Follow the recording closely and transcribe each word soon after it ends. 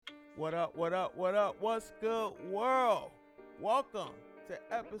What up, what up, what up? What's good, world? Welcome to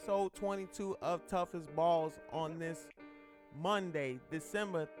episode 22 of Toughest Balls on this Monday,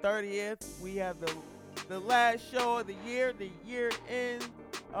 December 30th. We have the last show of the year-end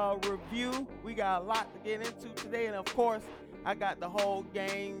review. We got a lot to get into today, and of course, I got the whole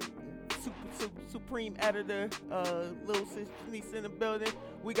gang supreme editor, Little Sis Shanice in the building.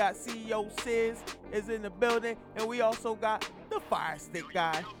 We got CEO Sis is in the building, and we also got the Fire Stick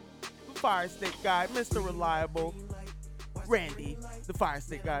guy, Mr. Reliable, Randy. The Fire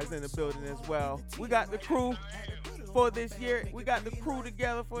Stick guy is in the building as well. We got the crew for this year. We got the crew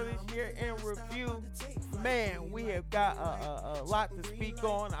together for this year in review. Man, we have got a lot to speak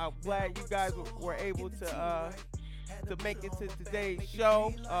on. I'm glad you guys were able to make it to today's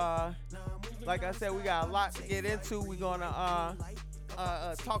show. Like I said, we got a lot to get into. We're gonna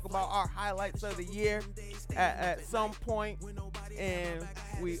talk about our highlights of the year at some point, and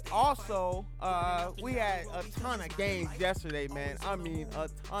we also we had a ton of games yesterday, man. I mean, a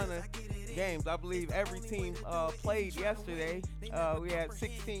ton of games. I believe every team played yesterday. We had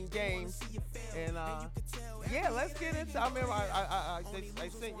 16 games, and yeah, let's get into. I remember I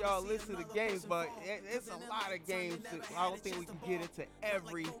sent y'all a list of the games, but it's a lot of games. I don't think we can get into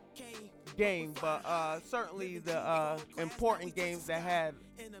every game, but certainly the important games that had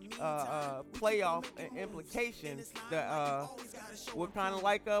playoff implications that were kind of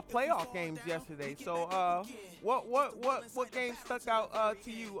like playoff games yesterday. So what game stuck out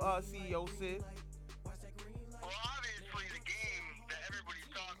to you, CEO Sid? Well, obviously, the game that everybody's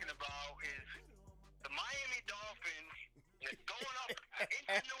talking about is the Miami Dolphins going up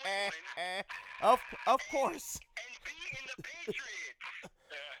into New England. Of course. And beating the Patriots.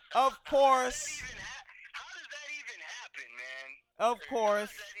 Of course. How does that even happen, man? Of course. How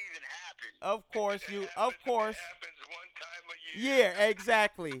does that even happen? Of course, It happens one time a year. Yeah,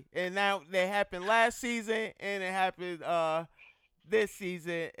 exactly. And now they happened last season, and it happened this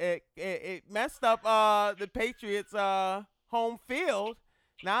season. It messed up the Patriots home field.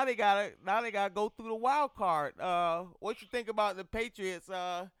 Now they gotta go through the wild card. What you think about the Patriots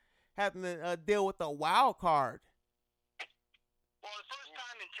having to deal with the wild card? Well, the first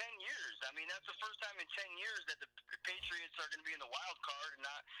time in 10 years. I mean, that's the first time in 10 years that the Patriots are going to be in the wild card. And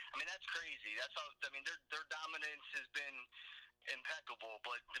not, I mean, that's crazy. That's how. I mean, their dominance has been impeccable.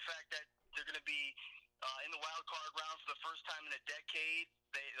 But the fact that they're going to be in the wild card round for the first time in a decade.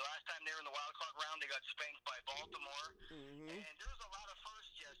 The last time they were in the wild card round, they got spanked by Baltimore. Mm-hmm. And there was a lot of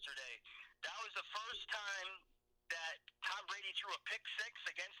firsts yesterday. That was the first time that Tom Brady threw a pick six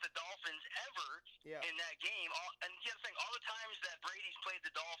against the Dolphins ever in that game. And you have to think, all the times that Brady's played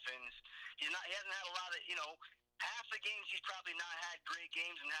the Dolphins, he hasn't had a lot of, half the games he's probably not had great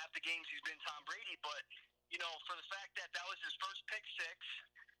games, and half the games he's been Tom Brady. But, for the fact that was his first pick six,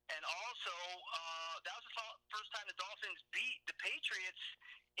 and also that was the first time the Dolphins beat the Patriots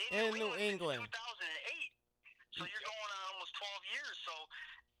in New England in 2008. So you're going on almost 12 years. So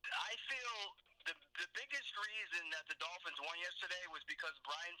I feel the biggest reason that the Dolphins won yesterday was because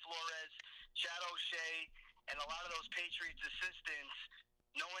Brian Flores, Chad O'Shea, and a lot of those Patriots assistants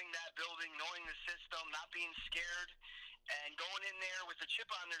knowing that building, knowing the system, not being scared, and going in there with a chip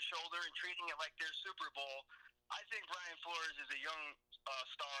on their shoulder and treating it like their Super Bowl. I think Brian Flores is a young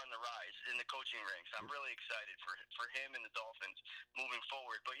star on the rise in the coaching ranks. I'm really excited for him and the Dolphins moving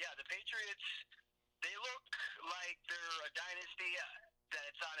forward. But yeah, the Patriots, they look like they're a dynasty that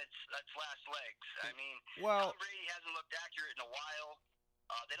it's on its last legs. I mean, Tom Brady hasn't looked accurate in a while.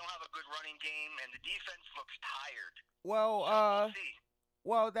 They don't have a good running game, and the defense looks tired. Well, we'll see.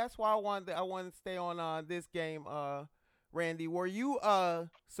 Well, that's why I wanted to stay on this game, Randy. Were you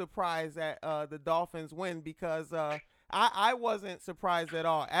surprised at the Dolphins win? Because I wasn't surprised at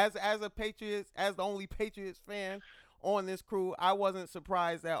all. As the only Patriots fan on this crew, I wasn't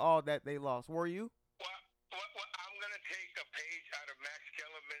surprised at all that they lost. Were you? Well, I'm gonna take a page out of Max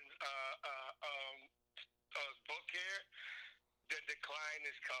Kellerman's book here. The decline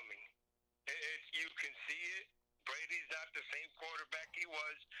is coming. You can see it. Brady's not the same quarterback he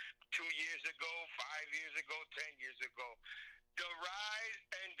was 2 years ago, 5 years ago, 10 years ago. The rise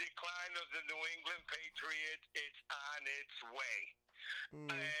and decline of the New England Patriots is on its way.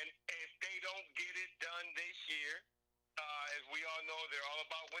 And if they don't get it done this year, as we all know, they're all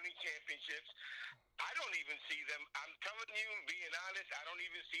about winning championships. I don't even see them. I'm telling you, being honest, I don't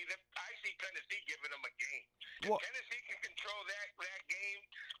even see them. I see Tennessee giving them a game. If Tennessee can control that game,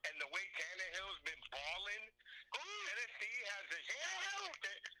 and the way Tannehill's been balling, Tennessee has a shot.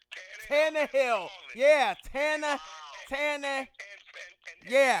 Tannehill. Yeah, Tannehill.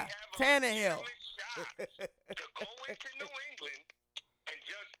 Yeah, Tannehill. To go into New England and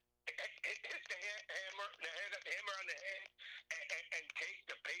just ahead and take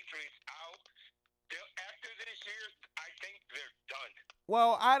the Patriots out, after this year, I think they're done.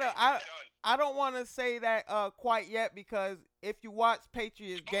 Well, Done. I don't want to say that quite yet, because if you watch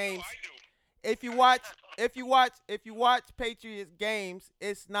Patriots games, I do. if you watch Patriots games,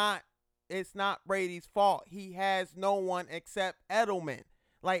 it's not Brady's fault. He has no one except Edelman.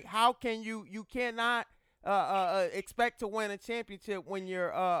 Like, how can you cannot expect to win a championship when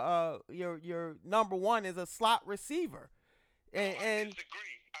your number one is a slot receiver? I And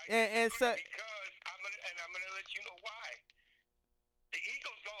disagree. so Because I'm gonna let you know why. The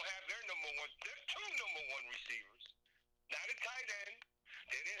Eagles don't have their number one. They're two number one receivers, not a tight end.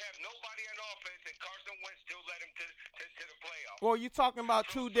 They didn't have nobody on offense, and Carson Wentz still led him to the playoffs. well, you're talking about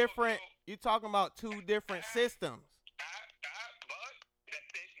two different systems. But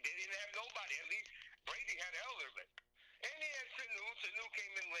they didn't have nobody. At least Brady had Elderman, and he had Sanu. Sanu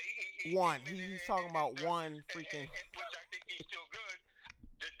came in late. He's talking about one freaking. Which I think he's still good.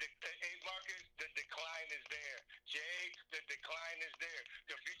 Marcus, the decline is there. Jay, the decline is there.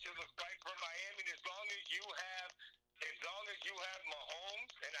 The future looks bright for Miami. As long as you have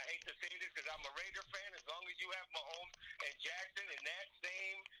Mahomes, and I hate to say this because I'm a Raider fan, as long as you have Mahomes and Jackson in that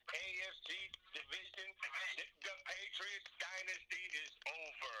same AFC division, the Patriots dynasty is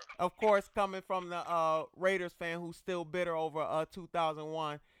over. Of course, coming from the Raiders fan who's still bitter over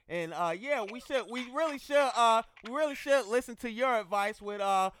 2001. And yeah, we really should listen to your advice with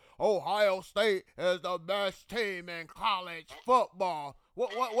Ohio State is the best team in college football.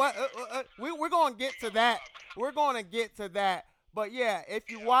 We're going to get to that. We're going to get to that. But yeah,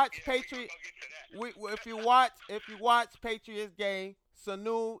 if you watch Patriots, if you watch Patriots game,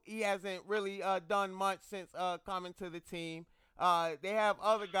 Sanu, he hasn't really done much since coming to the team. They have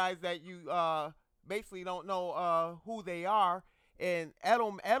other guys that you basically don't know who they are. And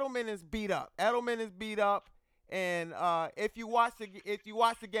Edelman is beat up. And if you watch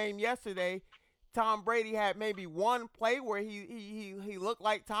the game yesterday, Tom Brady had maybe one play where he looked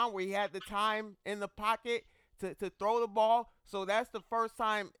like Tom, where he had the time in the pocket to throw the ball. So that's the first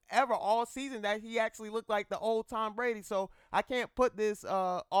time ever all season that he actually looked like the old Tom Brady. So I can't put this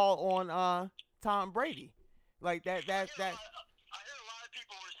all on Tom Brady. Like that. I heard a lot of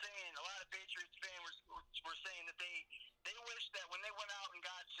people were saying, a lot of Patriots fans were saying that they wish that when they went out and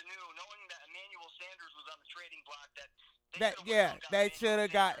got Sanu, knowing that Emmanuel Sanders was on the trading block, they should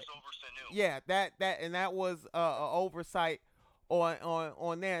have got over Sanu. Yeah, that was an oversight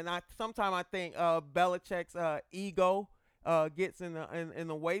on there. And sometimes I think Belichick's ego gets in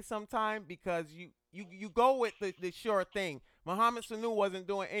the way sometimes, because you go with the sure thing. Mohamed Sanu wasn't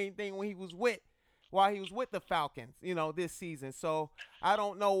doing anything while he was with the Falcons, this season. So I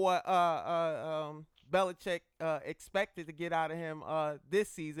don't know what Belichick expected to get out of him this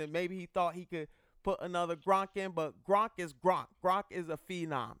season. Maybe he thought he could put another Gronk in, but Gronk is Gronk. Gronk is a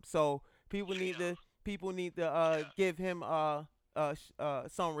phenom. So people need to give him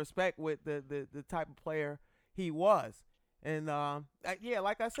some respect with the type of player he was. And yeah,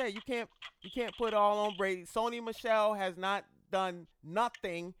 like I said, you can't put it all on Brady. Sony Michel has not done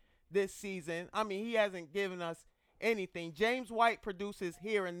nothing this season. I mean, he hasn't given us anything. James White produces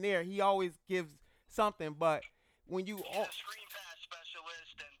here and there. He always gives something, but when you He's a screen pass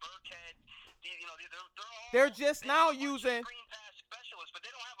specialist, and Burkhead, they're just now using screen pass specialists, but they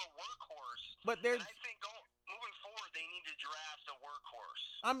don't have a workhorse. But and I think moving forward, they need to draft a workhorse.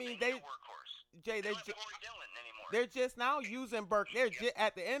 I mean, they need a workhorse. Jay, they don't have Corey Dillon anymore. They're just now using Burkhead.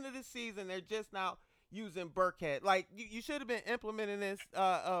 At the end of the season, they're just now using Burkhead. Like, you should have been implementing this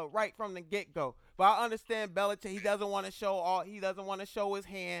right from the get-go. But I understand Belichick, he doesn't want to show his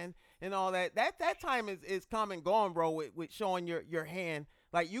hand and all that. That time is come and gone, bro, with showing your hand.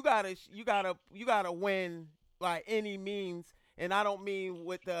 Like, you gotta win by any means. And I don't mean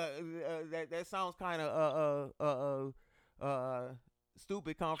with that sounds kind of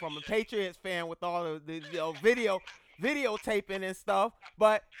stupid coming from a Patriots fan with all of the videotaping and stuff.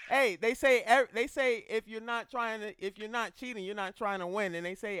 But hey, they say if you're not cheating, you're not trying to win. And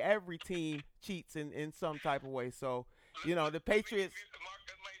they say every team cheats in some type of way. So the Patriots.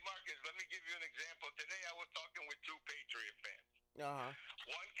 Marcus, let me give you an example. Today I was talking with two Patriot fans.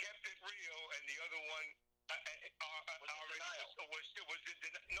 One kept it real, and the other one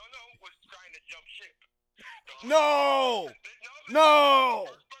was trying to jump ship. No.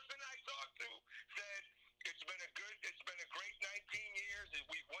 The first person I talked to said it's been a great 19 years.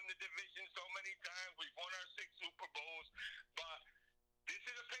 We've won the division so many times. We've won our 6 Super Bowls. But this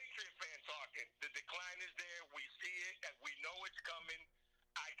is a Patriot fan talking. The decline is there. We see it, and we know it's coming.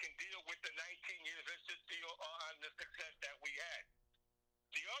 I can deal with the 19 years. Let's just deal on the success that we had.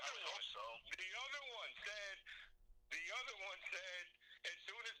 The other one said other one said, as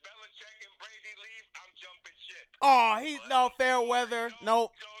soon as Belichick and Brady leave, I'm jumping ship. Oh, no fair weather.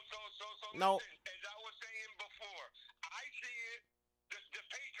 Nope. So Nope. listen, as I was saying before, I see it. The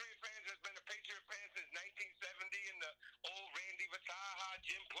Patriot fans has been a Patriot fan since 1970 in the old Randy Vataha,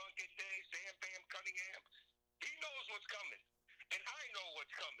 Jim Plunkett days, Sam Bam Cunningham. He knows what's coming, and I know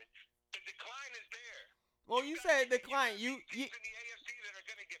what's coming. The decline is there. Well, you said decline. You teams in the AFC that are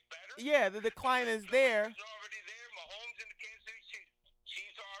going to get better. yeah, the decline is there. It's already there. Mahomes in the Kansas City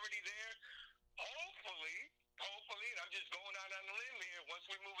Chiefs are already there. Hopefully, and I'm just going out on a limb here. Once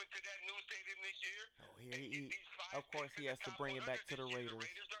we move into that new stadium this year, Oh, here of course he has to bring it back to the Raiders.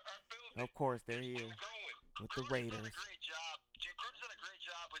 Are building. Of course, there he is Growing. with the Gruden's Raiders. done a great job. Gruden's done a great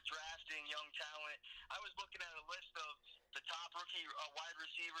job with drafting young talent. I was looking at a list of the top rookie wide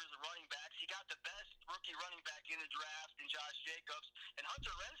receivers and running backs. He got the best rookie running back in the draft in Josh Jacobs. And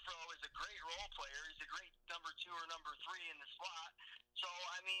Hunter Renfrow is a great role player. He's a great number 2 or number 3 in the slot. So,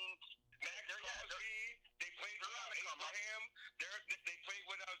 I mean, Max Crosby, they played without Abraham. They played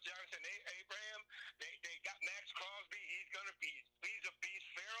without Johnson Abraham. They got Max Crosby. He's a beast.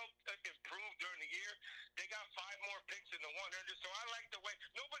 Farrell improved during the year. They got 5 more picks in the 100. So I like the way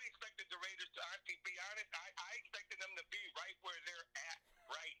nobody expected the Raiders to. To be honest, I expected them to be right where they're at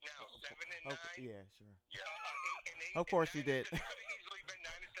right now, 7 and 9. Okay, yeah, sure. Yeah, Of course you did. It could have easily been 9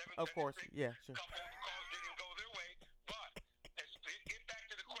 and 7. Of course, yeah, sure. Couple of calls didn't go their way, but let's get back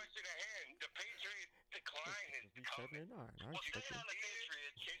to the question at hand. The Patriots decline is coming. well, staying on the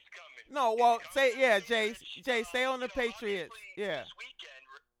Patriots. It's coming. No, well, say Jay, stay on the Patriots. Yeah. This weekend,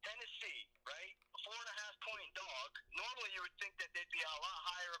 Tennessee, right? 4.5 point dog. Normally, you would think that they'd be a lot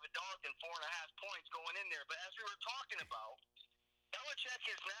higher of a dog than 4.5 points going in there. But as we were talking about, Belichick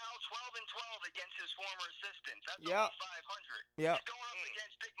is now 12 and 12 against his former assistants. That's Yep. only 500. Yep. He's going up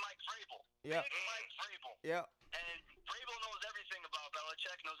against Big Mike Vrabel. Yep. Big Mike Vrabel. Yep. And Vrabel knows everything about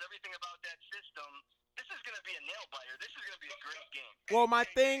Belichick, knows everything about that system. This is going to be a nail biter. This is going to be a great game. Well, my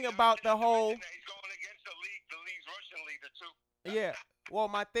thing about the whole He's going against the league's rushing leader too. yeah. Well,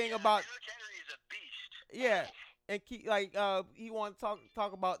 my thing Yeah, about Derrick Henry is a beast. yeah, and he want to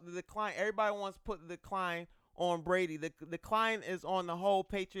talk about the decline. Everybody wants to put the decline on Brady. The decline is on the whole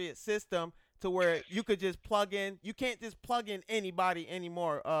Patriot system to where you could just plug in. You can't just plug in anybody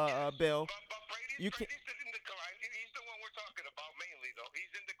anymore, Bill. But Brady's You can't. in decline. He's the one we're talking about mainly, though.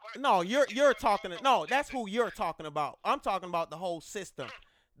 He's in decline. No, you're talking. No, that's who you're talking about. I'm talking about the whole system.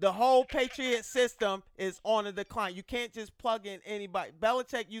 The whole Patriot system is on a decline. You can't just plug in anybody.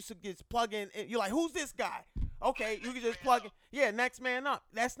 Belichick used to just plug in. You're like, who's this guy? Okay, you can just plug in. Yeah, next man up.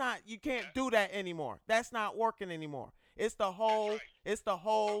 That's not. You can't do that anymore. That's not working anymore. It's the whole. It's the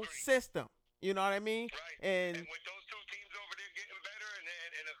whole system. You know what I mean? Right. And with those 2 teams over there getting better,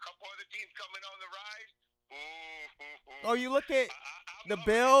 and a couple other teams coming on the rise. oh, you look at I'm the loving it,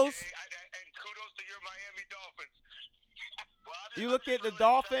 Bills. Jay. And kudos to your Miami Dolphins. Well, You I'm look just at the really excited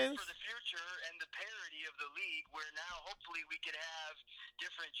Dolphins. for the future and the parity of the league, where now hopefully we could have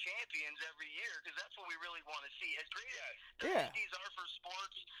different champions every year, because that's what we really want to see. As great as the Yeah. leagues are for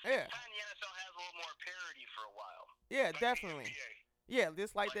sports, Yeah. it's time the NFL has a little more parity for a while. Yeah, Like the definitely. NBA. Yeah,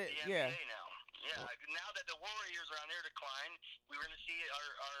 just like Like that. the Yeah. NBA now. Yeah, now that the Warriors are on their decline, we're going to see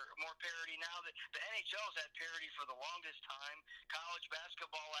our more parity now. That the NHL's had parity for the longest time. College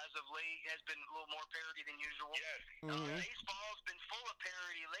basketball, as of late, has been a little more parity than usual. Yes. Mhm. Baseball's been full of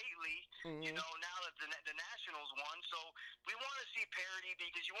parity lately. You Mhm. know, now that the Nationals won, so we want to see parity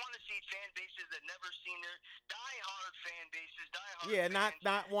because you want to see fan bases that never seen their diehard fan bases, Yeah, fans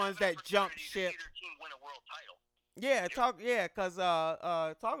not ones have an that jump opportunity to ship. see their team win a world title. Yeah, cause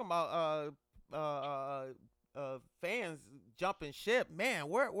talking about fans jumping ship, man,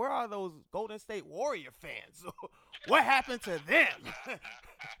 where are those Golden State Warrior fans? What happened to them?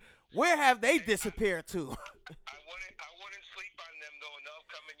 Where have they disappeared to? I wouldn't sleep on them though in the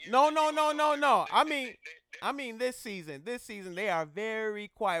upcoming years. No. I mean this season they are very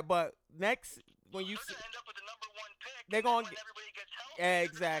quiet, but next when you They're see gonna end up with the number 1 pick. They're and gonna then when get- everybody gets healthy, they're gonna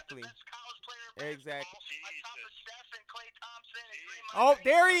have Exactly. the best college player in Exactly. basketball, on top of Steph and Klay Thompson and Draymond oh, Green.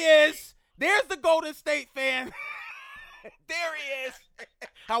 there he is. There's the Golden State fan. There he is.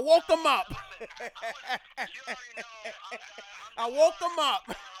 I woke him up. Listen, you already know I woke him up.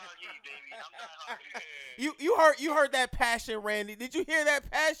 I'm diehard baby. I'm diehard. You heard that passion, Randy? Did you hear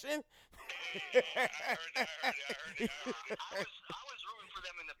that passion? I heard it. I was rooting for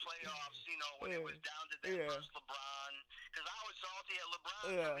them in the playoffs, you know, when it was down to them versus LeBron, because I was salty at LeBron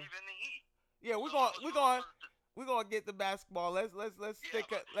for leaving the Heat. Yeah, we're gonna get the basketball. Let's stick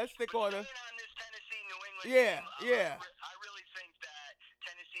on the. Staying on this Tennessee New England Yeah, team, yeah. I really think that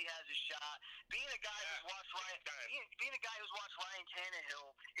Tennessee has a shot. Being a guy who's watched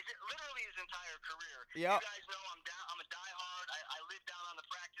entire career. Yep. You guys know I'm a diehard. I live down on the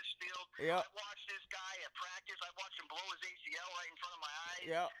practice field. Yep. I watched this guy at practice. I watched him blow his ACL right in front of my eyes.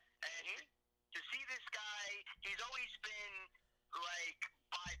 Yep. And to see this guy, he's always been like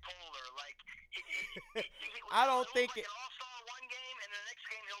bipolar. Like I don't he'll think look like an all-star one game, and the next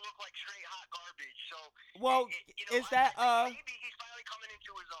game he'll look like straight hot garbage. So well, is that I think maybe he's finally coming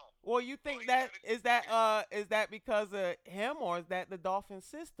into his own. well, you think is that because of him, or is that the Dolphin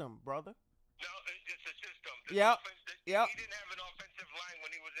system, brother? No, it's just a system. Yep. Yep. He didn't have an offensive line when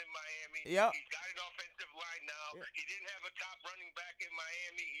he was in Miami. Yep. He's got an offensive line now. Yep. He didn't have a top running back in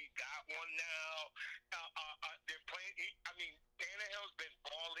Miami. He's got one now. They're playing. Tannehill's been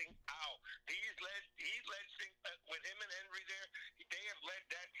balling out. He's led with him and Henry there. They have led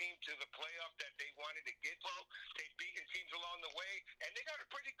that team to the playoff that they wanted to get to. They've beaten teams along the way, and they got a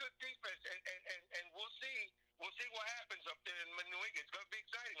pretty good defense. And we'll see. We'll see what happens up there in New England. It's going to be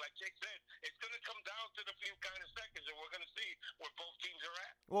exciting. Like Jake said, it's going to come down to the few kind of seconds, and we're going to see where both teams are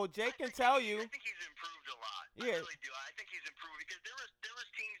at. Well, Jake can tell you. I think he's improved a lot. Yeah. I really do. I think he's improved because there was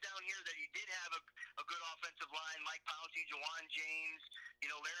teams down here that he did have a good offensive line. Mike Pouncey, Jawan James,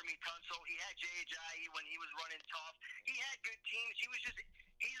 Laramie Tunsil. He had Jay Ajayi when he was running tough. He had good teams.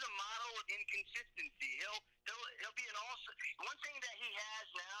 He's a model of inconsistency. He'll be an all. One thing that he has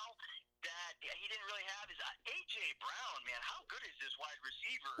now that he didn't really have is A.J. Brown, man. How good is this wide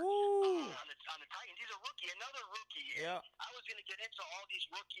receiver on the Titans? He's a rookie, another rookie. Yeah. I was going to get into all these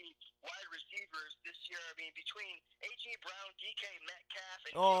rookie wide receivers this year. I mean, between A.J. Brown, DK Metcalf,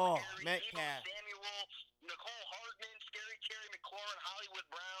 and Metcalf. Samuel, Nicole Hardman, Scary Terry McLaurin, Hollywood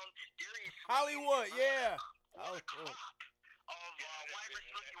Brown, Darius Hollywood, yeah. What a crop of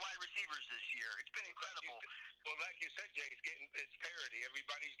rookie wide receivers this year. It's been incredible. Well, like you said, Jay, it's parity.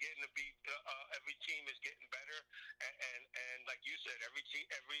 Everybody's getting to be. Every team is getting better, and like you said,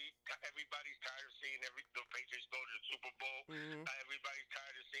 everybody's tired of seeing the Patriots go to the Super Bowl. Mm-hmm. Everybody's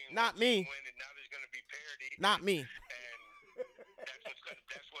tired of seeing not me win, and now there's going to be parity. Not me. And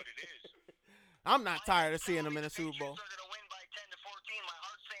that's what it is. I'm not tired of seeing them in the Super Bowl. The Patriots are going to win by 10 to 14. My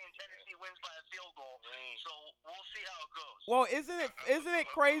heart's saying Tennessee wins by a field goal. So we'll see how it goes. Well, isn't it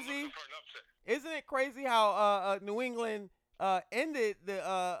crazy? Isn't it crazy how New England ended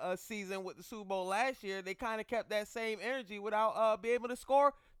the season with the Super Bowl last year? They kind of kept that same energy without being able to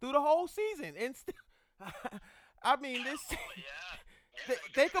score through the whole season. And I mean, this. Yeah.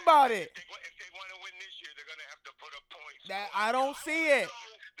 Think about it. If they want to win this year, they're going to have to put up points. I don't see it.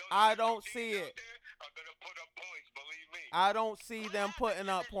 I don't see it. Are going to put up points, believe me. I don't see them putting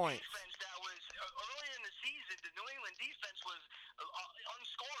up points. That was early in the season. The New England defense was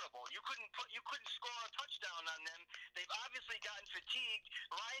unscorable. You couldn't score a touchdown on them. They've obviously gotten fatigued.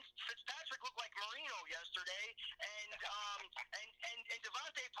 Ryan Fitzpatrick looked like Marino yesterday, and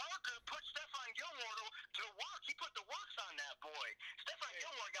Devontae Parker put Stephon Gilmore to work. He put the works on that boy. Stephon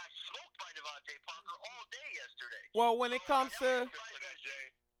Gilmore got smoked by Devontae Parker all day yesterday. Well, when it comes to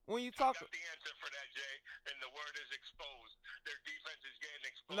when you talk. I got the answer for that, Jay, and the word is exposed. Their defense is getting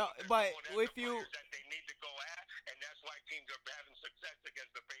exposed. No, but if you that they need to go at, and that's why teams are having success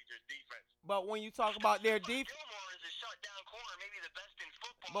against the Patriots defense. But when you talk about their defense, Gilmore is a shutdown corner, maybe the best in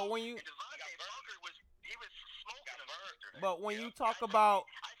football. But when you Devontae Parker was smoking him yesterday. But when you talk about,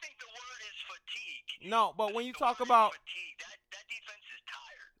 I think the word is fatigue. No, but when you talk about fatigue, that defense is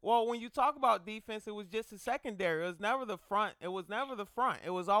tired. Well, when you talk about defense, it was just the secondary. It was never the front. It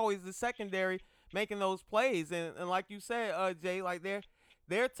was always the secondary making those plays. And like you said, Jay, like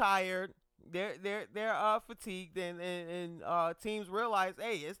they're tired. They're fatigued, and teams realize,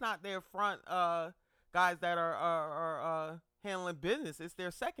 hey, it's not their front guys that are handling business. It's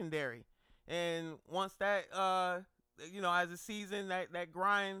their secondary. And once that as the season that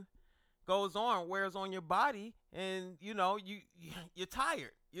grind goes on, wears on your body, and you're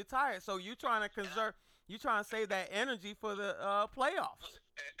tired. You're tired, so you're trying to conserve. You're trying to save that energy for the playoffs.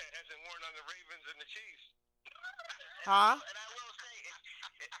 It hasn't worn on the Ravens and the Chiefs. Huh? And I will say,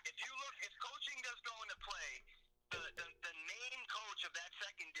 if coaching does go into play, the main coach of that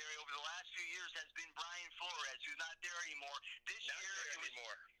secondary over the last few years has been Brian Flores, who's not there anymore. This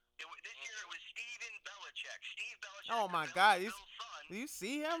year it was Steven Belichick. Steve Belichick. Oh my God! Do you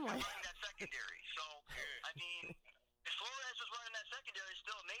see him? Running that secondary. So I mean, if Flores was running that secondary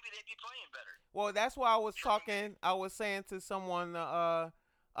still, maybe they'd be playing better. Well, that's why I was saying to someone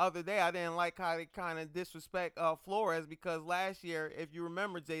other day, I didn't like how they kind of disrespect Flores, because last year, if you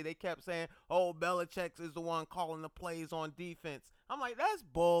remember, Jay, they kept saying, "Oh, Belichick is the one calling the plays on defense." I'm like, that's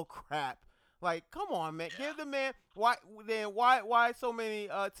bull crap. Like, come on, man. Yeah. Give the man why so many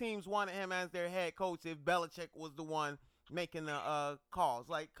teams wanted him as their head coach if Belichick was the one making the calls.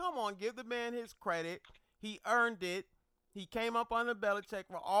 Like, come on, give the man his credit. He earned it. He came up under Belichick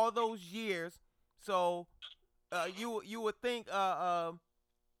for all those years. So you would think not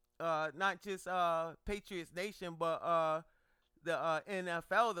just Patriots Nation, but the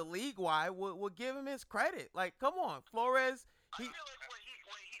NFL, the league wide, would give him his credit. Like, come on, Flores. I feel like what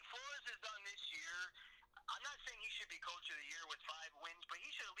Flores has done this year, I'm not saying he should be coach of the year with 5 wins, but he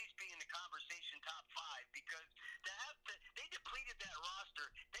should at least be in the conversation top 5 because they depleted that roster.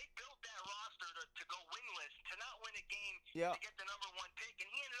 They built that roster to go winless, to not win a game, to get the number 1 pick,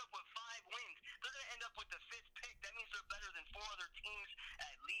 and he ended up with 5 wins. They're going to end up with the 5th pick. That means they're better than 4 other teams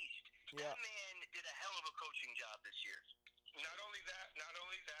at least. Yeah. That man did a hell of a coaching job this year. Not only that,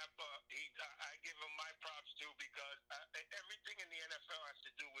 but I give him my props too because everything in the NFL has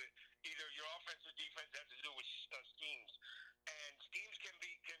to do with either your offense or defense has to do with schemes, and schemes can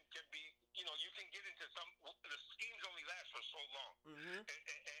be you can get into the schemes only last for so long. Mm-hmm.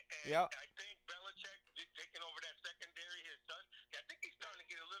 And I think Belichick taking over that secondary, his son, I think he's starting to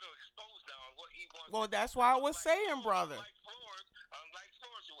get a little exposed now on what he wants. Well, that's why I was saying, brother. Unlike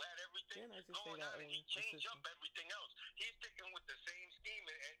Flores, who had everything going on, and he changed up everything else. He's sticking with the same scheme,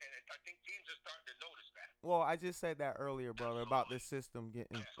 and I think teams are starting to notice that. Well, I just said that earlier, brother, about the system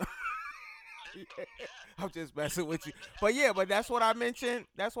getting. I'm just messing with you, but that's what I mentioned.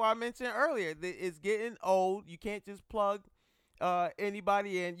 That's what I mentioned earlier. It's getting old. You can't just plug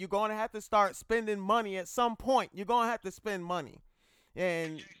anybody in. You're going to have to start spending money at some point. You're going to have to spend money,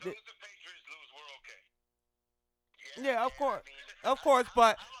 and the Patriots lose, we're okay. Yeah, of course,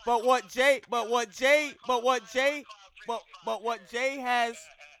 but what Jay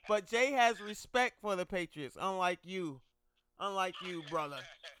has respect for the Patriots, unlike you, brother.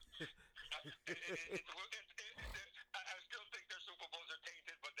 I still think their Super Bowls are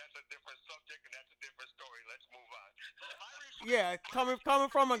tainted, but that's a different subject and that's a different story. Let's move on. Yeah, coming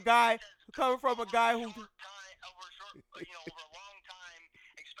from a guy who. Over a long time,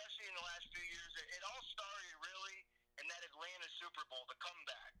 especially in the last few years, it all started really in that Atlanta Super Bowl, the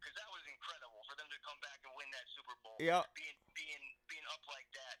comeback, because that was incredible for them to come back and win that Super Bowl. Yeah. Being up like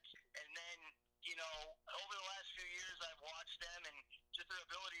that, and then over the last few years, I've watched them and just their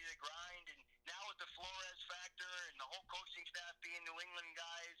ability to grind, and now with the Flores factor and the whole coaching staff being New England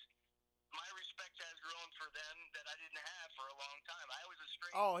guys. My respect has grown for them that I didn't have for a long time. I was a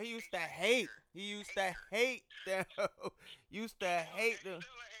straight. Oh, he used to hate. He used to hate them. Used to hate them. I'm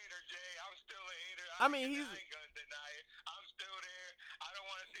still a hater, Jay. I'm still a hater. I mean, he's. I ain't gonna deny it. I'm still there. I don't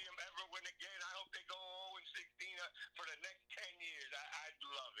want to see him ever win again. I hope they go 0-16 for the next 10 years. I'd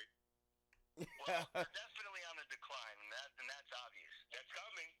love it. Well, they're definitely on the decline, and that's obvious. That's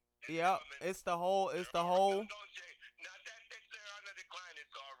coming. It's the whole. No, Jay. Not that they're on the decline.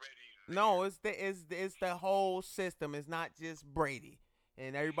 It's already. No, it's the whole system. It's not just Brady,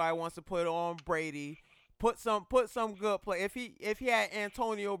 and everybody wants to put on Brady. Put some good play. If he had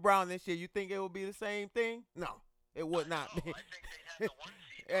Antonio Brown this year, you think it would be the same thing? No, it would not be. I think they'd have the 1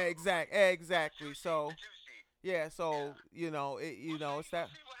 seed. Exactly. So, yeah. So it's that.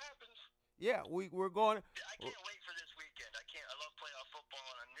 See what happens. Yeah, we're going. I can't wait for this weekend. I love playoff football,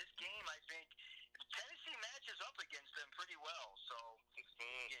 and in this game, I think Tennessee matches up against them pretty well. So,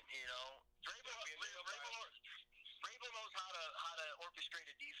 Vrabel knows how to orchestrate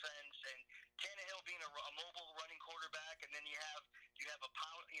a defense, and Tannehill being a mobile running quarterback, and then you have a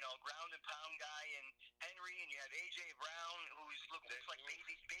pound, ground and pound guy in Henry, and you have AJ Brown, who's looks like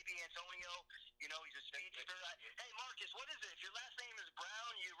baby Antonio. He's a speedster. Hey Marcus, what is it? If your last name is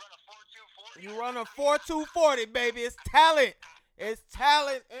Brown, you run a 4.240. You run a 4.240, baby. It's talent. It's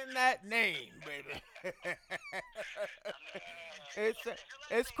talent in that name, baby.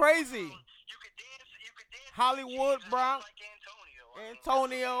 It's crazy. You could dance Hollywood Brown. like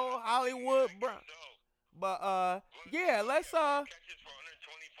Antonio Hollywood Brown. But let's Catches for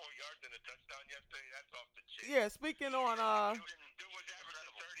 124 yards and a touchdown yesterday. That's off the chain. Yeah, speaking on Dude was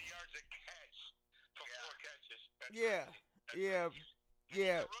averaging 30 yards a catch for 4 catches.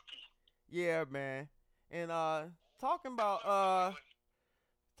 Yeah, man. And talking about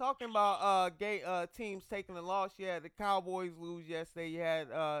teams taking a loss. Yeah, the Cowboys lose yesterday. You had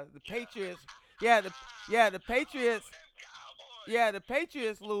the Patriots. The Patriots. Yeah, the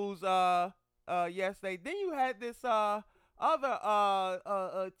Patriots lose yesterday. Then you had this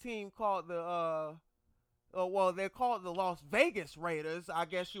other team called the they're called the Las Vegas Raiders, I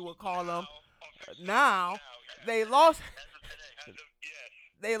guess you would call them. Now they lost.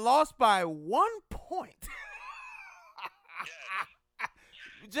 They lost by 1 point.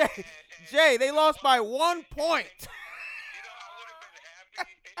 Jay, they lost by 1 point. I would have been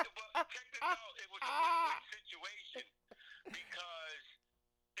happy, but check this out. It was a win-win situation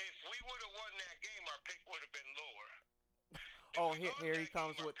Oh, here he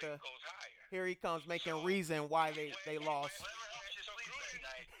comes with the. Here he comes making reason why they lost.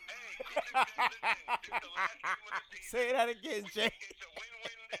 Say that again, Jay. It's a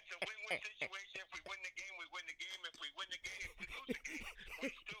win-win. It's a win-win situation. If we win the game, we win the game. If we win the game, if we lose the game, we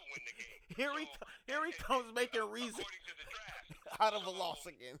still win the game. Here he comes making reason According to the draft. out of a loss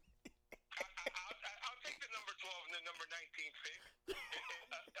again. I'll take the number 12 and the number 19 pick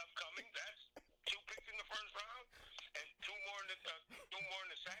upcoming. That's 2 picks in the first round and 2 more in the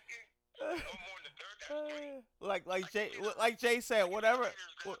second, 1 more in the third. That's 3. Like Jay said, whatever. A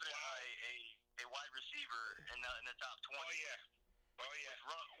wide receiver in the top 20. Oh yeah.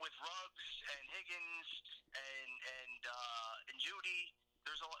 With Ruggs and Higgins and Judy,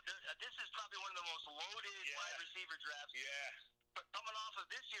 there's a lot. This is probably one of the most loaded wide receiver drafts. Yeah. But coming off of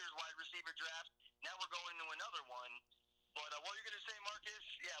this year's wide receiver draft, now we're going to another one. But what are you gonna say, Marcus?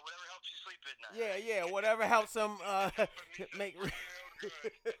 Yeah, whatever helps you sleep at night. Yeah, whatever helps him make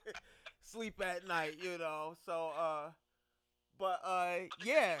sleep at night, you know. So but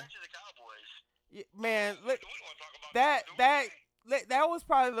yeah. The Cowboys. Yeah, man, We don't want to talk about that was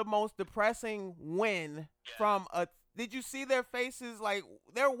probably the most depressing win from a. Did you see their faces? Like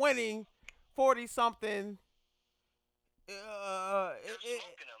they're winning 40-something. They're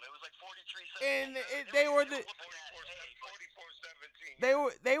smoking them. It was like 43 And seconds. they were 44-17.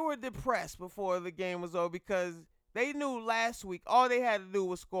 they were depressed before the game was over because they knew last week all they had to do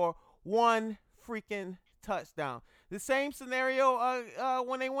was score 1 freaking touchdown. The same scenario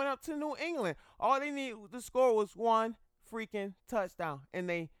when they went up to New England. All they needed to score was 1 freaking touchdown, and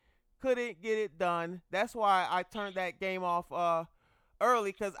they couldn't get it done. That's why I turned that game off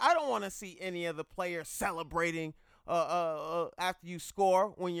early because I don't want to see any of the players celebrating after you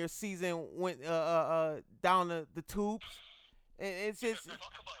score when your season went down the tubes. It's just talk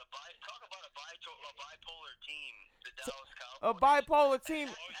about a bipolar team, the Dallas Cowboys. a bipolar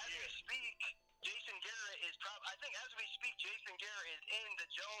team. As we speak, Jason Garrett is I think as we speak, Jason Garrett is in the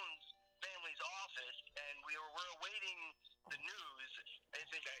Jones family's office, and we're awaiting the news if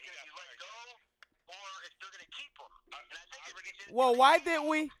it's going to be let go or if they're going to keep him. And I think Well, why did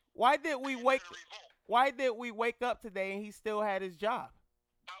we wake up today and he still had his job?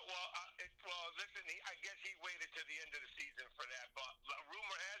 Well, listen, I guess he waited to the end of the season for that. But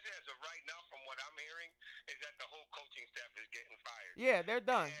rumor has it, as of right now, from what I'm hearing, is that the whole coaching staff is getting fired. Yeah, they're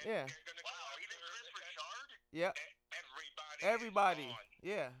done. And Yeah. they're gonna go even Chris Richard? Yep. Everybody. Everybody.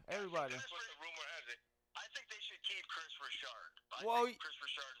 Yeah, everybody. That's what the rumor has it. I think they should keep Chris Richard. Well, I think Chris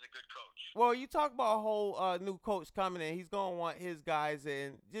Richard is a good coach. Well, you talk about a whole new coach coming in. He's gonna want his guys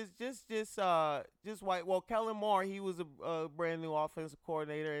in. Just white. Well, Kellen Moore, he was a brand new offensive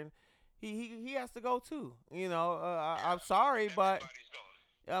coordinator, and he has to go too. You know, I'm sorry, but Everybody's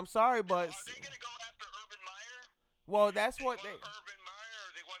going. I'm sorry, but Are they going to go after Urban Meyer? well, that's what They they. want Urban Meyer,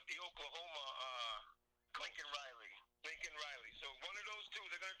 or they want the Oklahoma Lincoln Riley. So one of those two,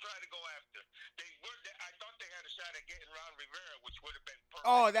 they're going to try to go after. I thought they had a shot at getting Ron Rivera, which would have been perfect.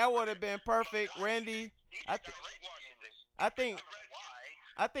 Oh, that would have been perfect, Randy. I think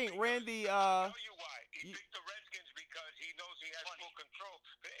Randy. I'll tell you why. He picked the Redskins because he knows he has full control.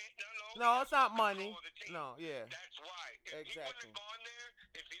 No, he it's has not full money. control of the team. No, yeah. That's why. If he Exactly. wouldn't have gone there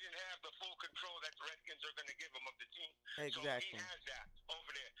if he didn't have the full control that the Redskins are going to give him of the team. Exactly. So he has that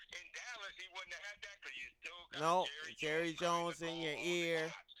over there. In Dallas, he wouldn't have had that because you still got No, Jerry Jones trying to in your call all the ear.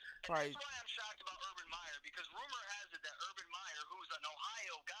 shots. Probably. That's why I'm shocked about Urban Meyer, because rumor has it that Urban Meyer, who's an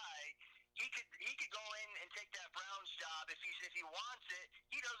Ohio guy, he could go in and take that Browns job if he wants it.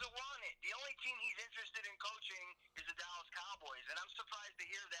 He doesn't want it. The only team he's interested in coaching is the Dallas Cowboys, and I'm surprised to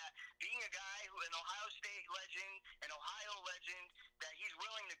hear that. Being a guy who an Ohio State legend, an Ohio legend, that he's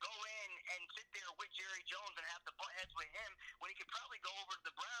willing to go in and sit there with Jerry Jones and have to butt heads with him when he could probably go over to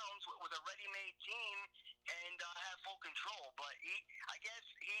the Browns with a ready-made team and have full control. But I guess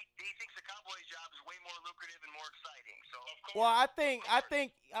he thinks the Cowboys job is way more lucrative and more exciting. So Well, I think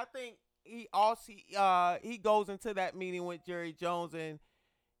he also he goes into that meeting with Jerry Jones, and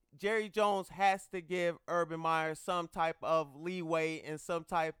Jerry Jones has to give Urban Meyer some type of leeway and some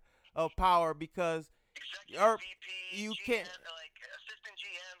type of power because executive VP, you GM, can't. like assistant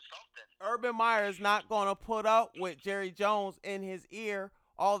GM, something. Urban Meyer is not going to put up with Jerry Jones in his ear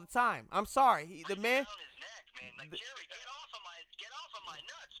all the time. I'm sorry, the man. Down his neck, man. Like Jerry, get off of my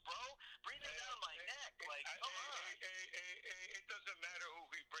nuts, bro. Breathe it down my neck. Like, come on. It doesn't matter who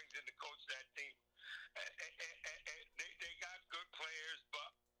he brings in to coach that team. They got good players,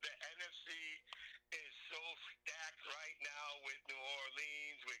 but the NFC is so stacked right now with New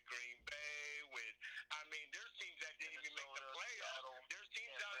Orleans, with Green Bay, there's teams that didn't even make the playoffs. There's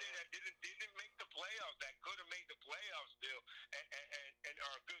teams out there that didn't make the playoffs, that could have made the playoffs still, and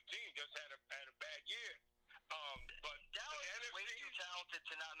talented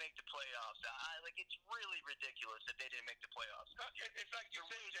to not make the playoffs. It's really ridiculous that they didn't make the playoffs. It's like you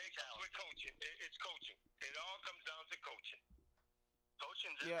said, Jay, with coaching. It's coaching. It all comes down to coaching.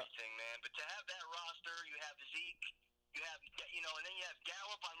 Coaching's everything, man. But to have that roster, you have Zeke, you have, and then you have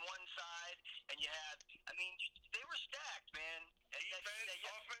Gallup on one side, and you have, they were stacked, man. Defense,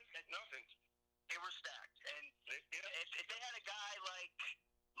 offense, nothing. They were stacked. And if they had a guy like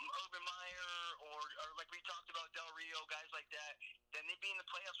Urban Meyer or like we talked about Del Rio, guys like that, then they'd be in the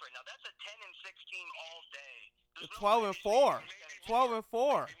playoffs right now. That's a 10-6 team all day. There's 12-4.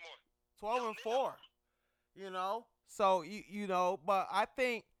 12-4. 12-4. So but I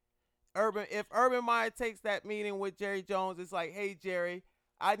think if Urban Meyer takes that meeting with Jerry Jones, it's like, hey Jerry,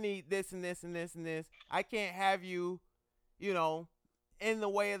 I need this and this and this and this. I can't have you, in the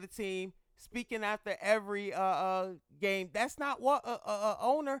way of the team, speaking after every game. That's not what a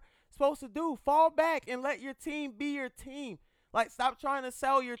owner supposed to do. Fall back and let your team be your team. Like, stop trying to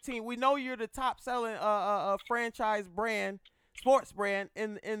sell your team. We know you're the top selling franchise brand, sports brand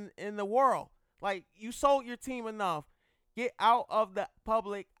in the world. Like, you sold your team enough. Get out of the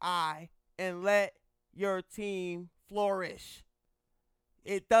public eye and let your team flourish.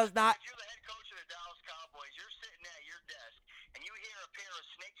 It does not. If you're the head coach of the Dallas Cowboys, you're sitting at your desk, and you hear a pair of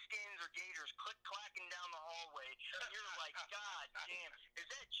snakeskins or gators click-clacking down the hallway, and you're like, God damn, is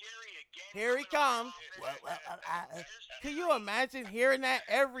that Jerry again? Here he comes. Can you imagine hearing that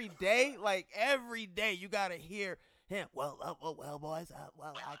every day? Like, every day you got to hear him. Well, boys,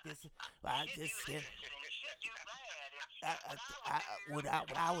 what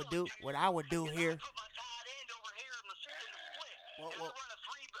I would do here.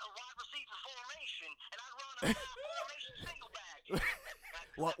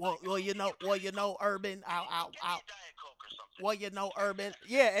 Urban. Urban.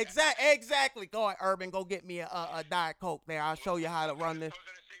 Yeah, exactly. Go ahead, Urban. Go get me a Diet Coke there. I'll show you how to run this.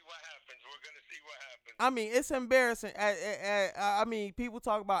 We're gonna see what happens. It's embarrassing. People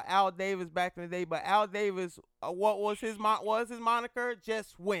talk about Al Davis back in the day, but Al Davis, what was his moniker?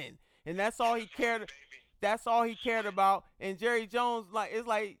 Just win, and that's all he cared. That's all he cared about. And Jerry Jones,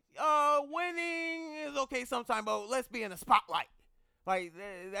 winning is okay sometimes, but let's be in the spotlight. Like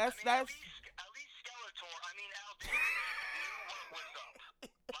that's. At least Skeletor. Al Davis knew what was up.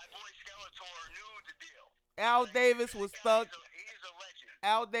 My boy Skeletor knew the deal. Al Davis was thugged. He's a legend.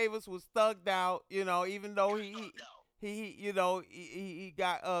 Al Davis was thugged out, even though he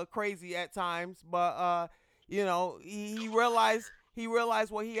got crazy at times, but he realized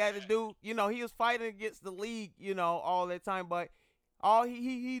what he had to do. He was fighting against the league, all that time, but all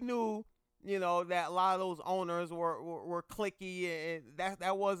he knew, that a lot of those owners were cliquey, and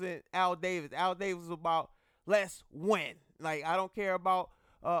that wasn't Al Davis. Al Davis was about, let's win. Like, I don't care about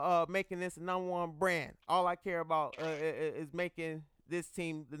making this the number one brand. All I care about is making this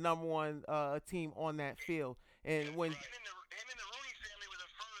team the number one team on that field. And when him and the Rooney family were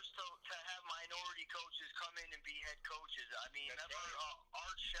the first to have minority coaches come in and be head coaches.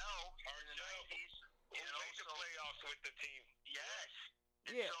 Art Shell in the 90s. Who made the playoffs with the team? Yes.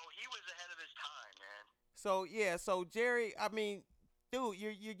 Yeah. So he was ahead of his time, man. So Jerry, dude,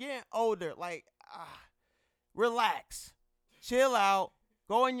 you're getting older. Like, relax, chill out,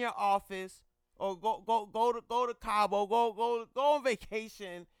 go in your office, or go to Cabo, go on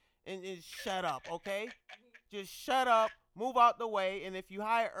vacation, and just shut up, okay? Just shut up, move out the way, and if you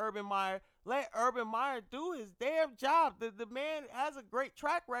hire Urban Meyer, let Urban Meyer do his damn job. The man has a great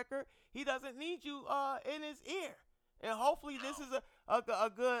track record. He doesn't need you in his ear. And hopefully this is a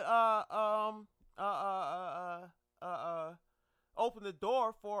good open the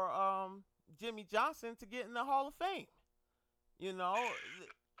door for Jimmy Johnson to get in the Hall of Fame. In the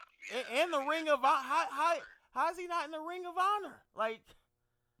Ring of Honor. How is he not in the Ring of Honor? Like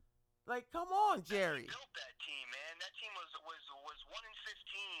come on, Jerry. He built that team, man. That team was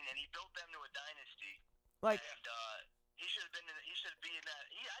 1-15, and he built them to a dynasty. He should be in that.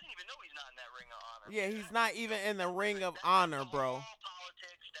 I didn't even know he's not in that Ring of Honor. Yeah, he's not even in the Ring of Honor, bro. All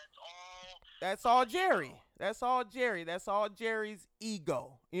politics. That's all Jerry. That's all Jerry. That's all Jerry's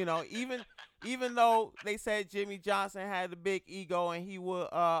ego. Even though they said Jimmy Johnson had a big ego and he would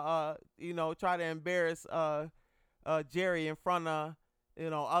try to embarrass Jerry in front of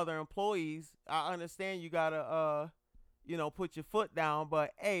other employees. I understand you gotta put your foot down,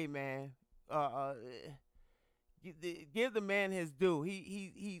 but hey, man, give the man his due.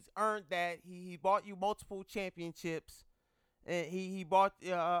 He's earned that. He bought you multiple championships, and he bought.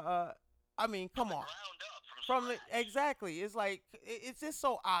 Come on. Exactly. It's like it's just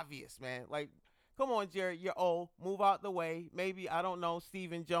so obvious, man. Like, come on, Jerry, you're old. Move out the way. Maybe, I don't know,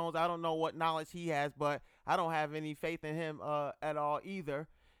 Stephen Jones. I don't know what knowledge he has, but I don't have any faith in him at all either.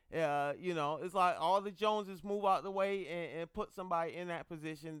 It's like all the Joneses move out the way and put somebody in that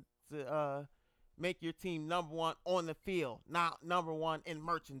position to make your team number one on the field, not number one in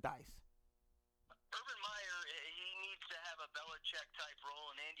merchandise. Urban Meyer, he needs to have a Belichick type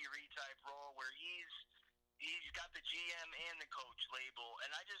role, an Andy Reid type role, where he's got the GM and the coach label,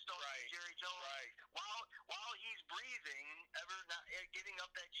 and I just don't see Jerry Jones while he's breathing ever not giving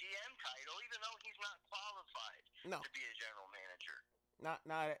up that GM title, even though he's not qualified to be a general manager.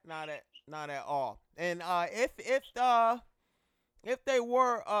 Not at all. And if they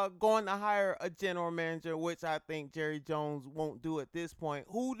were going to hire a general manager, which I think Jerry Jones won't do at this point,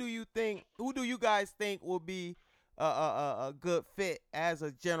 who do you guys think will be a good fit as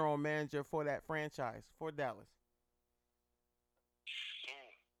a general manager for that franchise for Dallas?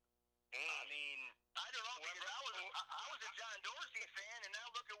 I mean, I don't know, because I was a John Dorsey fan, and now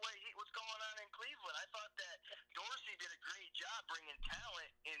look at what's going on in Cleveland. I thought that Dorsey did a great job bringing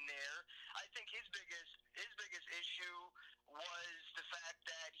talent in there. I think his biggest issue was the fact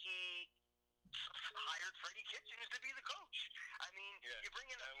that he hired Freddie Kitchens to be the coach. I mean, you're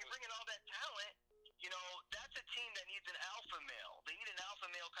bringing all that talent. That's a team that needs an alpha male. They need an alpha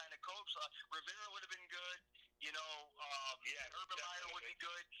male kind of coach. Rivera would have been good. Urban Meyer would be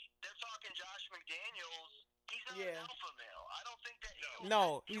good. They're talking Josh McDaniels. He's not an alpha male. I don't think that.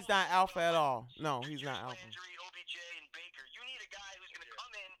 He's not alpha at all. No, he's not alpha. Landry, OBJ, and Baker. You need a guy who's going to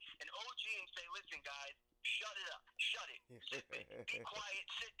come in and OG and say, "Listen, guys, shut it up, shut it, be quiet,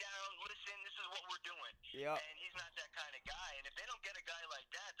 sit down, listen. This is what we're doing." Yep. And he's not that kind of guy. And if they don't get a guy like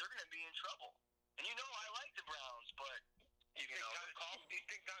that, they're going to be in trouble. And I like the Browns, but you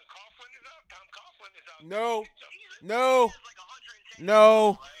think Tom Coughlin is out? Tom Coughlin is out. No. He has like 110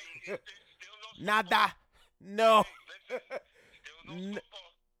 No. Nada. No.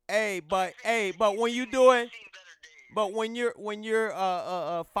 But when you doing, but when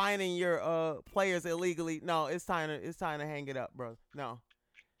you're finding your players illegally, no, it's time to hang it up, bro. No,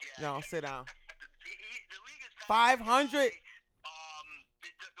 sit down. The league is 500.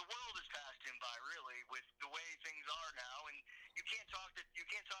 The world has passed him by, really, with the way things are now, and you can't talk to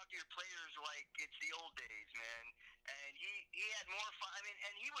your players like it's the old days, man. And he had more fun. I mean,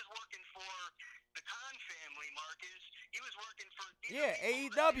 and he was working for the Khan family, Marcus. He was working for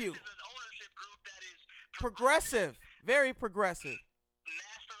AEW. This is an ownership group that is Progressive, very progressive.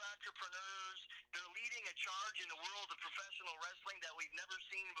 Master entrepreneurs. They're leading a charge in the world of professional wrestling that we've never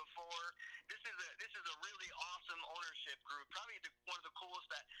seen before. This is a really awesome ownership group, probably one of the coolest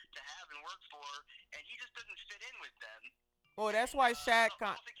to have and work for, and he just doesn't fit in with them. Oh, that's why Shaq.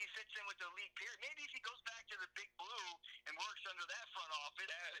 I don't think he fits in with the league period. Maybe if he goes back to the Big Blue and works under that front office,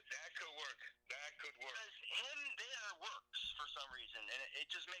 that could work. That could work. Because him there works for some reason, and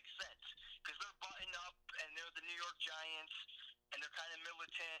it just makes sense because they're buttoned up and they're the New York Giants and they're kind of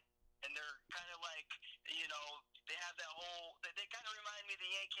militant and they're kind of like, they have that whole. They kind of remind me of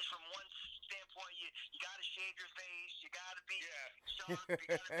the Yankees from one standpoint. You got to shave your face. You got to be sharp.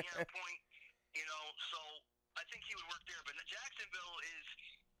 You got to be on point. So I think he would work there. But Jacksonville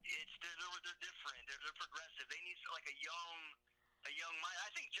they're different. They're progressive. They need like a young mind. I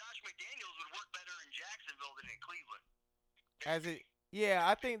think Josh McDaniels would work better in Jacksonville than in Cleveland.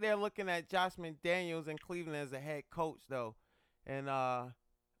 I think they're looking at Josh McDaniels in Cleveland as a head coach though, and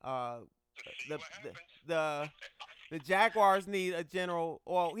the Jaguars need a general.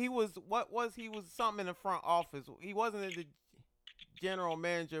 Well, he was something in the front office. He wasn't the general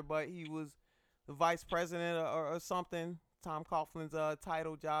manager, but he was the vice president or something. Tom Coughlin's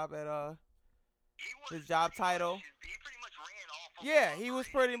title job at his job title. He pretty much ran all. Yeah, he was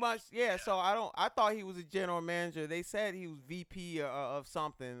pretty much. Yeah, so I thought he was a general manager. They said he was VP of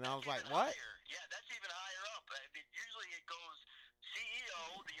something, and I was like, what? Higher. Yeah, that's even higher up. Usually it goes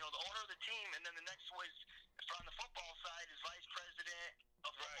CEO, the owner of the team, and then the next was on the football side is vice president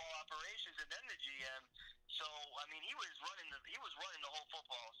of football operations, and then the GM. So I mean, he was running the whole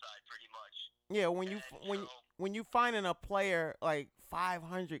football side pretty much. Yeah, when you finding a player like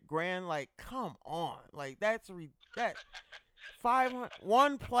 $500,000, like come on, like that 500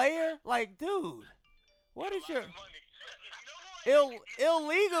 one player, like dude, what is your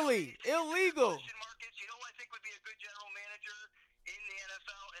illegally illegal? Marcus, you know who I think would be a good general manager in the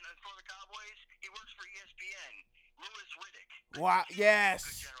NFL and for the Cowboys? He works for ESPN. Louis Riddick. Wow!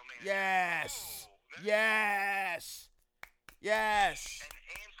 Yes.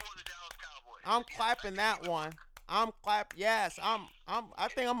 And for the Dallas Cowboys. I'm clapping that one. Yes, I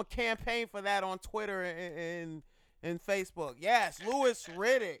think I'm gonna campaign for that on Twitter and Facebook. Yes, Louis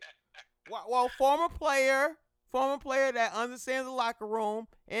Riddick. Well, former player, former player that understands the locker room,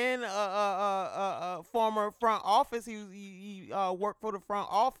 and former front office. He worked for the front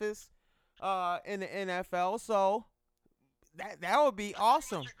office in the NFL. So that would be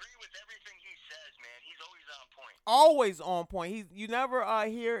awesome. I agree with everything he says, man. He's always on point. Always on point. You never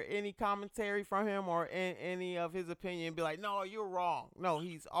hear any commentary from him or any of his opinion be like, no, you're wrong. No,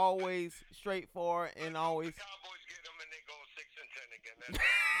 he's always straightforward and always. The Cowboys get them and they go 6-10 again. That's right.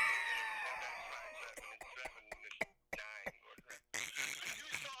 7-9 or You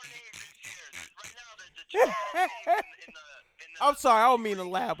saw our names this year. Right now, the I'm sorry, I don't mean to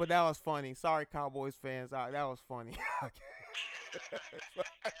laugh, but that was funny. Sorry, Cowboys fans. That was funny. 6-10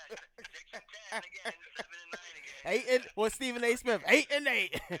 again, 7-9 again. What Stephen A. Smith?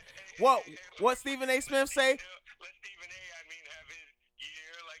 8-8. What Stephen A. Smith say? Let Stephen A. Have his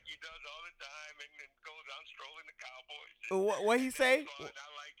year like he does all the time, and then goes on strolling the Cowboys. What he say? I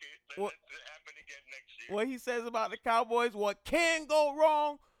like it. Let it happen again next year. What he says about the Cowboys? What can go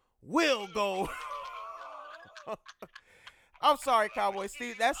wrong will go. I'm sorry, Cowboys.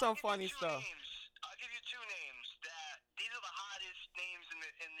 Steve, that's some funny stuff. I'll give you two names that these are the hottest names in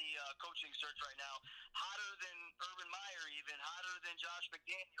the coaching search right now. Hotter than Urban Meyer, even hotter than Josh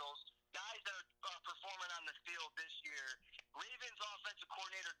McDaniels. Guys that are performing on the field this year. Ravens offensive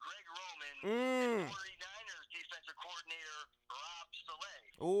coordinator Greg Roman and 49ers defensive coordinator Rob Saleh.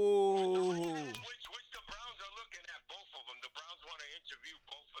 Ooh. Which the Browns are looking at both of them. The Browns want to interview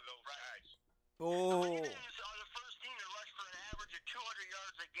both of those guys. Oh. The Ravens are the first team to rush for an average of 200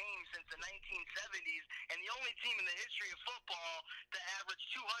 yards a game since the 1970s, and the only team in the history of football to average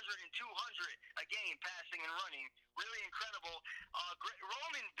 200 and 200 a game, passing and running. Really incredible.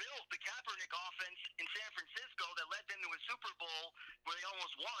 Roman built the Kaepernick offense in San Francisco that led them to a Super Bowl where they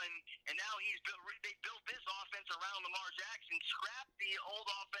almost won, and now they built this offense around Lamar Jackson, scrapped the old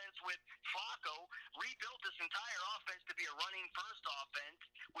offense with Flacco, rebuilt this entire offense to be a running-first offense,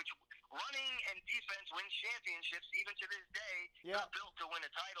 which running and defense wins championships even to this day. Yeah. They're built to win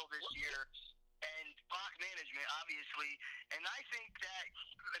a title this year. And clock management, obviously, and I think that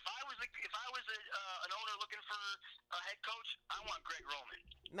if I was an owner looking for a head coach, I want Greg Roman.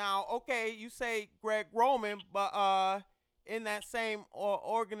 Now, okay, you say Greg Roman, but in that same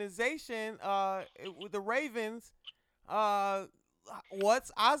organization, with the Ravens,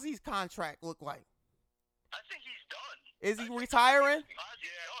 what's Ozzy's contract look like? I think he's done. Is he retiring? Yeah,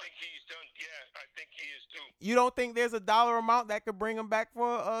 I think he's done. Yeah, I think he is too. You don't think there's a dollar amount that could bring him back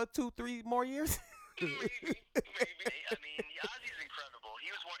for 2-3 more years? Maybe. I mean, Ozzy's incredible.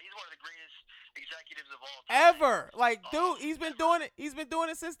 He's one of the greatest executives of all time. Ever. Like, dude, he's been doing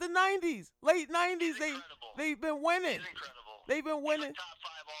it since the 90s. Late 90s. They've been winning. He's incredible. They've been winning. He's like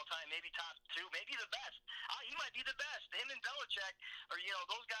top 5 all time, maybe top 2, maybe the best. He might be the best. Him and Belichick, or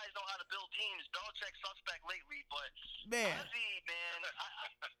those guys know how to build teams. Belichick suspect lately, but Man. Ozzy, man,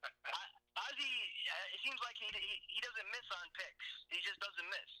 Ozzy, it seems like he doesn't miss on picks. He just doesn't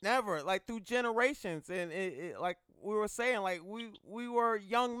miss. Never. Like, through generations, and it like we were saying, like we were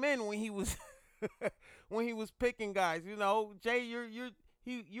young men when he was when he was picking guys. Jay,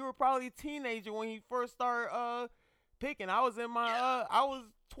 you were probably a teenager when he first started picking. I was in my I was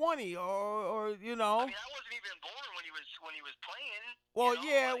 20 or I mean, I wasn't even born when he was playing. Well,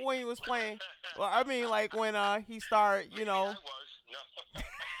 when he was playing. Well, I mean, like when he started, I was. No.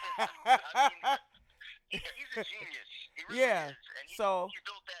 I mean, he's a genius. He really is. And he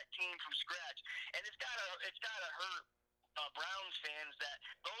built that team from scratch. And it's gotta hurt Browns fans that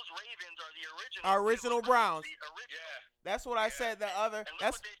those Ravens are the original Browns. The original. Yeah. That's what I said the other. And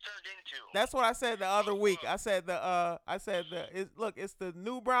look what they turned into. That's what I said the other week. I said it's the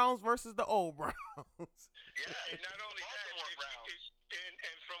new Browns versus the old Browns. Yeah, and not only that,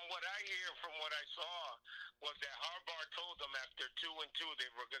 and from what I hear, from what I saw, was that Harbaugh told them after 2-2 they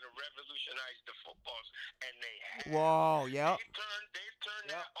were going to revolutionize the footballs, and they have. Whoa, yep. They've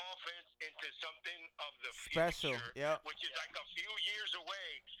turned that offense into something of the Special, future, yep. which is like a few years away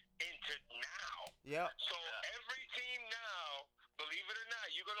into now. Yep. So every team now, believe it or not,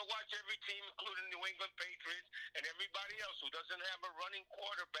 you're going to watch every team, including New England Patriots and everybody else who doesn't have a running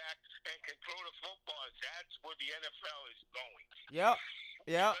quarterback and can throw the football. That's where the NFL is going. Yep.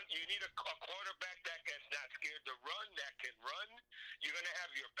 Yeah. You need a quarterback that is not scared to run, that can run. You're going to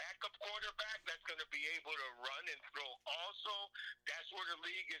have your backup quarterback that's going to be able to run and throw also. That's where the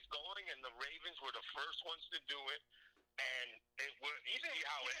league is going, and the Ravens were the first ones to do it. And see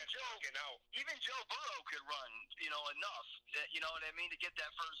how it's working out. Even Joe Burrow could run, enough, you know what I mean, to get that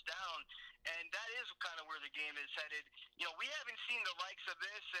first down. And that is kind of where the game is headed. We haven't seen the likes of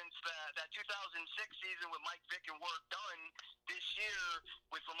this since that 2006 season with Mike Vick and work done. This year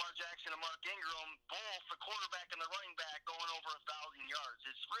with Lamar Lamar Jackson and Mark Ingram, both the quarterback and the running back, going over 1,000 yards.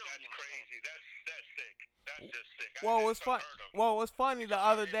 It's really That's insane. crazy. That's sick. That's just sick. Well, it was funny the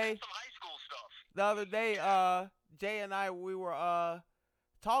other day. Some high school stuff. The other day, Jay and I, we were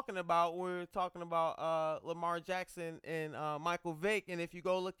talking about Lamar Jackson and Michael Vick, and if you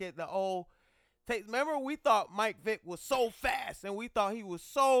go look at the old tapes, remember we thought Mike Vick was so fast, and we thought he was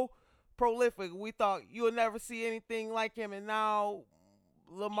so prolific. We thought you'll never see anything like him, and now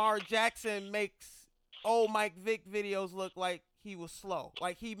Lamar Jackson makes old Mike Vick videos look like he was slow.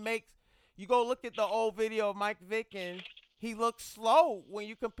 Like you go look at the old video of Mike Vick, and he looks slow when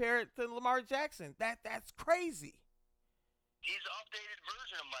you compare it to Lamar Jackson. That's crazy. He's an updated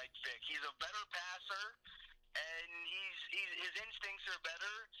version of Mike Vick. He's a better passer, and his instincts are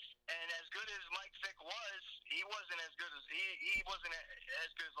better. And as good as Mike Vick was, he wasn't as good as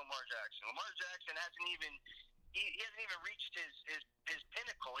Lamar Jackson. Lamar Jackson hasn't even reached his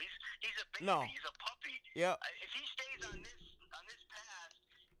pinnacle. He's a baby. No. He's a puppy. Yep. If he stays on this path,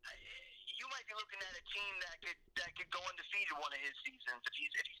 you might be looking at a team that could go undefeated one of his seasons if he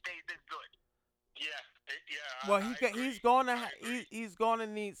stays this good. Yeah. Well, he's gonna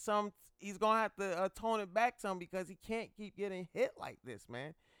need some. He's gonna have to tone it back some because he can't keep getting hit like this,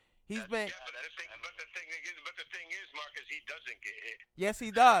 man. He's been. Yeah, but the thing is, Marcus, he doesn't get hit. Yes,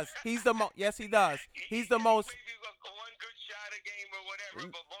 he does. Yes, he does. He's the most. Maybe one good shot a game or whatever,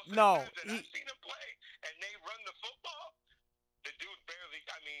 but most No, of the times that I've seen him play and they run the football, the dude barely.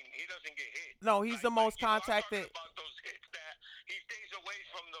 I mean, he doesn't get hit. No, he's the most contacted. I'm talking about those hits that he stays away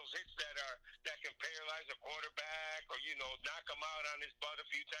from those hits that can paralyze a quarterback or knock him out on his butt a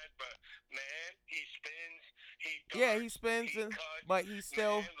few times. But man, he spins. He spins, but he's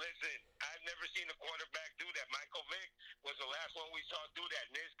still. Man, listen, I've never seen a quarterback do that. Michael Vick was the last one we saw do that,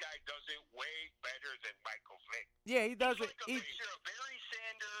 and this guy does it way better than Michael Vick. Yeah, he does it. Like a mixture of Barry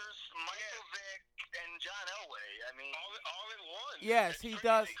Sanders, Michael Vick, and John Elway. I mean, all in one. Yes, It's he pretty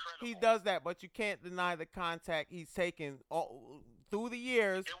does. incredible. He does that, but you can't deny the contact he's taken through the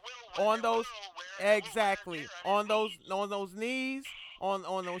years on those. Exactly, on those knees, on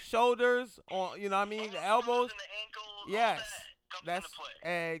those shoulders, on the elbows. And the ankles, Yes, all that that's comes into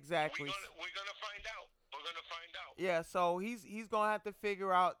play. exactly. We're gonna find out. We're gonna find out. Yeah, so he's gonna have to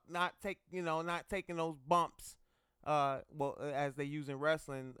figure out not taking those bumps. As they use in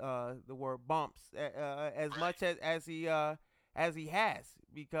wrestling, the word bumps as much as he has,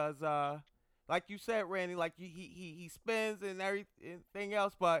 because like you said, Randy, like he spins and everything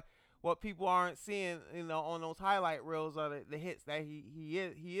else, but what people aren't seeing, on those highlight reels are the hits that he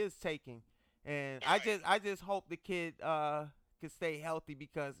is taking, and Right. I just hope the kid could stay healthy,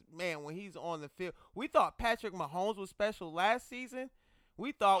 because man, when he's on the field, we thought Patrick Mahomes was special last season.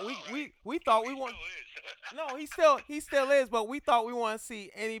 We thought we thought we want. No, he still is, but we thought we want to see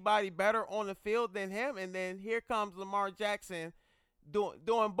anybody better on the field than him, and then here comes Lamar Jackson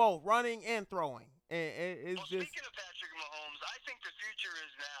doing both, running and throwing. And it's just. Speaking of Patrick Mahomes, I think the future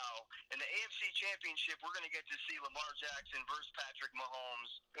is now. In the AFC Championship, we're going to get to see Lamar Jackson versus Patrick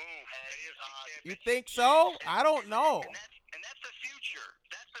Mahomes. You think so? I don't know. And that's the future.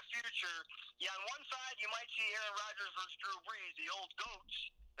 That's the future. Yeah, on one side, you might see Aaron Rodgers versus Drew Brees, the old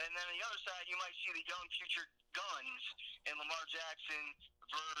goats. And then on the other side, you might see the young future guns in Lamar Jackson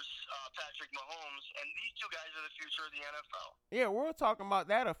versus Patrick Mahomes. And these two guys are the future of the NFL. Yeah, we were talking about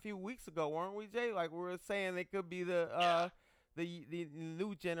that a few weeks ago, weren't we, Jay? Like, we were saying they could be the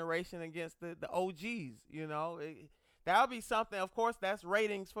new generation against the OGs, that'll be something. Of course, that's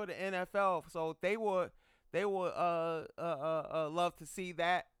ratings for the NFL, so they would love to see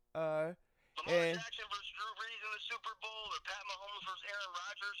that. Lamar Jackson versus Drew Brees in the Super Bowl, or Pat Mahomes versus Aaron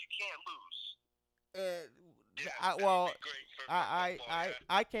Rodgers, you can't lose.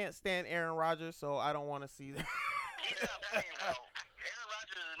 I can't stand Aaron Rodgers, so I don't want to see that. He's not playing well. Aaron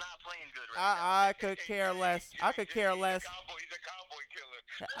Rodgers is not playing good right now. I could care less. I could care less. He's a cowboy killer.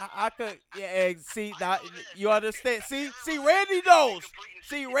 I could, yeah. See, that you understand? See, Randy knows.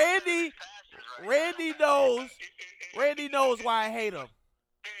 See, Randy knows. Randy knows why I hate him.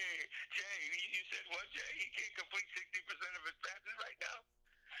 Hey, Jay, you said what, Jay? He can't complete 60% of his passes right now?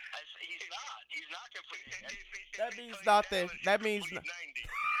 He's not completing. That means nothing. That means. 90.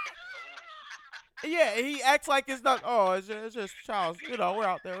 Yeah, he acts like it's not. Oh, it's just child's. We're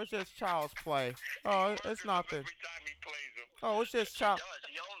out there. It's just child's play. Oh, it's nothing. Every time he plays him. Oh, it's just child.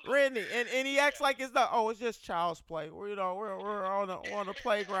 Randy, and he acts like it's not. Oh, it's just child's play. We're on the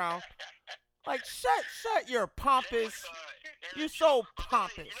playground. Like, shut your pompous. You're so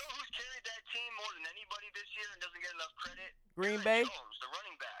pompous. You know who's carried that team more than anybody this year and doesn't get enough credit? Green Aaron Bay. Jones, the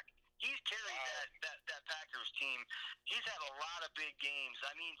running back. He's carried that Packers team. He's had a lot of big games.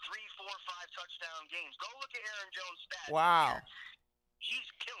 I mean, 3, 4, 5 touchdown games. Go look at Aaron Jones' stats. Wow. He's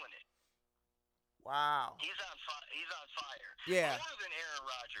killing it. Wow. He's on fire. Yeah. More than Aaron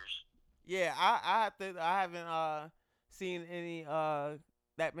Rodgers. Yeah, I haven't seen any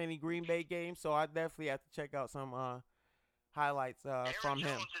that many Green Bay games, so I definitely have to check out some highlights from him. Aaron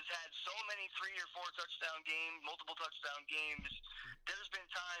Jones has had so many 3 or 4 touchdown games, multiple touchdown games. There's been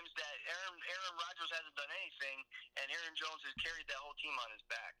times that Aaron Rodgers hasn't done anything, and Aaron Jones has carried that whole team on his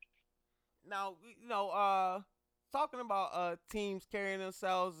back. Now, talking about teams carrying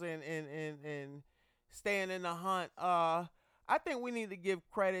themselves and staying in the hunt, I think we need to give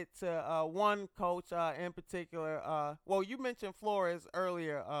credit to one coach in particular. Well, you mentioned Flores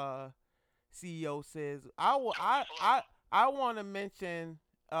earlier, CEO says. I want to mention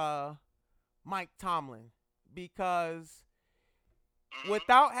Mike Tomlin, because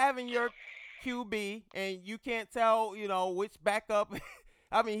without having your QB, and you can't tell, which backup.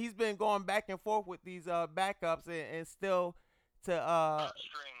 I mean, he's been going back and forth with these backups and still to third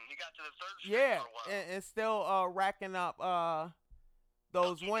string. He got to the third string for a while. and still racking up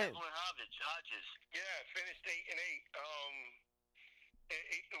those wins. Hodges. Yeah, finished 8-8.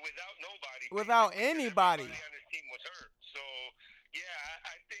 Without nobody. Without anybody. Everybody on his team was hurt. So yeah,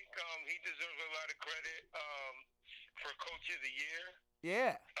 I think he deserves a lot of credit for Coach of the Year.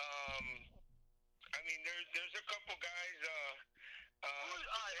 Yeah. I mean, there's a couple guys.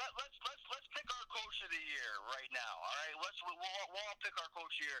 Let's pick our Coach of the Year right now. All right, we'll all pick our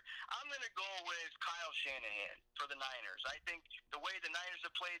Coach of the Year. I'm gonna go with Kyle Shanahan for the Niners. I think the way the Niners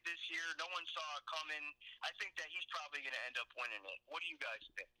have played this year, no one saw it coming. I think that he's probably gonna end up winning it. What do you guys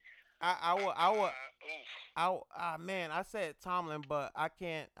think? Man, I said Tomlin, but I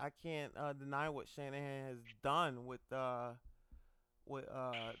can't deny what Shanahan has done with the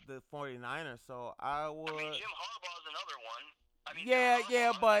 49ers. So I would. I mean, Jim Harbaugh's another one. I mean,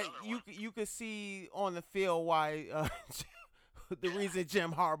 yeah, but you could see on the field why the reason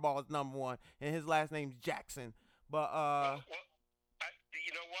Jim Harbaugh is number one, and his last name's Jackson. But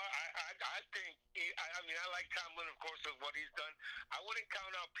you know what? I think. I mean, I like Tomlin, of course, with what he's done. I wouldn't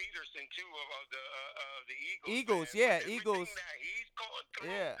count out Peterson too of the Eagles. Yeah, Everything Eagles. That he's going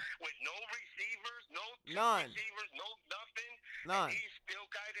through, yeah. With no receivers, None. receivers, no nothing. None. And he's still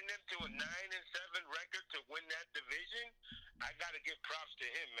guiding them to a 9-7 record to win that division. I got to give props to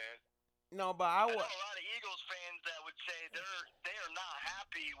him, man. No, but I know a lot of Eagles fans that would say they are not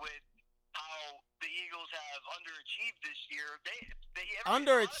happy with how the Eagles have underachieved this year.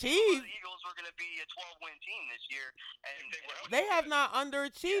 Underachieved? The Eagles were going to be a 12-win team this year, and they have not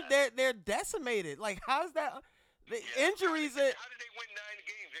underachieved. Yeah. They're decimated. Like, how's that? The injuries. How did they win 9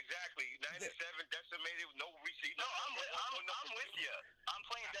 games exactly? 9-7, decimated, with no receivers. No, I'm with you. I'm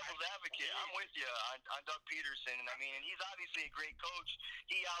playing devil's advocate. I'm with you on Doug Peterson. I mean, and he's obviously a great coach.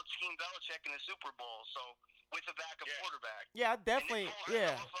 He out-schemed Belichick in the Super Bowl, so with a backup quarterback. Yeah, definitely.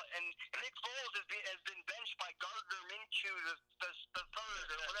 And Nick Foles has been benched by Gardner Minshew the third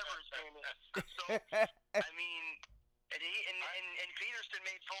or whatever his name is. So I mean. And Peterson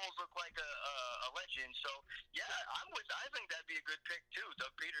made Foles look like a legend. So yeah, I think that'd be a good pick too,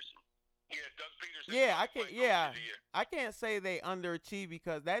 Doug Peterson. Yeah, Doug Peterson. Yeah, I can't say they underachieved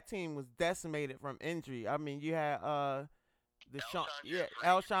because that team was decimated from injury. I mean, you had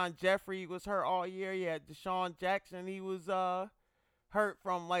Alshon Jeffrey was hurt all year. You had Deshaun Jackson. He was hurt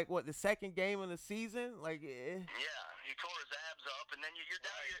from the second game of the season. Yeah, he tore his abs up, and then you're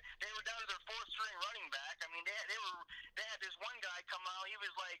down. They were down to their 4th string running back. I mean, they had this one guy come out. He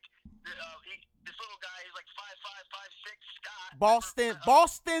was like this little guy. He's like 5'5", 5'6", Scott.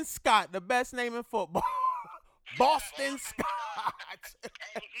 Boston Scott, the best name in football. Boston Scott.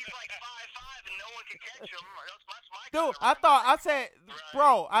 And he's like 5'5", and no one can catch him. That's my dude. I said,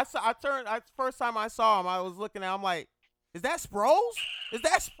 bro. I turned. First time I saw him, I was looking at him like, is that Sproles? Is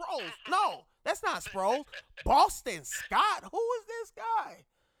that Sproles? No, that's not Sproles. Boston Scott. Who is this guy?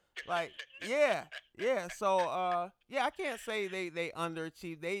 Yeah. So, I can't say they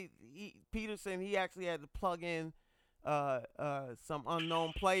underachieved. Peterson, he actually had to plug in some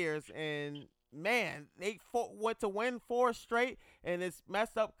unknown players, and man, they went to win 4 straight, and it's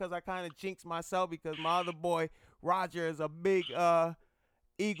messed up because I kind of jinxed myself because my other boy Roger is a big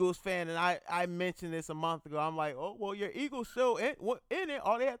Eagles fan, and I mentioned this a month ago. I'm like, oh well, your Eagles still in it.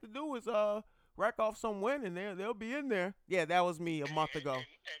 All they have to do is rack off some win, and they'll be in there. Yeah, that was me a month ago.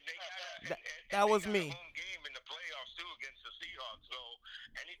 That was me. Home game in the playoffs too against the Seahawks. So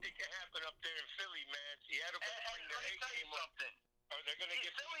anything can happen up there in Philly, man. Seattle better bring their A game up. Or they're gonna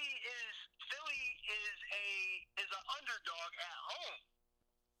get Philly is an underdog at home.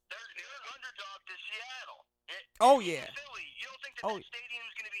 They're an underdog to Seattle. Oh, In yeah. Philly, you don't think that Oh. that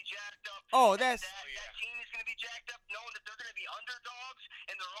stadium's going to be jacked up? Oh, and that's- that team is going to be jacked up, knowing that they're going to be underdogs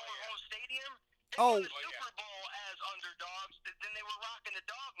in their own home stadium. They Oh. won the Super Bowl as underdogs. Then they were rocking the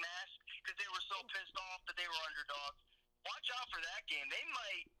dog mask because they were so pissed off that they were underdogs. Watch out for that game. They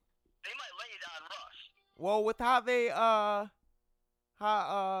might lay it on Russ. Well, with how they the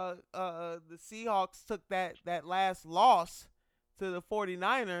Seahawks took that last loss to the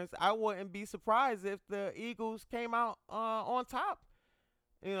 49ers, I wouldn't be surprised if the Eagles came out on top,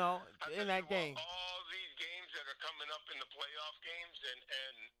 you know, in that game. All these games that are coming up in the playoff games, and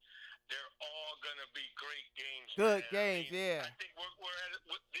they're all gonna be great games. Good man. games, yeah. I think we're at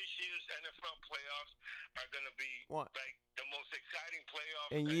this year's NFL playoffs are gonna be What? like the most exciting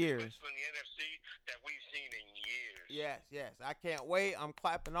playoffs In years. especially in the NFC that we've seen in years. Yes. I can't wait. I'm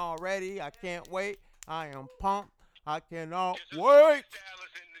clapping already. I can't wait. I am pumped. I cannot Just as long wait. as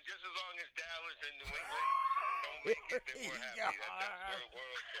Dallas and New England don't make it, then we're happy. That's we're okay.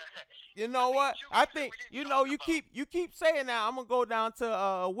 You know what? I think you keep saying that. I'm gonna go down to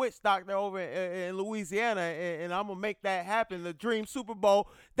a witch doctor over in Louisiana, and I'm gonna make that happen. The dream Super Bowl,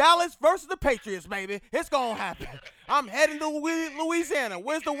 Dallas versus the Patriots, baby. It's gonna happen. I'm heading to Louisiana.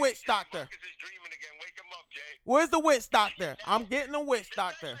 Where's the witch doctor? Marcus is dreaming again. Wake him up, Jay. Where's the witch doctor? I'm getting a witch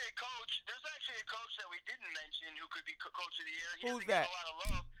doctor. There's actually a coach that we didn't mention who could be coach of the year. He Who's doesn't get that? a lot of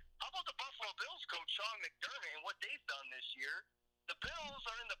love. How about the Buffalo Bills coach Sean McDermott and what they've done this year? The Bills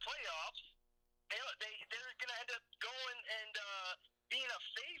are in the playoffs. They're going to end up going and being a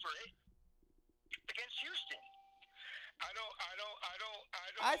favorite against Houston.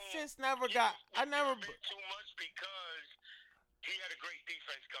 I just never got. I never. too much because he had a great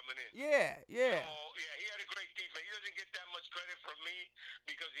defense coming in. Yeah. So, yeah, he had a great defense. He doesn't get that much credit from me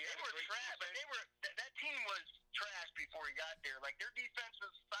because he had a great defense. That team was trash before he got there. Like their defense was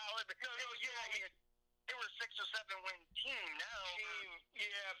solid, but they were a 6 or 7 win team now.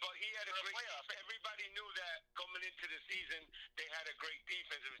 Yeah, but he had a great playoff. defense. Everybody knew that coming into the season they had a great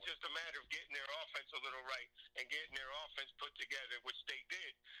defense. It was just a matter of getting their offense a little right and getting their offense put together, which they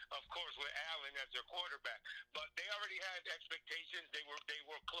did, of course, with Allen as their quarterback. But they already had expectations. They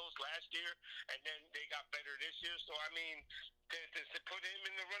were close last year, and then they got better this year. So I mean, to put him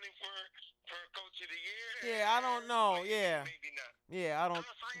in the running for coach of the year. Yeah, I don't know. Yeah. Maybe not. Yeah, I don't.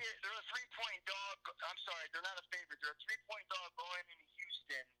 They're a 3-point dog. I'm sorry, they're not a favorite. They're a 3-point dog going into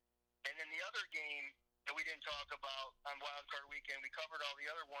Houston. And then the other game that we didn't talk about on Wild Card Weekend, we covered all the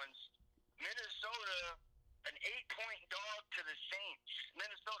other ones. Minnesota, an 8-point dog to the Saints.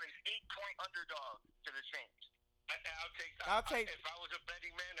 Minnesota, an 8-point underdog to the Saints. I'll take. If I was a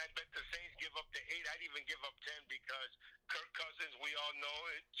betting man, I'd bet the Saints give up the 8. I'd even give up 10 because Kirk Cousins, we all know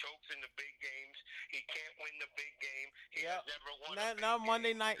it, chokes in the big games. He can't win the big game. He has never won a big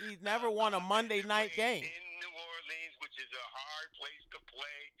Monday game. night. He's never won a Monday night game. In New Orleans, which is a hard place to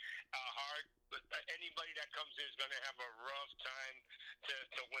play. Anybody that comes in is going to have a rough time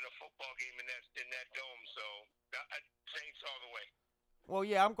to win a football game in that dome. So Saints all the way. Well,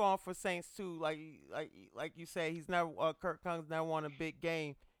 yeah, I'm going for Saints too. Like you say, he's never Kirk Cousins never won a big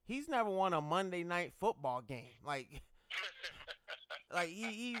game. He's never won a Monday night football game. Like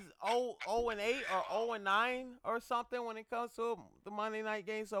he's 0-8 or 0-9 or something when it comes to the Monday night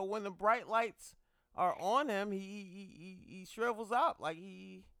game. So when the bright lights are on him, he shrivels up. Like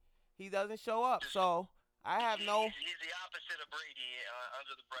he doesn't show up. So I have no. He's the opposite of Brady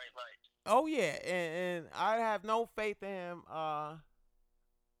under the bright lights. Oh yeah, and I have no faith in him. I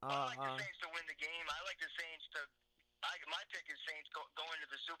like the Saints to win the game. I like the Saints to. My pick is Saints going to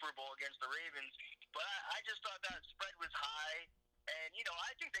the Super Bowl against the Ravens. But I just thought that spread was high, and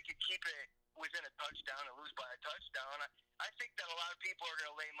I think they could keep it within a touchdown and lose by a touchdown. I think that a lot of people are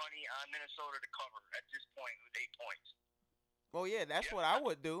going to lay money on Minnesota to cover at this point with 8 points. Well, yeah, that's what I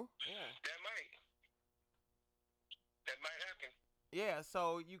would do. Yeah. That might happen. Yeah.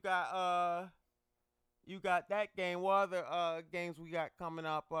 So you got that game. What other games we got coming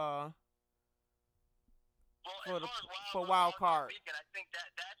up? For wild card. Weekend, I think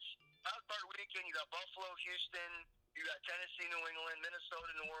that's wild card weekend. You got Buffalo, Houston. You got Tennessee, New England, Minnesota,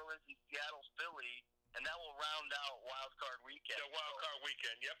 New Orleans, and Seattle, Philly, and that will round out wild card weekend. The wild card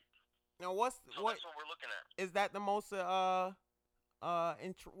weekend. Yep. Now, that's what we're looking at. Is that the most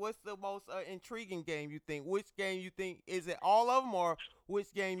what's the most intriguing game you think? Which game you think is it? All of them, or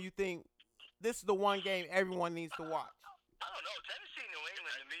which game you think this is the one game everyone needs to watch? I don't know. Tennessee, New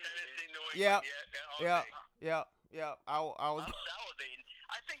England to me. Tennessee, New England. Yep. Yeah. I was. I'm salivating.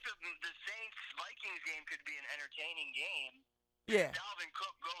 I think the Saints Vikings game could be an entertaining game. Yeah. Dalvin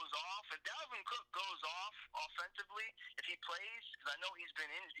Cook goes off. If Dalvin Cook goes off offensively, if he plays, because I know he's been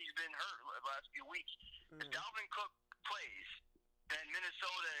hurt the last few weeks. If Dalvin Cook plays, then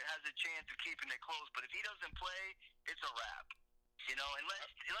Minnesota has a chance of keeping it close. But if he doesn't play, it's a wrap. You know, unless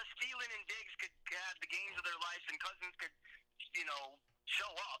Thielen and Diggs could have the games of their lives and Cousins could,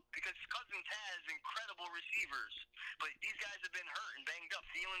 show up, because Cousins has incredible receivers, but these guys have been hurt and banged up.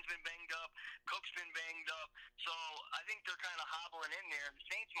 Thielen's been banged up. Cook's been banged up. So I think they're kind of hobbling in there. The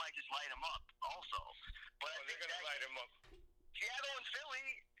Saints might just light them up also. But they're going to light them up. Seattle and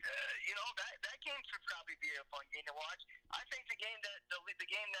Philly, that game could probably be a fun game to watch. I think the game that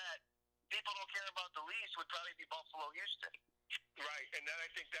people don't care about the least would probably be Buffalo-Houston. Right, and then I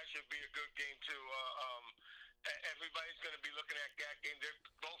think that should be a good game too. Everybody's going to be looking at that game.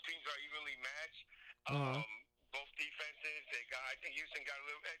 Both teams are evenly matched. Both defenses. I think Houston got a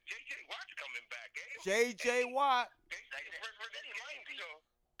little. J.J. Watt's coming back. J.J. Watt.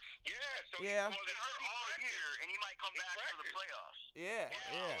 Yeah. Well, they're hurt all year, and he might come back for the playoffs. Yeah.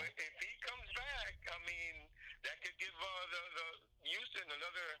 If he comes back, I mean, that could give the Houston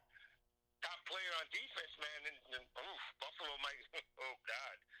another top player on defense, man. And Buffalo might. Oh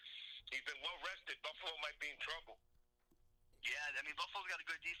God, he's been well rested. Buffalo might be in trouble. Yeah, I mean, Buffalo's got a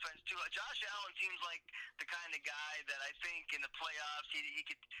good defense too. Josh Allen seems like the kind of guy that I think in the playoffs he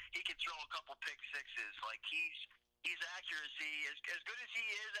could throw a couple pick sixes. Like his accuracy, as good as he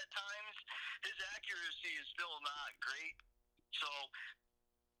is at times, his accuracy is still not great. So,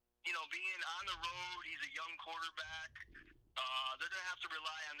 being on the road, he's a young quarterback. They're gonna have to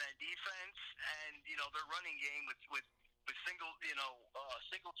rely on that defense and their running game with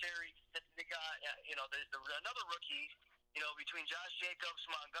Singletary. They got another rookie. Between Josh Jacobs,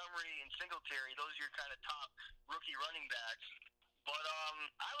 Montgomery, and Singletary, those are your kind of top rookie running backs. But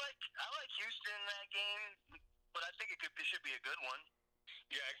I like Houston in that game, but I think it should be a good one.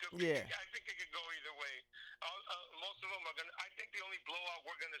 Yeah, it could be. I think it could go either way. Most of them are gonna. I think the only blowout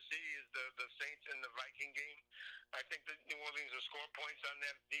we're gonna see is the Saints and the Viking game. I think that New Orleans will score points on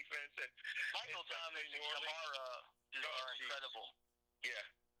that defense. And Michael Thomas and Kamara are incredible. Yeah.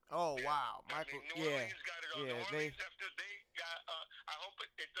 Oh wow, Michael. New Orleans got it on. New Orleans after they got. I hope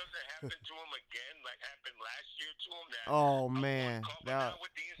it doesn't happen to them again, like happened last year to them. Man,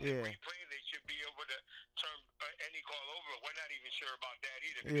 with the instant replay, they should be able to turn any call over. We're not even sure about that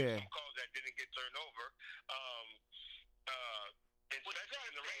either. There's some calls that didn't get turned over. Especially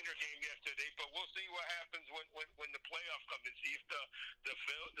in the Ranger game yesterday, but we'll see what happens when the playoff comes and see if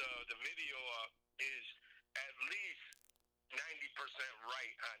the video is at least 90%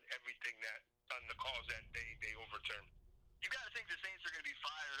 right on everything on the calls that they overturn. You got to think the Saints are going to be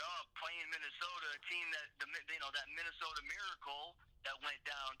fired up playing Minnesota, a team that that Minnesota Miracle that went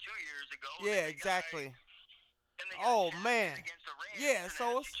down 2 years ago. Yeah, exactly. Man. Against the Rams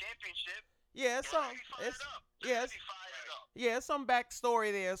so it's championship. Yeah, it's some. It's some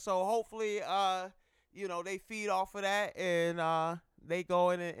backstory there. So hopefully, they feed off of that and they go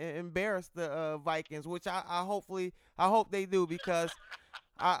in and embarrass the Vikings, which I hope they do, because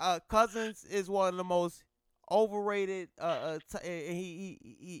Cousins is one of the most overrated.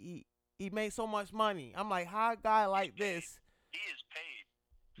 He makes so much money. I'm like, how a guy like this he is paid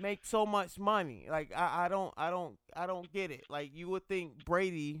make so much money? Like I don't get it. Like you would think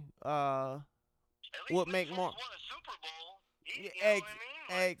Brady would make more. He won a Super Bowl. You know what I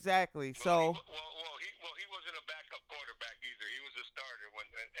mean? Exactly. So. Well, he wasn't a backup quarterback either. He was a starter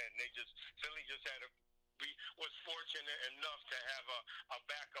and Philly just was fortunate enough to have a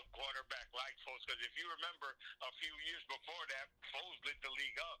backup quarterback like Foles. Because if you remember, a few years before that, Foles lit the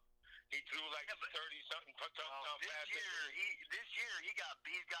league up. He threw like 30-something touchdown passes. This year he got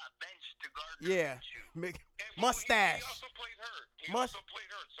benched to guard Minshew. Mustache. He also played hurt.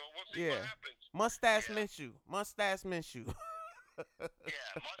 So we'll see what happens. Mustache Minshew. Mustache Minshew.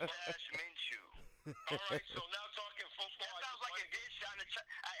 Mustache Minshew. All right, so now talking football. That sounds like a dish at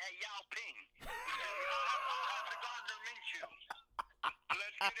Yao Ping. Minshew.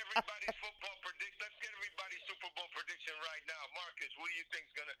 Let's get everybody's football prediction. Let's get everybody's Super Bowl prediction right now. Marcus, who do you think's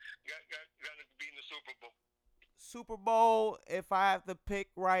gonna be in the Super Bowl? Super Bowl, if I have to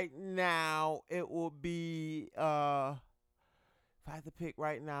pick right now, it will be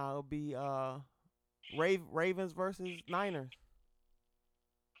Ravens versus Niners.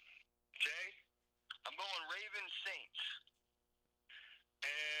 Jay? I'm going Ravens Saints.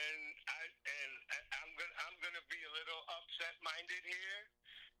 And I'm gonna be a little upset-minded here.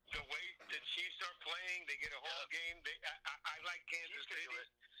 The way the Chiefs are playing, they get a whole game. I like Kansas City.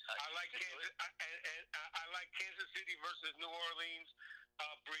 I like Kansas, and I like Kansas City versus New Orleans.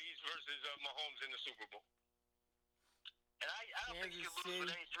 Breeze versus Mahomes in the Super Bowl. And I don't think Kansas you lose City. with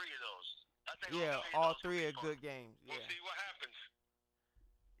any three of those. I think Yeah, of all those will three be are fun. good games. Yeah. We'll see what happens.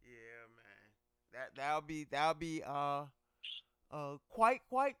 Yeah, man. That'll be quite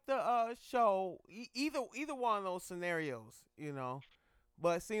the show. Either one of those scenarios, you know.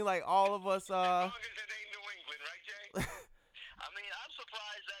 But it seems like all of us As long as it ain't New England, right, Jay? I mean, I'm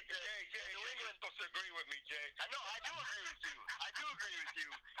surprised that Jay, New you're England. supposed to agree with me, Jay. I know, I do agree with you. I do agree with you.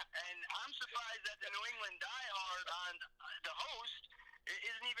 And I'm surprised that the New England diehard on the host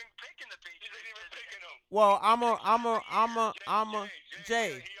isn't even picking the He Patriots. isn't even picking them. well, Jay,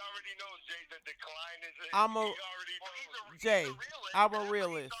 Jay. he already knows, Jay, the decline is. I'm a- he already knows. Jay, He's a realist. I'm a After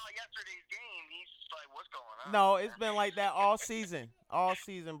realist. He saw yesterday's game. He's just like, what's going on? No, it's been like that all season. All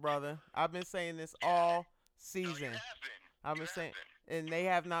season, brother. I've been saying this all No, season. you have been. I've been You saying, have been. and they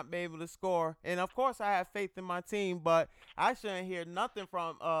have not been able to score. And of course, I have faith in my team, but I shouldn't hear nothing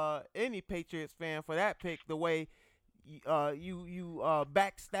from any Patriots fan for that pick. The way you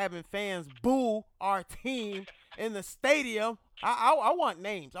backstabbing fans boo our team in the stadium. I want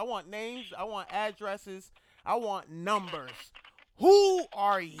names. I want names. I want addresses. I want numbers. Who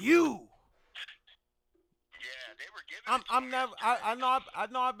are you? Yeah, they were giving. I'm never. I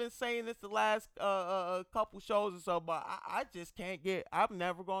know. I've been saying this the last couple shows or so, but I just can't get. I'm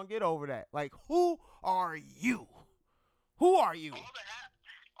never gonna get over that. Like, who are you? Who are you?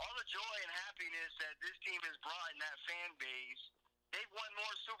 All the joy and happiness that this team has brought in that fan base. They've won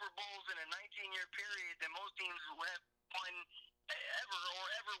more Super Bowls in a 19-year period than most teams have won ever or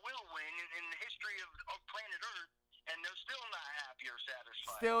ever will win in the history of planet Earth, and they're still not happy or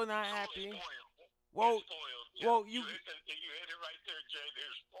satisfied. Still not So happy. spoiled. Well, They're spoiled. well, you hit it right there, Jay.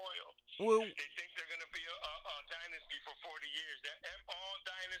 They're spoiled. well, They think they're going to be a dynasty for 40 years. All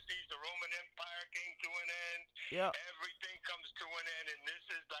dynasties, the Roman Empire came to an end. yeah. Everything comes to an end, and this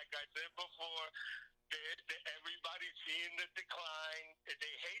is, like I said before, everybody's seeing the decline.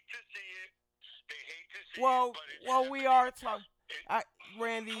 They hate to see it. They hate to see it, but it's we happening. are talking.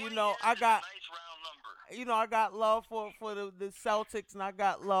 Randy, 20 you know, years I is got. a nice round number. You know, I got love for the Celtics, and I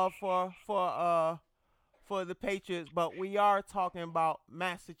got love for the Patriots, but we are talking about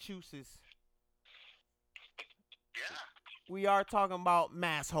Massachusetts. Yeah. We are talking about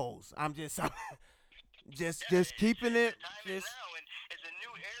massholes. I'm just just keeping it. The time is Just now, and it's a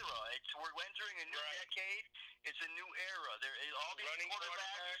new era. We're entering a new decade. It's a new era. All these Running quarterbacks.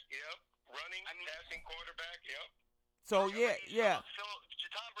 quarterback, yep. Passing quarterback, yep. so yeah.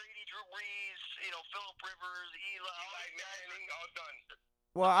 Tom Brady, Drew Brees, Philip Rivers, Eli Manning, all done.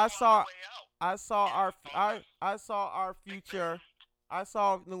 Well, I saw our future. I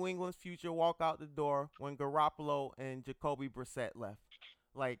saw New England's future walk out the door when Garoppolo and Jacoby Brissett left.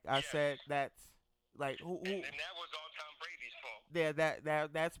 Like I said, that's like who And that was all Tom Brady's fault. yeah,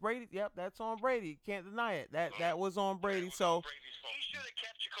 that's Brady. Yep, that's on Brady. Can't deny it. That was on Brady. So He should have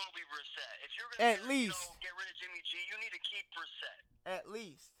kept Jacoby Brissett. If you're At gonna least. get rid of Jimmy G, you need to keep Brissett. at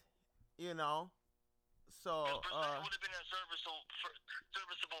least, you know. So Brissett would have been a serviceable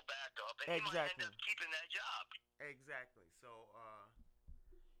backup, and he might Exactly. end up keeping that job. exactly. So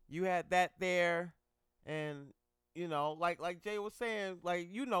you had that there, and you know, like Jay was saying, like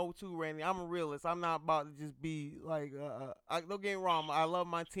too, Randy. I'm a realist. I'm not about to just be like. Don't get me wrong. I love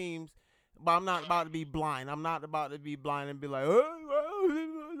my teams, but I'm not about to be blind. I'm not about to be blind and be like,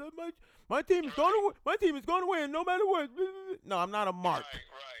 my team is going to win. My team is going to win no matter what. No, I'm not a mark. Right.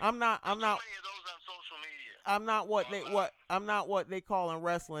 I'm not. Too many of those on social media. I'm not what they call in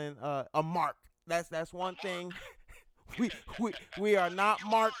wrestling a mark. That's one thing. We are not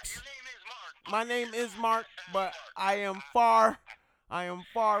marks. Your name is Mark. My name is Mark, but I am far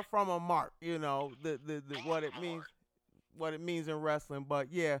from a mark. You know the what it means in wrestling.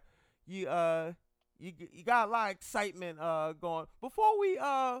 But yeah, you got a lot of excitement going. Before we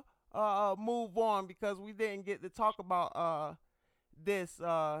move on, because we didn't get to talk about this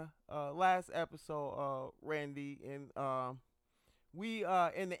last episode, Randy, and we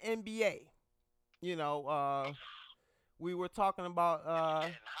in the NBA, we were talking about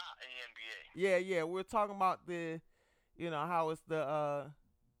Getting hot in the NBA. yeah, we're talking about the how it's the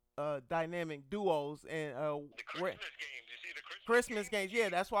dynamic duos and The Christmas games. You see the Christmas games. Yeah,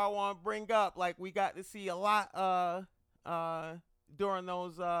 that's why I want to bring up, like, we got to see a lot during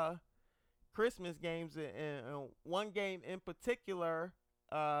those Christmas games, and one game in particular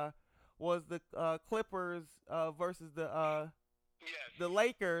was the Clippers versus the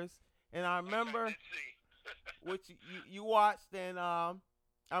Lakers, and I remember which you watched, and I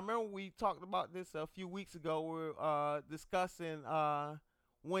remember we talked about this a few weeks ago. We were discussing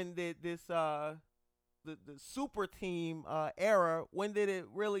when did this the super team era, when did it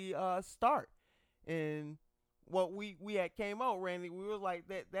really start? And what we had came out, Randy. We were like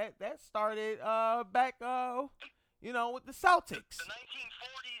that started back with the Celtics. The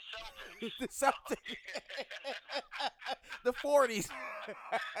 1940s Celtics. The Celtics. The 40s.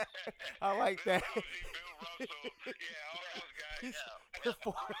 I like that. Bill Russell, yeah, all those guys. Yeah. The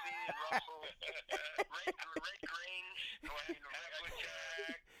 40s. Russell, Red Grange,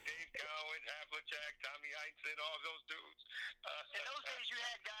 Havlicek, Dave Cowan, Havlicek, Tommy Heinsohn, all those dudes. In those days, you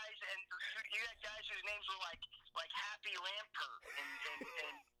had guys, and you had guys whose names were like Happy Lampert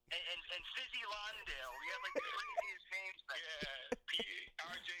and Fizzy Londale. You had like the craziest names.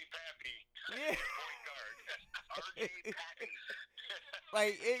 R.J. Pappy, Yeah. point guard. R.J. Pappy.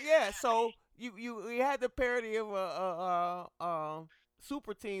 So you had the parody of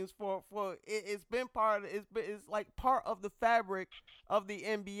super teams for it's been part of it's like part of the fabric of the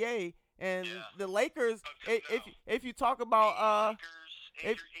NBA, and the Lakers. If you talk about Lakers,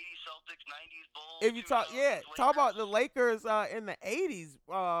 80 Celtics, 90s Bulls. if you talk Lakers. talk about the Lakers in the 80s,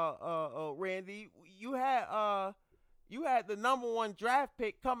 Randy, you had the number 1 draft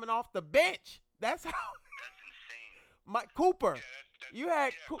pick coming off the bench. That's how. That's insane. Cooper. Yeah, You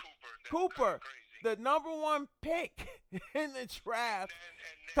had Cooper, crazy. the number 1 pick in the draft,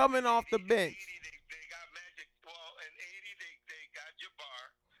 And coming off the in bench. 80, they got Magic. Well, in 80, they got Jabbar.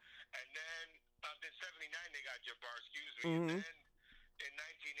 And then in 79, they got Jabbar, excuse me. Mhm. And then in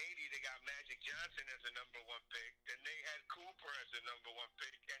 1980, they got Magic Johnson as the number 1 pick. Then they had Cooper as the number 1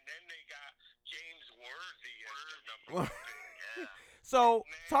 pick. And then they got James Worthy as the number 1 pick. So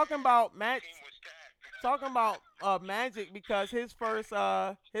Man, talking about the team was stacked. talking about Magic, because his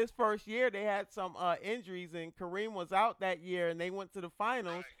first year they had some injuries, and Kareem was out that year, and they went to the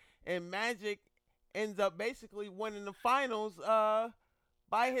finals, Right. and Magic ends up basically winning the finals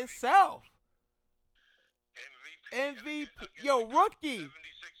by himself. MVP, yo, rookie.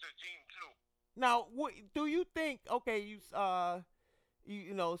 76er team too. Now, what do you think? Okay,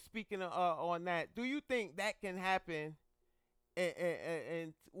 you know, speaking on that, do you think that can happen?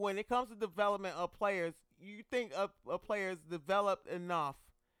 And when it comes to development of players, you think a players developed enough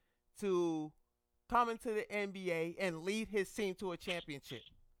to come into the NBA and lead his team to a championship?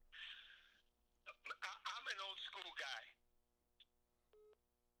 I'm an old school guy.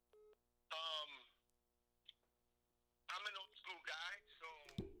 I'm an old school guy, so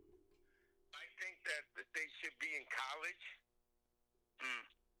I think that they should be in college.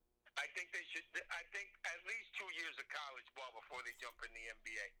 I think they should. I think at least 2 years of college ball before they jump in the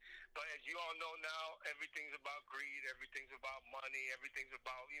NBA. But as you all know now, everything's about greed. Everything's about money. Everything's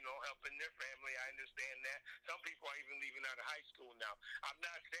about helping their family. I understand that. Some people are even leaving out of high school now. I'm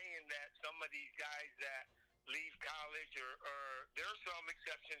not saying that some of these guys that leave college or there are some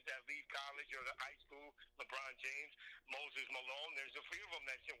exceptions that leave college or the high school. LeBron James, Moses Malone. There's a few of them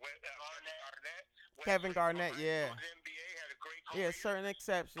that should. Garnett. Kevin Garnett, yeah. The NBA had a great Yeah, career. certain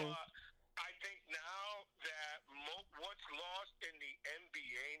exceptions. I think now that what's lost in the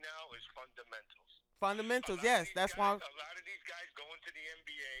NBA now is fundamentals. Fundamentals, A lot of yes. these That's guys, why. a lot of these guys go into the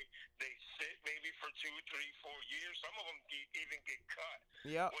NBA. They sit maybe for 2, 3, 4 years. Some of them even get cut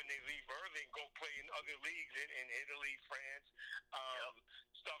Yep. when they leave early and go play in other leagues in Italy, France,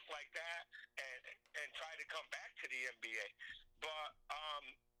 stuff like that, and try to come back to the NBA. But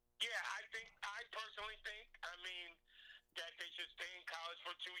I personally think, that they should stay in college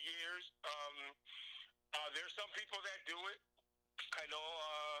for 2 years. There's some people that do it. I know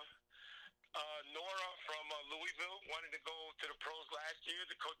Nora from Louisville wanted to go to the pros last year.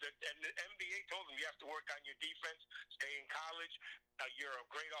 And the NBA told him you have to work on your defense, stay in college. You're a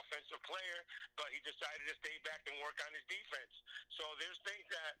great offensive player, but he decided to stay back and work on his defense. So there's things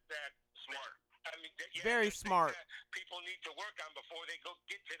that Smart. Very there's things smart. that people need to work on before they go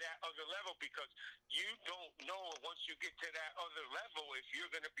get to that other level, because you don't know once you get to that other level if you're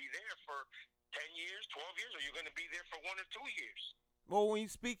going to be there for 10 years, 12 years, or you're going to be there for 1 or 2 years. Well, when you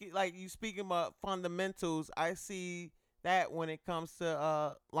speaking about fundamentals, I see that when it comes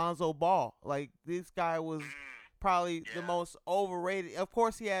to Lonzo Ball. Like, this guy was probably the most overrated. Of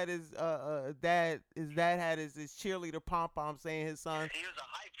course, he had his dad. His dad had his cheerleader pom pom saying his son He was a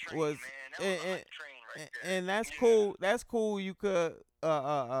hype train, was, man. That was a hype train right there. and that's cool. That's cool. You could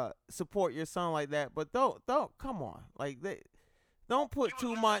support your son like that, but don't come on. Like, don't put He was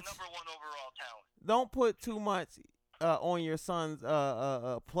too the much. number 1 overall talent. Don't put too much on your son's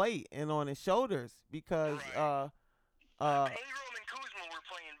plate and on his shoulders, because Ingram and Kuzma were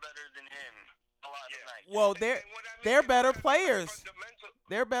playing better than him a lot of the nights. well, And what I mean they're is better by players. fundamental-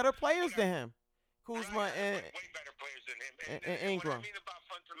 They're better players than him. Kuzma Right, and way better players than him. and What Ingram. I mean about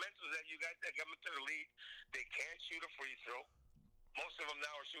fundamentals that you got that come into the league, they can't shoot a free throw. Most of them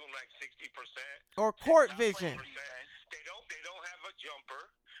now are shooting like 60%. Or court Not vision. 20%. They don't have a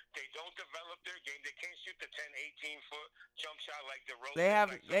jumper. They don't develop their game. They can't shoot the 10, 18-foot jump shot like DeRozan. They have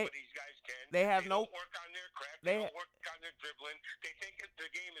like some of these guys can. They have no. Don't work on their craft. They don't work on their dribbling. They think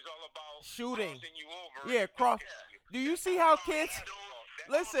the game is all about shooting. crossing you over. Yeah, cross. Do you see how kids?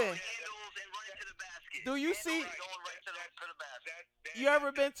 Listen. Do you see? You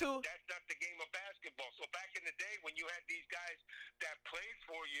ever been to? That's not the game of basketball. So back in the day when you had these guys that played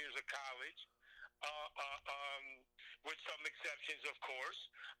 4 years of college, with some exceptions, of course,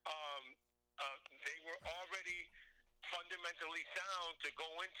 they were already fundamentally sound to go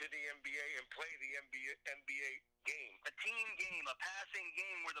into the NBA and play the NBA game. A team game, a passing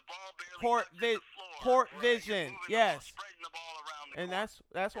game where the ball barely Court touches the floor. court Right. vision, You're moving yes. The ball, spreading the ball around the And court.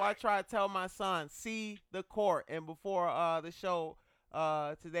 that's why I try to tell my son, see the court. And before the show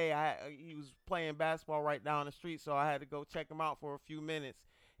today, he was playing basketball right down the street, so I had to go check him out for a few minutes.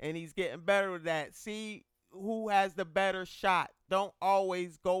 And he's getting better with that. See who has the better shot. Don't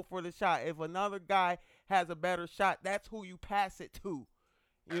always go for the shot. If another guy has a better shot, that's who you pass it to.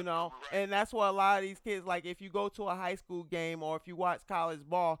 You know, and that's what a lot of these kids, like if you go to a high school game or if you watch college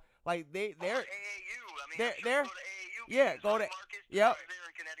ball, like they're AAU. I mean, go they're to AAU yeah, games, go to Marcus, yep. there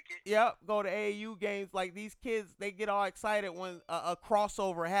in Connecticut. Yep, go to AAU games. Like these kids, they get all excited when a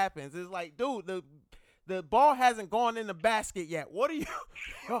crossover happens. It's like, dude, the ball hasn't gone in the basket yet. What are you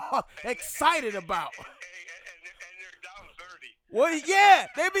excited about? And they're down 30. What? Yeah,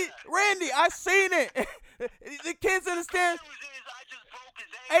 they be Randy. I seen it. The kids in the stands. I just broke his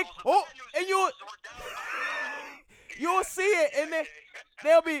Hey, ankles. oh, The and bad news is we're down by you'll see it, and then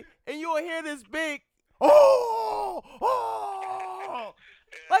they'll be, and you'll hear this big, oh.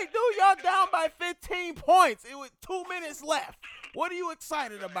 Like, dude, y'all down by 15 points. It was 2 minutes left. What are you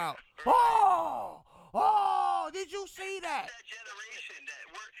excited about? Oh, did you see that? that generation that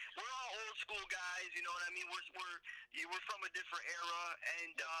we're all old school guys, you know what I mean? We're from a different era,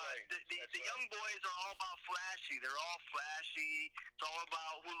 and the young boys are all about flashy. They're all flashy. It's all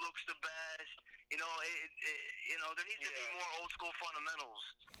about who looks the best. You know, there needs to be more old school fundamentals.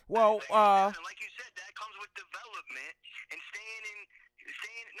 Well, and like you said, that comes with development and staying.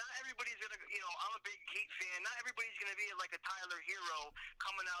 Not everybody's gonna, I'm a big Heat fan. Not everybody's gonna be like a Tyler Hero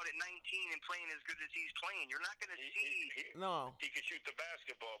coming out at 19 and playing as good as he's playing. You're not gonna see. No. He can shoot the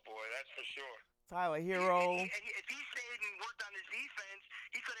basketball, boy. That's for sure. Tyler Hero. If he stayed and worked on his defense,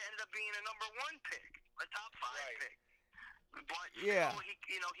 he could have ended up being a number 1 pick, a top 5 pick. But yeah,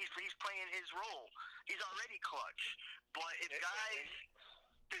 he's playing his role. He's already clutch. But if guys.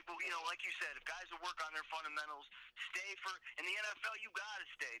 Like you said, if guys will work on their fundamentals, in the NFL, you gotta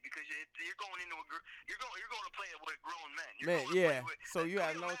stay because you're going into you're going to play with grown men. So you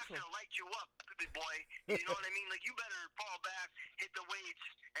have no choice. Light you up, boy. You know what I mean? Like you better fall back, hit the weights,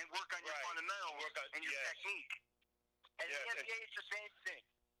 and work on your fundamentals and your technique. And the NBA is the same thing.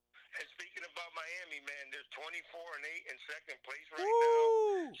 And speaking about Miami, man, they're 24-8 in second place right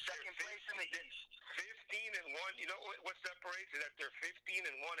now. Second place in the East. 15-1. You know what separates is that they're 15-1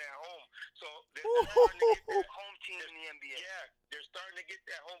 at home. So they're starting to get that home team in the NBA. Yeah, they're starting to get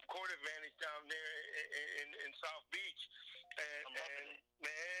that home court advantage down there in South Beach. And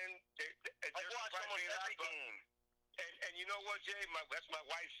man, I watch almost every game. And you know what, Jay? That's my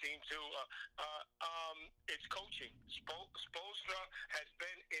wife's team too. It's coaching. Spoelstra has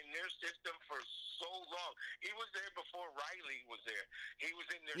been in their system for so long. He was there before Riley was there. He was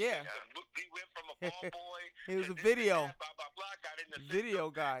in their system. He went from a ball boy. He was a video. Blah blah blah. Got in the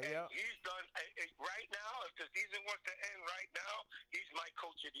video system, guy. Yeah. He's done right now. If the season was to end right now, he's my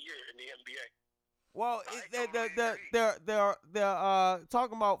coach of the year in the NBA. Well, they're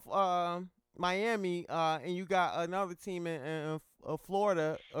talking about Miami, and you got another team in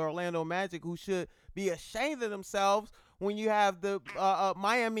Florida, Orlando Magic, who should be ashamed of themselves when you have the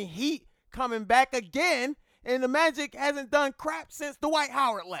Miami Heat coming back again, and the Magic hasn't done crap since Dwight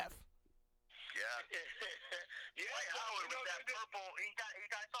Howard left. Yeah. Dwight Howard with that purple.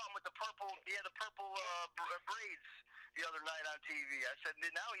 I saw him with the purple. The purple braids the other night on TV. I said,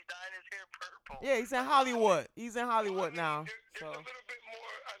 now he's dyeing his hair purple. Yeah, he's in Hollywood. He's in Hollywood now. There's a little bit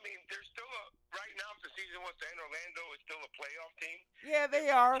more. I mean, there's still right now, if the season was to end, Orlando is still a playoff team. Yeah,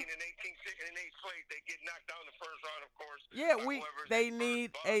 they are. In 18 place, they get knocked down the first round, of course. Yeah, they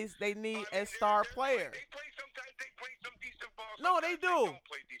need a star player. They play sometimes. They play some decent ball. No, they do.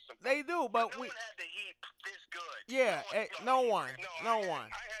 They do, but no one had the Heat this good. Yeah, no one.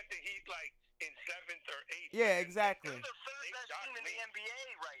 I had the Heat like in 7th or 8th. Yeah, exactly. They're the third best team in the NBA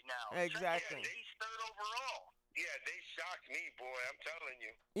right now. Exactly. He's third overall. Yeah, they shocked me, boy. I'm telling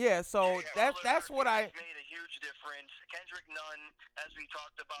you. Yeah, so that's what I made a huge difference. Kendrick Nunn we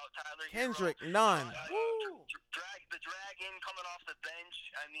talked about Tyler Kendrick Hero. Nunn. Woo. The Dragon coming off the bench.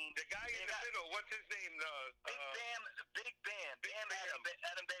 I mean, the guy in the middle, what's his name? Big Bam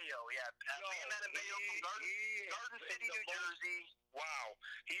Adebayo. Yeah, Bam Adebayo from Garden City, New Jersey. Wow,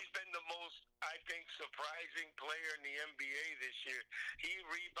 he's been the most, I think, surprising player in the NBA this year. He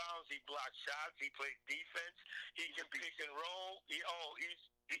rebounds, he blocks shots, he plays defense, he can pick and roll.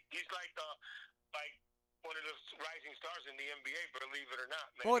 He's like one of the rising stars in the NBA, believe it or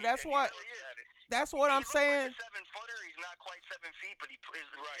not, man. Well, that's what I'm saying. He's like a 7-footer. He's not quite 7 feet, but his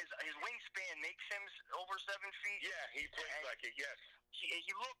wingspan makes him over 7 feet. Yeah, he plays like it. Yes. He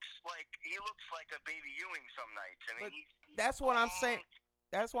looks like a baby Ewing some nights. I mean, that's what I'm saying.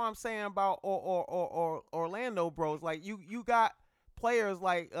 That's what I'm saying about or Orlando bros. Like you got players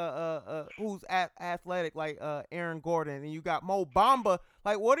like who's athletic like Aaron Gordon, and you got Mo Bamba.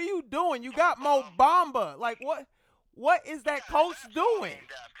 Like, what are you doing? You got Mo Bamba. Like, what is that coach doing?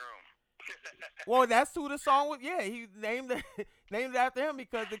 Well, that's who the song was. Yeah, he named it after him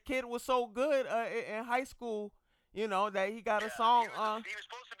because the kid was so good in high school. You know that he got a song. He was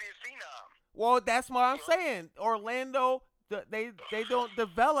supposed to be a phenom. Well, that's what I'm saying. Orlando, they don't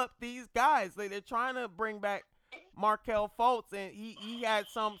develop these guys. They're trying to bring back Markelle Fultz, and he had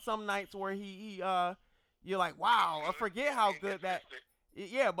some nights where he you're like, wow, I forget how good that.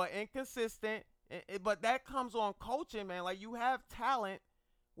 Yeah, but inconsistent. But that comes on coaching, man. Like, you have talent.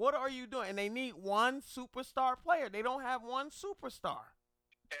 What are you doing? And they need one superstar player. They don't have one superstar.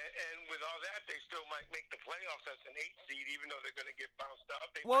 And with all that, they still might make the playoffs as an 8 seed, even though they're going to get bounced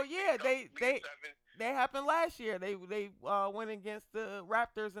out. They happened last year. They went against the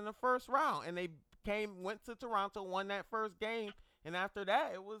Raptors in the first round, and they went to Toronto, won that first game, and after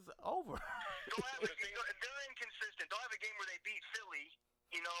that, it was over. They're inconsistent. They'll have a game where they beat Philly,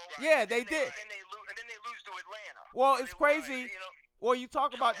 you know. Yeah, they did. And then they lose to Atlanta. Well, it's crazy. Well, you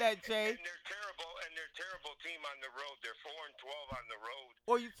talk about that, Jay. And they're terrible team on the road. They're 4-12 on the road.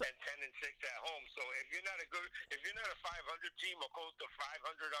 Well, and 10-6 at home. So if you're not a 500 team or close to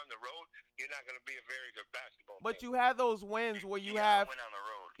 500 on the road, you're not going to be a very good basketball team. But you have those wins where you have. Win on the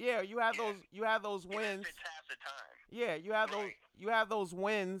road. Yeah, you have those wins. It's half the time. Yeah, you have those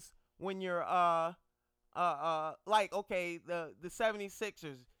wins when you're like, okay, the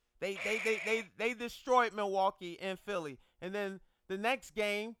 76ers, they destroyed Milwaukee and Philly, and then the next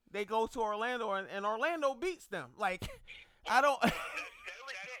game they go to Orlando and Orlando beats them. Like, I don't. Philly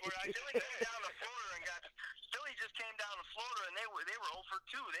just came down to Florida and they were 0 for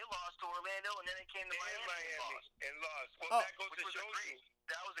 2. They lost to Orlando and then they came to Miami and lost. Well, that goes to show you.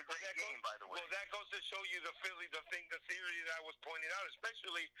 That was a great game, by the way. Well, that goes to show you the theory that I was pointing out,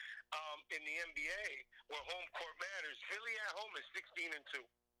 especially in the NBA where home court matters. Philly at home is 16-2.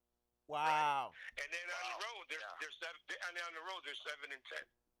 Wow. Right? And then on the road, they're 7-10.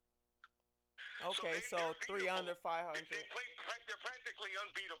 Okay, so 3 under 500. They're practically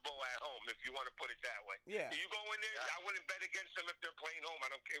unbeatable at home, if you want to put it that way. Yeah. You go in there, I wouldn't bet against them if they're playing home. I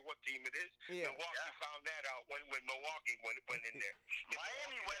don't care what team it is. Yeah. Milwaukee found that out when Milwaukee went in there.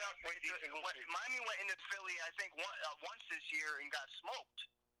 Miami went into Philly, I think, once this year and got smoked.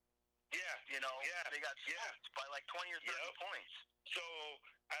 Yeah. You know, they got smoked by like 20 or 30 points. So,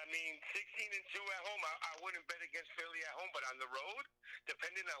 I mean, 16-2 at home, I wouldn't bet against Philly at home, but on the road,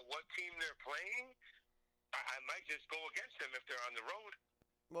 depending on what team they're playing, I might just go against them if they're on the road.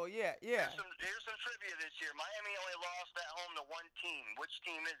 Well, yeah. Here's some trivia this year. Miami only lost at home to one team. Which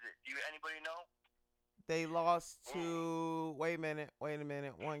team is it? Anybody know? They lost to. Wait a minute.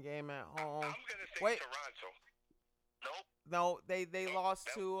 One game at home. I'm gonna say Toronto. Nope. No, they lost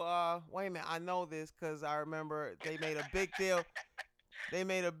to. Wait a minute. I know this because I remember they made a big deal. They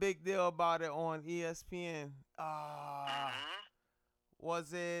made a big deal about it on ESPN.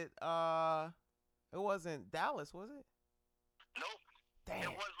 Was it? It wasn't Dallas, was it? Nope. Damn.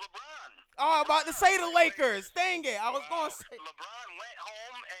 It was LeBron. Oh, I'm about to say the Lakers. Dang it. I was going to say. LeBron went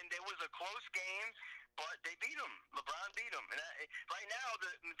home, and it was a close game, but they beat him. LeBron beat him. And right now,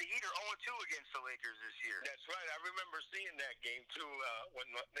 the Heat are 0-2 against the Lakers this year. That's right. I remember seeing that game, too, when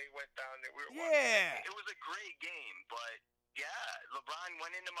they went down there. Yeah. It was a great game, but... Yeah, LeBron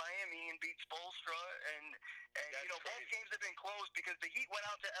went into Miami and beat Spoelstra, and you know, both games have been close because the Heat went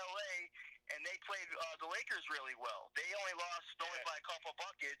out to L.A. and they played the Lakers really well. They only lost by a couple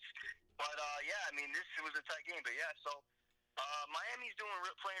buckets, but I mean, this was a tight game. But yeah, so Miami's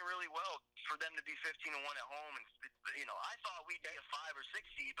playing really well for them to be 15-1 at home, and you know, I thought we'd be a 5 or 6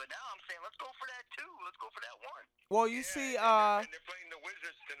 seed, but now I'm saying let's go for that 2. Let's go for that 1. Well, you see, and they're playing the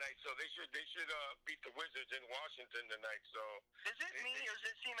Wizards tonight, so they should beat the Wizards in Washington tonight. So is it me or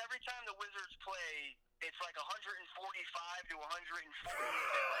does it seem every time the Wizards play, it's like 145 to 148.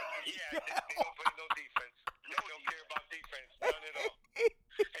 Like, Yeah, they don't play no defense. They don't care about defense. None at all.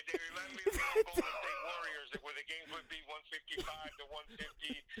 And they remind me of the old Golden State Warriors where the games would be 155 to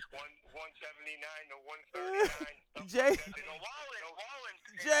 150, 179 to 139. Jay.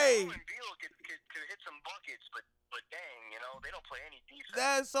 Jay. Wallen Beal could hit some buckets, but dang, they don't play any defense.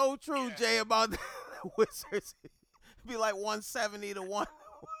 That's so true, Jay, about the Wizards. Be like 170 to 168.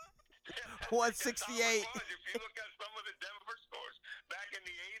 If you look at some of the Denver scores back in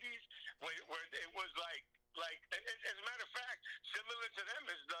the 80s, where it was like as a matter of fact, similar to them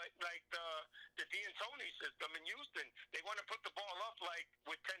is like the D'Antoni system in Houston. They want to put the ball up like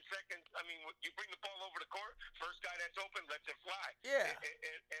with 10 seconds. I mean, you bring the ball over the court, first guy that's open lets it fly. Yeah.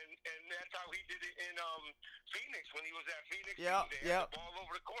 And that's how he did it in Phoenix when he was at Phoenix. Yep. They had the ball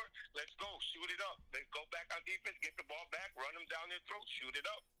over the court. Let's go, shoot it up. They go back on defense, get the ball back, run them down their throat, shoot it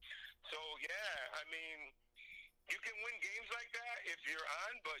up. So yeah, I mean, you can win games like that if you're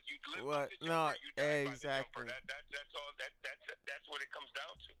on, but you live by the jumper, you die by the exactly. jumper. That's all. That's what it comes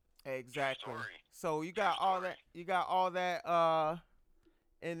down to. Exactly. True story. So you got all that. You got all that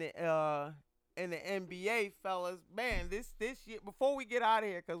in the NBA, fellas. Man, this year. Before we get out of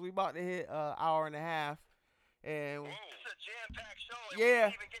here, because we about to hit hour and a half, and This is a jam-packed show. And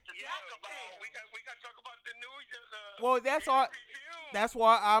Yeah. We didn't even get to talk about. We got to talk about the news. well, that's all. Review. That's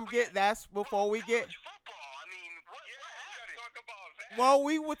why I'm get. That's before we get. College football. I mean, what We got to happened? talk about that. Well,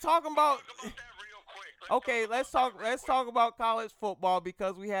 we were talking about. Talk about that real quick. Okay, let's talk. Let's talk about college football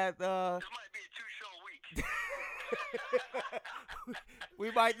because we had. This might be a two-show week.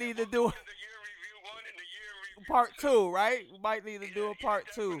 We might need to do The year review 1 and the year review part 2. 2, right? We might need to do a part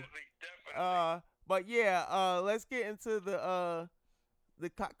 2. Definitely. But yeah, let's get into the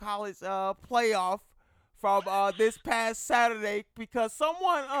college playoff from this past Saturday because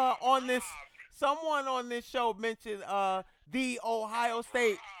someone on this show mentioned the Ohio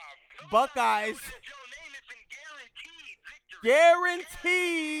State Buckeyes Joe Namath and guaranteed victory.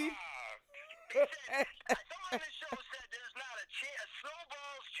 guaranteed. Someone on the show said there's not a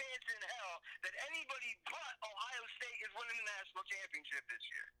snowball's chance in hell that anybody but Ohio State is winning the national championship this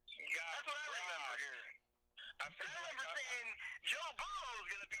year. That's what I remember hearing. I remember saying Joe Burrow is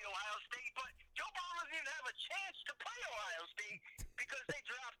going to beat Ohio State, but Joe Burrow doesn't even have a chance to play Ohio State because they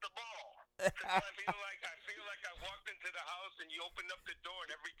dropped the ball. I feel like I walked into the house and you opened up the door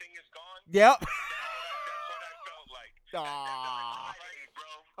and everything is gone. Yep. That's what I felt like. Aw. Bro.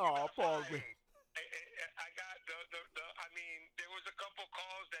 Oh, Paul. I got I mean, there was a couple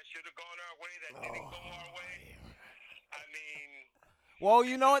calls that should have gone our way that didn't go our way. I mean, Well,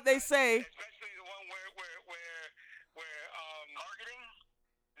 you know what they say. especially the one where Targeting?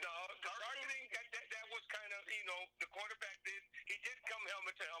 no, the targeting that was kind of, the quarterback he did come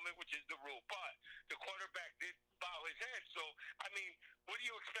helmet to helmet, which is the rule, but the quarterback did bow his head. So I mean, what do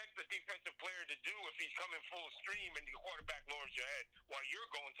you expect the defensive player to do if he's coming full stream and the quarterback lowers your head while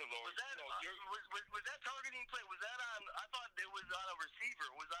you're going to lower? Was that targeting play? Was that on? I thought it was on a receiver.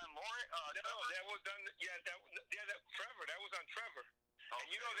 Was that on Lawrence? No, that was on. Trevor. That was on Trevor. And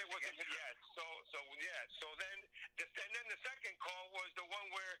there wasn't. Yeah. So then the second call was the one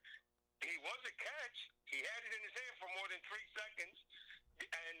where he was a catch. He had it in his hand for more than 3 seconds,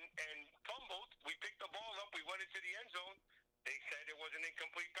 and fumbled. We picked the ball up. We went into the end zone. They said it was an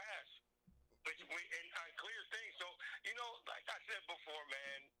incomplete pass. But on clear things. So like I said before,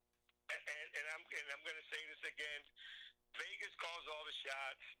 man, and I'm gonna say this again. Vegas calls all the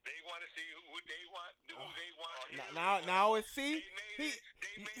shots. They want to see who they want. Now it's They made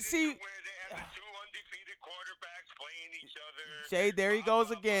see. it to where they have the 2 undefeated quarterbacks playing each other. Jay, there he goes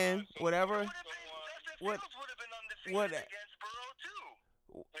again. Whatever. Justin Fields would have been undefeated against Burrow too.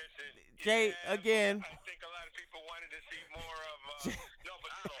 Listen, Jay, again. I think a lot of people wanted to see more of. No,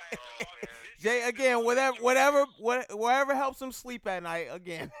 but I don't know, man. Jay, again. Whatever helps him sleep at night.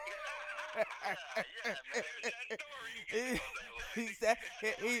 Again. Yeah,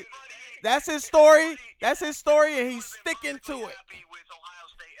 man. That's his story. That's his story, and he's sticking to it. Happy with Ohio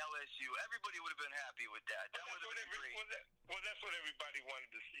State LSU. Everybody would have been happy with that. That would have been great. Well, that's what everybody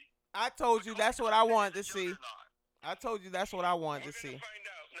wanted to see. I told you that's what I wanted to see. I told you that's what I wanted to see. We're gonna find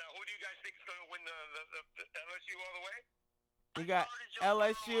out. Now, who do you guys think is gonna win the LSU all the way? We got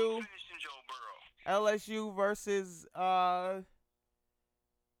LSU versus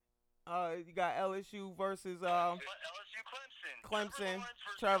you got LSU versus LSU Clemson,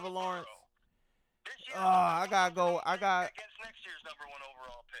 Trevor Lawrence. This year, I gotta go. against next year's number 1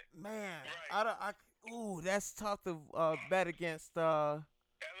 overall pick. Man, Right. ooh, that's tough to bet against LSU's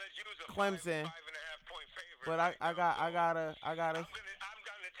a Clemson. 5.5 point favorite. but right I now, so gotta I'm gonna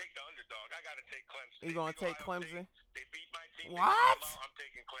take the underdog. I I got to take Clemson. You They gonna beat take Ohio Clemson? State. They beat my team. What? They beat them out. I'm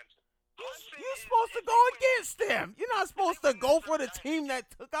taking Clemson. You're supposed to go against them. You're not supposed to go for the team that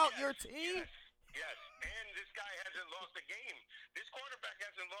took out your team. Yes. And this guy hasn't lost a game. This quarterback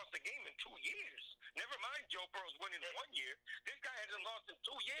hasn't lost a game in 2 years. Never mind Joe Burrow's winning 1 year. This guy hasn't lost in 2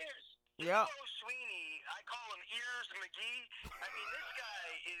 years. Yeah. Dabo Sweeney, I call him Ears McGee. I mean, this guy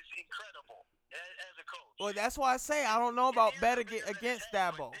is incredible as a coach. Well, that's why I say I don't know about betting against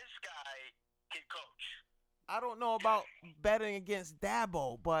Dabo. This guy can coach. I don't know about betting against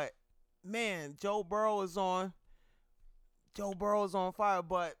Dabo, but man, Joe Burrow is on fire.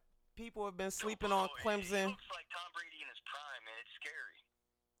 But people have been sleeping on Clemson. He looks like Tom Brady in his prime, man. It's scary.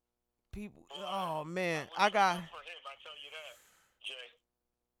 People, oh man, For him, I tell you that, Jay.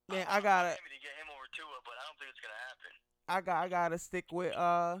 Man, I gotta To get him over Tua, but I don't think it's gonna happen. I gotta stick with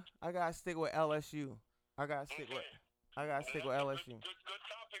LSU. I gotta stick with LSU. Good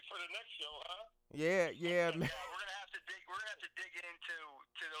topic for the next show, huh? Yeah, man. Yeah, we're gonna have to dig into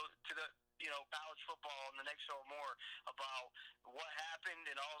the college football in the next show more about what happened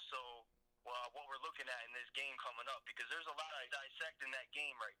and also what we're looking at in this game coming up, because there's a lot to dissect in that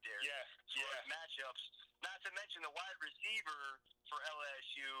game right there. Matchups. Not to mention the wide receiver for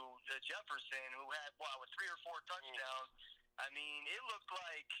LSU, Jefferson, who had with 3 or 4 touchdowns. I mean, it looked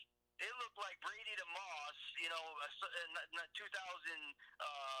like Brady to Moss, 2010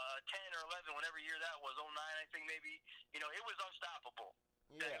 or 11, whatever year that was, 09, I think maybe. It was unstoppable.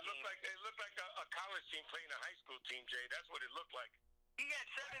 Yeah. It looked like a college team playing a high school team, Jay. That's what it looked like. He had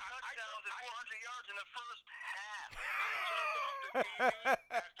 7 touchdowns and 400 yards in the first half.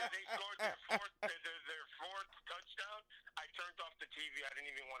 After they scored their fourth touchdown, I turned off the TV. I didn't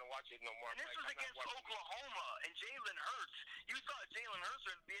even want to watch it no more. And this was against Oklahoma and Jalen Hurts. You thought Jalen Hurts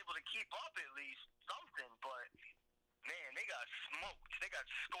would be able to keep up at least something, but man, they got smoked. They got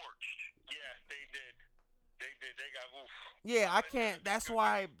scorched. Yeah, they did. They got oof. Yeah, I can't. That's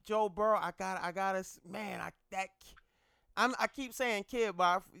why Joe Burrow. I gotta. Man, I keep saying kid,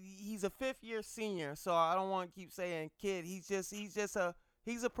 but he's a 5th-year senior, so I don't want to keep saying kid. He's a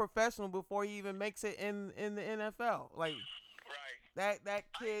professional before he even makes it in the NFL. Like right. that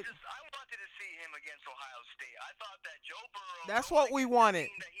kid. I wanted to see him against Ohio State. I thought that Joe Burrow. That's what we wanted.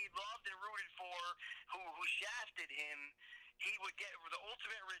 The team that he loved and rooted for, who shafted him. He would get the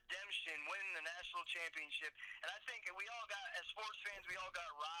ultimate redemption, winning the national championship. And I think we all got, as sports fans, we all got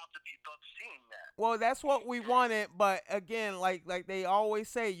robbed of seeing that. Well, that's what we wanted, but again, like they always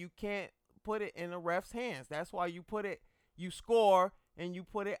say, you can't put it in the ref's hands. That's why you score and you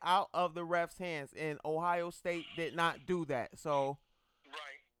put it out of the ref's hands. And Ohio State did not do that. So,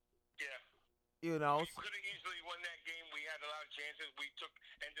 right, yeah. We could have easily won that game. We had a lot of chances.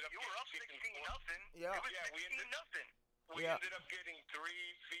 Ended up. You were up 16-0. Yeah. It was 16-0. We ended up getting 3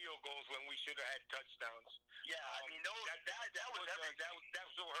 field goals when we should have had touchdowns. Yeah, I mean, that was everything.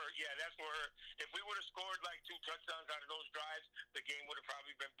 That's what hurt. Yeah, that's what hurt. If we would have scored like 2 touchdowns out of those drives, the game would have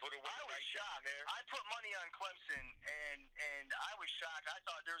probably been put away. I was shocked. I put money on Clemson, and I was shocked. I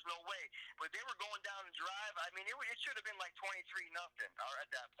thought there's no way, but they were going down the drive. I mean, it should have been like 23-0 at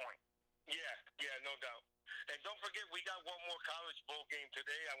that point. Yeah, no doubt. And don't forget, we got one more college bowl game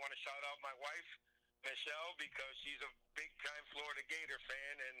today. I want to shout out my wife, Michelle, because she's a big-time Florida Gator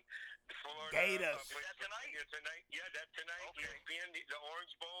fan, and Florida Gators. Is that tonight? Yeah, that's tonight. Okay. ESPN, the Orange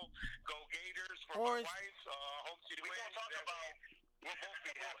Bowl. Go Gators for Orange. my wife. Hope she wins. We'll both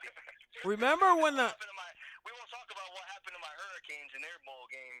be happy. Remember when we won't talk about what happened to my Hurricanes in their bowl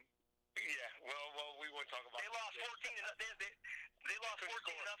game. Yeah, well, we won't talk about. They lost 14-0. They lost 14-0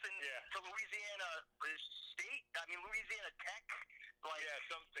 to Louisiana State. I mean, Louisiana Tech.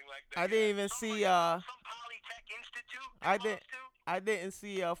 Something like that. I didn't even see some Polytech Institute. I didn't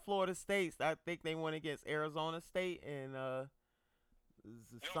see Florida State. I think they went against Arizona State and Florida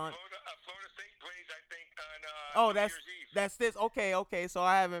State plays, I think, on oh, New Year's Eve. that's this. Okay. So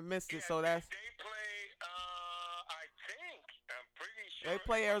I haven't missed it. So that's they play. I think I'm pretty sure they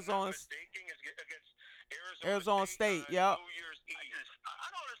play Arizona. Against Arizona State. Yep. New Year's Eve. I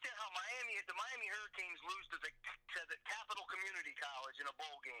don't understand how the Miami Hurricanes lose to the Capital Community College in a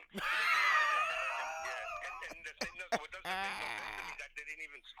bowl game. And the thing is, what doesn't make no sense to me that they didn't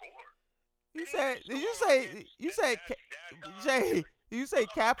even score. Jay, you say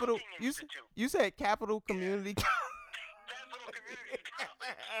Capital, you said Capital Community College. Capital Community College.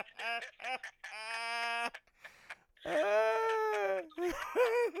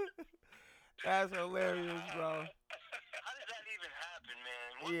 That's hilarious, bro. How did that even happen, man?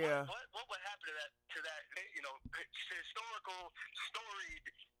 What would happen to that historical, storied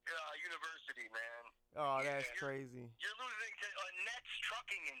university, man? Oh, that's crazy. You're losing to a Nets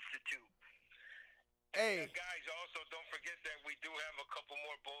Trucking Institute. Hey. And guys, also don't forget that we do have a couple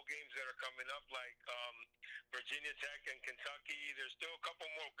more bowl games that are coming up, like Virginia Tech and Kentucky. There's still a couple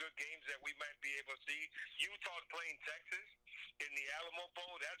more good games that we might be able to see. Utah's playing Texas in the Alamo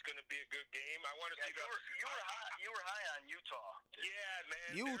Bowl. That's going to be a good game. I want to see the. You were high on Utah. Yeah,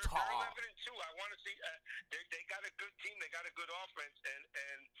 man. Utah. They're 11-2. I want to see. They got a good team. They got a good offense,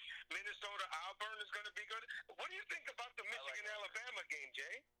 and Minnesota Auburn is going to be good. What do you think about the Michigan Alabama game,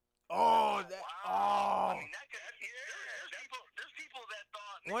 Jay? Oh, that. Wow. Oh. I mean, there's people that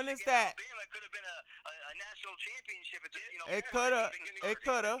thought When is Michigan, that? Alabama could have been a national championship. At the, It coulda. It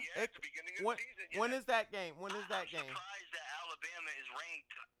coulda. Yeah, at the beginning of the season. When is that game? When is that game? I'm surprised that Alabama is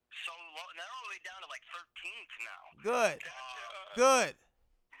ranked so low. Now all the way down to like 13th now. Good. Good.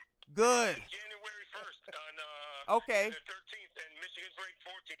 Good. January 1st on Okay. the 13th, and Michigan's ranked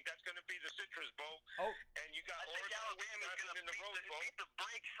 14th. That's going to be the Citrus Bowl. Oh. And you got I think Oregon, Alabama's going to in the Rose Bowl. beat the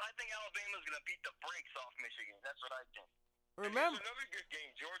brakes. I think Alabama's going to beat the brakes off Michigan. That's what I think. Remember. Here's another good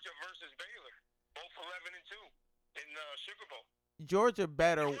game, Georgia versus Baylor, both 11-2 in Sugar Bowl. Georgia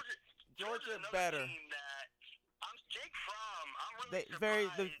better. Georgia's another better. team that Jake Fromm. I'm really They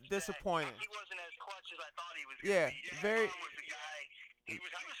very surprised disappointed. that he wasn't as clutch as I thought he was. Yeah, Jake very- Fromm was the guy. He was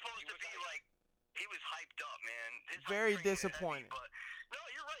supposed to be like. He was hyped up, man. His Very hype train is disappointed. heavy, but no,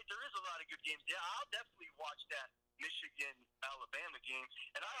 you're right. There is a lot of good games. Yeah, I'll definitely watch that Michigan Alabama game,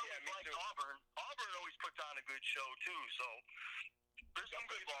 and I always me like too. Auburn. Auburn always puts on a good show too. So there's some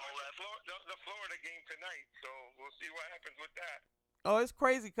good ball left. The Florida game tonight, so we'll see what happens with that. Oh, it's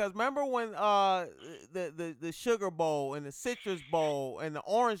crazy because remember when the Sugar Bowl and the Citrus Bowl and the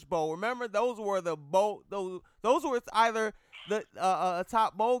Orange Bowl. Remember those were the bowl. Those were either the a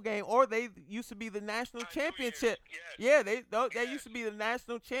top bowl game or they used to be the national championship. Yes. Yeah, they used to be the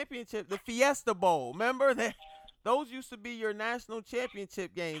national championship, the Fiesta Bowl. Remember that? Those used to be your national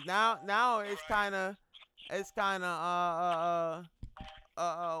championship games. Now it's kind of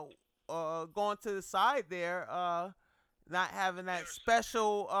going to the side there. Not having that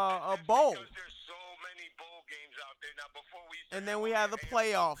special That's bowl. Because there's so many bowl games out there now. Before we used to And then have we have the AFC.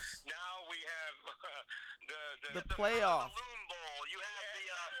 playoffs. Now we have The playoffs. Balloon Bowl. You have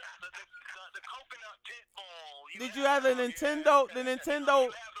the Coconut Pit Bowl. Did you have the Nintendo? The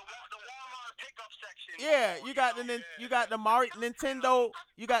Nintendo. You have the Walmart pickup section. Yeah, bowl, you got the Nintendo.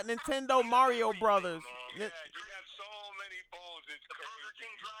 You got Nintendo Mario Brothers. Yeah, you have so many bowls. It's the Burger crazy.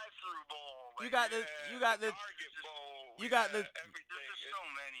 King drive-through bowl. You got the Target bowl. you got the- everything. There's just so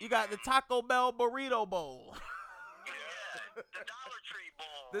many. you got the Taco Bell Burrito Bowl. Yeah, the Dollar Tree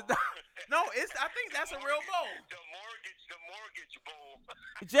Bowl. No, I think that's a real bowl. The mortgage bowl.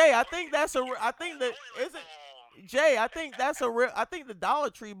 Jay, I think that Toilet isn't bowl. Jay. I think that's a real. I think the Dollar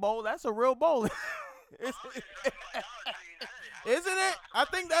Tree Bowl. That's a real bowl. Well, I'm just talking about Dollar Tree, Isn't it? I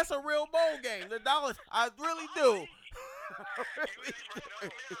think that's a real bowl game. The Dollar. I really do. If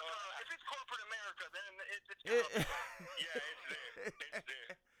it's corporate America, then it's It- Yeah, it's there.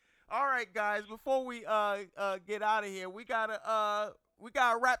 All right, guys. Before we get out of here, we gotta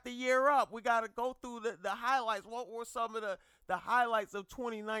wrap the year up. We gotta go through the highlights. What were some of the highlights of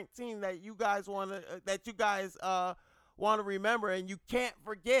 2019 that you guys want to remember, and you can't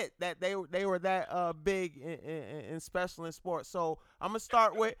forget that they were that big and special in sports. So I'm gonna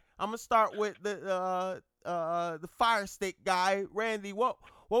start with the Fire Stick guy, Randy. What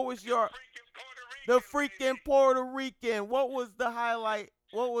was your freaking Puerto Rican? What was the highlight?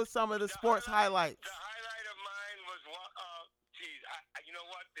 What was some of the sports highlights? The highlight of mine was you know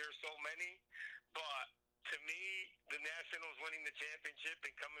what? There's so many, but to me, the Nationals winning the championship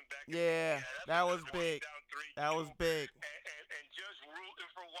and coming back. Yeah, that was big. Down 3-2. That was big. And just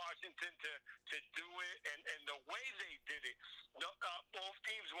rooting for Washington to do it, and the way they did it. Both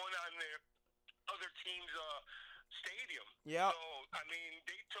teams won on their other team's stadium. Yep. So I mean,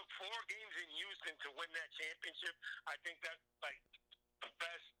 they took 4 games in Houston to win that championship. I think that's like the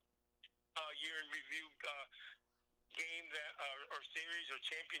best year in review game that or series or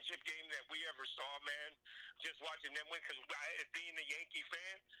championship game that we ever saw, man. Just watching them win, because being a Yankee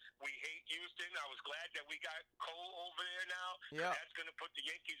fan, we hate Houston. I was glad that we got Cole over there now. Yeah. That's going to put the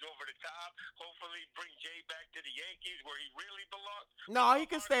Yankees over the top. Hopefully bring Jay back to the Yankees where he really belongs. No, he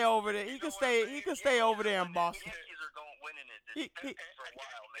can stay over there. He can stay over there in The Boston. Yankees are going winning it for a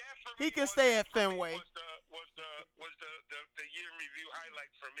while, man. That for He me can was- stay at that for me Fenway. Was the year in review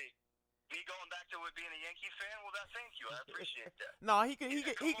highlight for me. Me going back to it being a Yankee fan, well, thank you. I appreciate that. No, he can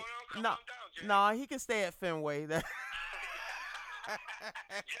Come no, on down, Jay. no, he can stay at Fenway. Blue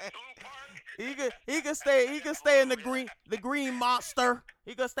Park. he can stay in the green monster.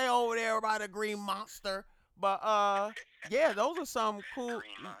 He can stay over there by the Green Monster. But yeah, those are some cool.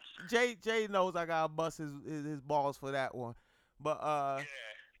 Green monster. Jay knows I gotta bust his balls for that one. But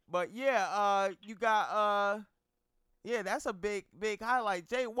Yeah. yeah, you got yeah, that's a big highlight.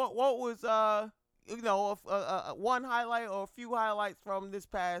 Jay, what was one highlight or a few highlights from this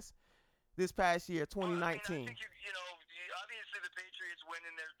past year, Well, I 2019? think obviously the Patriots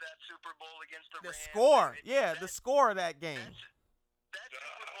winning that Super Bowl against the The Rams. score, yeah, the score of that game. That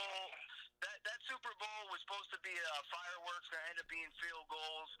Super Bowl, that Super Bowl was supposed to be fireworks, that ended up being field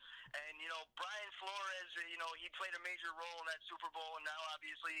goals. And Brian Flores, he played a major role in that Super Bowl, and now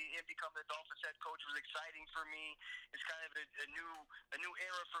obviously him becoming the Dolphins head coach was exciting for me. It's kind of a new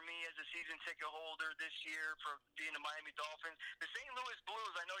era for me as a season ticket holder this year for being the Miami Dolphins. The St. Louis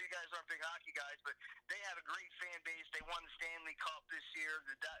Blues, I know you guys aren't big hockey guys, but they have a great fan base. They won the Stanley Cup this year.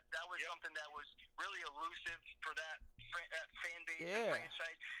 That was something that was really elusive for that fan base and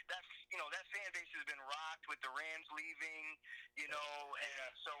franchise. That fan base has been rocked with the Rams leaving,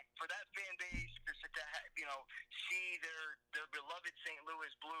 and so for that fan base to see their beloved St.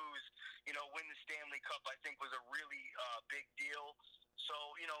 Louis Blues, win the Stanley Cup, I think was a really big deal. So,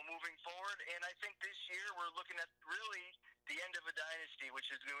 moving forward, and I think this year we're looking at really the end of a dynasty, which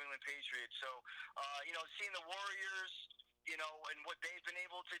is New England Patriots. So, seeing the Warriors, and what they've been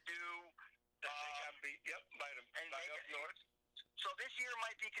able to do. By up north. So this year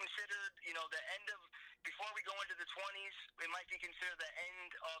might be considered, the end of, before we go into the 20s, it might be considered the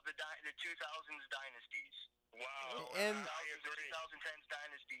end of the 2000s dynasties. Wow. And I agree. 2010s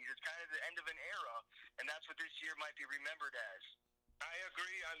dynasties. It's kind of the end of an era, and that's what this year might be remembered as. I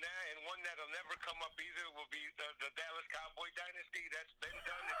agree on that, and one that'll never come up either will be the Dallas Cowboy dynasty. That's been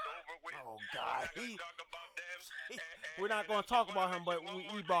done. It's over with. Oh, God. We're not going to talk about them. We're not going to talk about him, but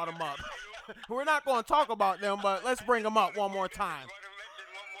we brought him up. We're not going to talk about them, but let's bring them up one more time. I want to mention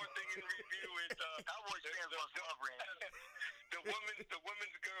one more thing in review is Cowboys fans must love Randy. the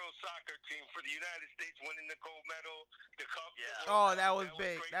women's girls soccer team for the United States winning the gold medal, the cup. Yeah. Oh, that was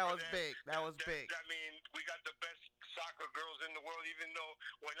big. great That for was them. big. That was big. I mean, we got the best soccer girls in the world, even though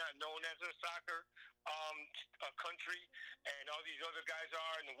we're not known as a soccer country, and all these other guys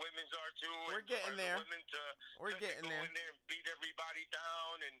are, and the women's are too. We're getting there. We're getting go there. in there and beat everybody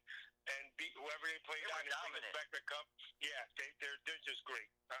down and beat whoever they play down and bring us back the cup. Yeah, they're just great.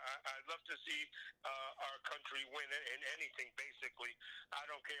 I'd love to see our country win in anything, basically. I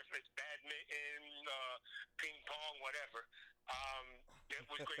don't care if it's badminton, ping pong, whatever. It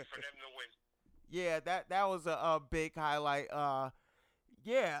was great for them to win. Yeah, that was a big highlight. I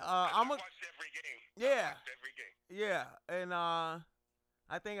watched every game. Yeah. I watched every game. Yeah, and I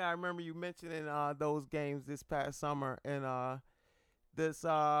think I remember you mentioning those games this past summer, and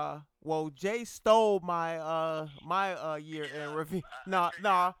Jay stole my my year in review.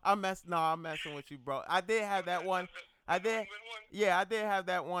 I'm messing with you, bro. I did have that one. I did have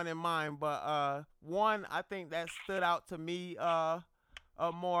that one in mind, but one I think that stood out to me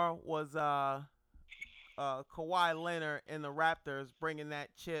more was Kawhi Leonard and the Raptors bringing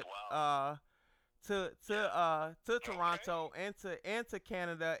that chip to Toronto and to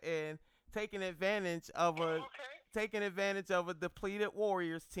Canada, and taking advantage of a depleted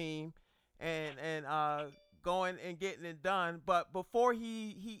Warriors team and going and getting it done. But before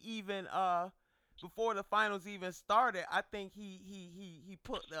he even before the finals even started, I think he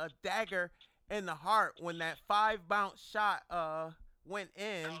put a dagger in the heart when that 5 bounce shot went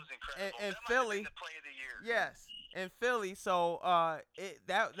in. That was incredible. in That Philly. might have been the play of the year. Yes, in Philly. So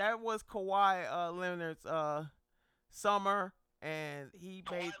that was Kawhi Leonard's summer, and he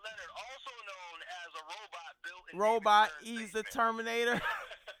Kawhi made Leonard, also known as a robot built in robot. David Stern's He's the basement. Terminator.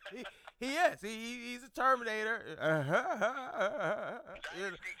 He is. He's a Terminator.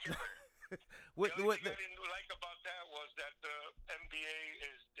 Dynasty killer. With The only thing the, I didn't like about that was that the NBA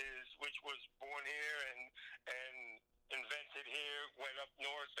is which was born here and invented here, went up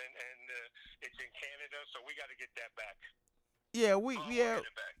north, and it's in Canada, so we got to get that back. yeah, We'll get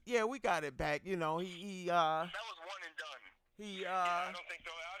it back. we got it back. You know, he That was one and done. I don't think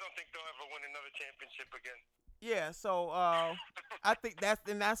they'll ever win another championship again. Yeah, so I think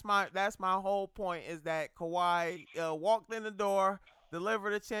that's my whole point, is that Kawhi walked in the door,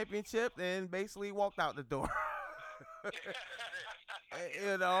 delivered a championship, and basically walked out the door.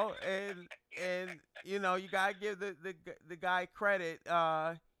 You know, and you know, you gotta give the guy credit,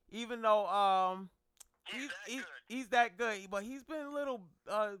 even though he's that good, but he's been a little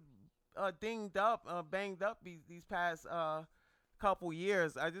banged up these past couple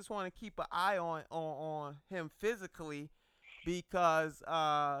years. I just want to keep an eye on him physically, because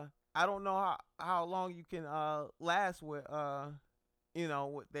I don't know how long you can last with You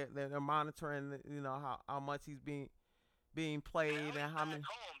know, they're monitoring, you know, how much he's being played and how many.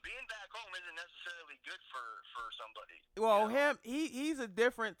 Being back home isn't necessarily good for somebody. Well, he's a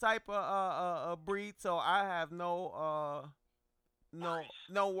different type of breed, so I have no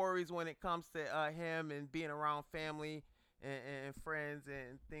worries when it comes to him and being around family and friends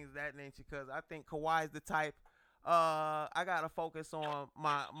and things of that nature. Because I think Kawhi's the type. I gotta focus on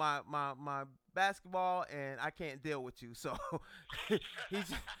my basketball, and I can't deal with you. So he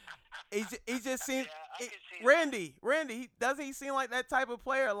just seems. Randy, doesn't he seem like that type of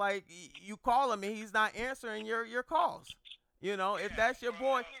player? Like you call him and he's not answering your calls. You know, if that's your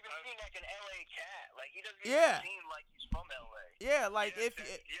boy. He doesn't even seem like an LA cat. Like he doesn't even seem like he's from LA. Yeah, like he seems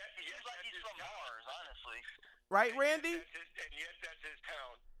like he's from Mars, honestly. Right, Randy? And yet that's his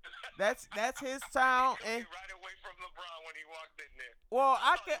town. That's his town, and right away from LeBron when he walked in there. Well,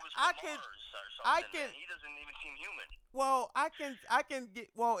 I can. He doesn't even seem human. Well, I can get.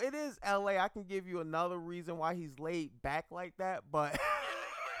 Well, it is LA. I can give you another reason why he's laid back like that, but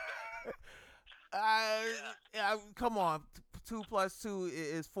come on, 2 + 2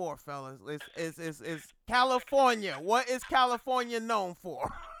 is 4, fellas. It's California. What is California known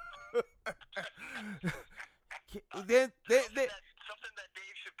for? Then something that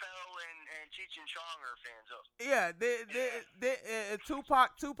Dave Chappelle and Cheech and Chong are fans of. Yeah,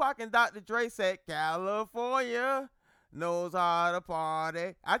 Tupac and Dr. Dre said California knows how to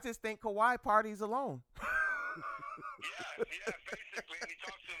party. I just think Kawhi parties alone. Yeah, basically, and he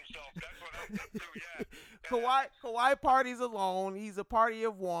talks to himself. That's what I think too. Yeah. Kawhi parties alone. He's a party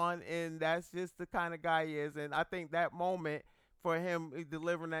of one, and that's just the kind of guy he is. And I think that moment for him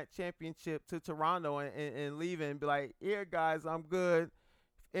delivering that championship to Toronto and leaving and be like, here, guys, I'm good.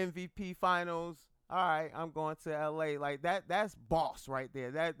 MVP finals. All right, I'm going to LA. Like that's boss right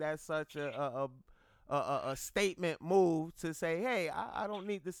there. That's such a statement move to say, hey, I don't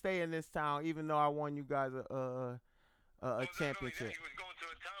need to stay in this town, even though I won you guys a championship. He was going to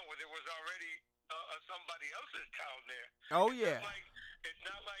a town where there was already somebody else's town there. Oh yeah. It's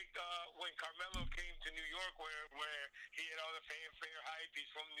not like when Carmelo came to New York where he had all the fanfare hype. He's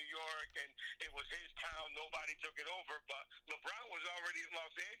from New York, and it was his town. Nobody took it over. But LeBron was already in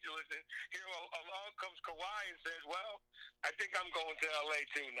Los Angeles, and here along comes Kawhi and says, well, I think I'm going to L.A.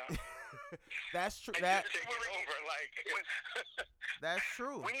 too now. That's true. That's over. That's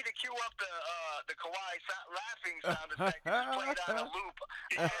true. We need to cue up the Kawhi laughing sound effect and play it on a loop.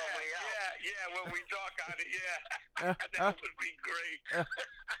 Yeah, when we talk on it, yeah. That would be great.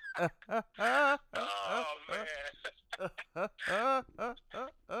 Oh, man.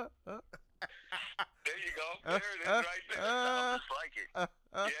 There you go. There it is right there. Sounds just like it.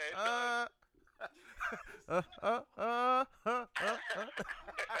 Yeah, it does.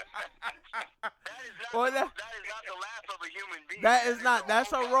 That is not the laugh of a human being. That is not.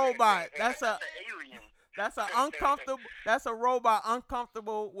 That's a robot. That's an alien. That's an uncomfortable. That's a robot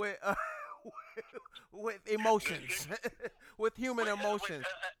uncomfortable with emotions, with human emotions.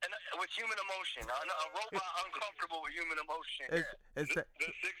 With human emotion, a robot uncomfortable with human emotion. The $6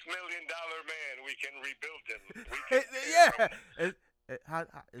 million man, we can rebuild him. Yeah.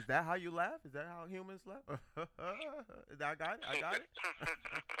 Is that how you laugh? Is that how humans laugh? I got it.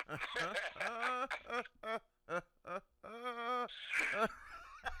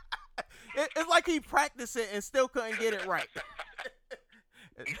 It's like he practiced it and still couldn't get it right.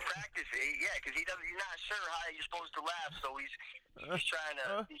 He's practicing, yeah, because he's not sure how you're supposed to laugh, so he's trying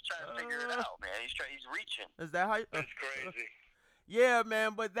to figure it out, man. He's reaching. Is that how? That's crazy. Yeah,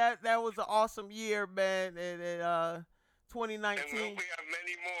 man, but that was an awesome year, man. And 2019. And we have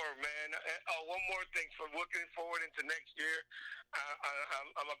many more, man. One more thing, for looking forward into next year,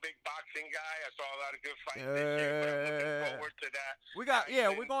 I'm a big boxing guy. I saw a lot of good fights this year, but I'm looking forward to that. We're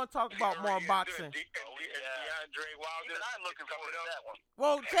going to talk about more boxing. DeAndre Wilder. Even I'm looking forward to that one.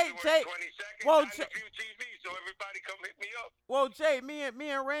 Well, Jay. Well, Jay. TV, so everybody come hit me up. Well, Jay, me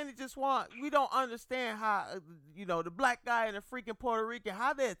and Randy we don't understand how, the black guy and the freaking Puerto Rican,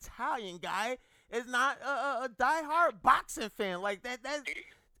 how the Italian guy is not a diehard boxing fan. Like that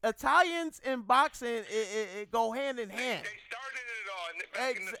Italians and boxing it go hand in hand. They started it all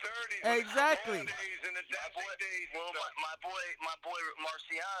back in the 30s. Exactly. My boy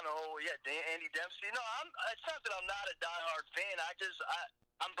Marciano, Andy Dempsey. No, it's not that I'm not a diehard fan.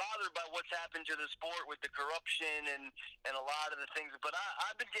 I'm bothered by what's happened to the sport with the corruption and a lot of the things. But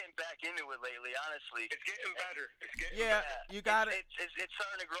I've been getting back into it lately, honestly. It's getting better. You got it. It's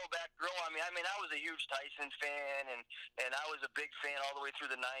starting to grow. I mean, I was a huge Tyson fan, and I was a big fan all the way through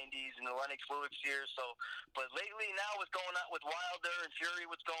the 90s and the Lennox Lewis years. So, but lately now what's going on with Wilder and Fury,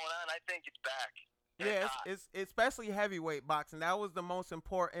 what's going on, I think it's back. Yeah, it's especially heavyweight boxing. That was the most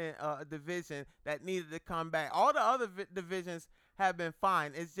important division that needed to come back. All the other divisions have been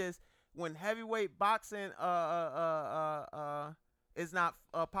fine. It's just when heavyweight boxing is not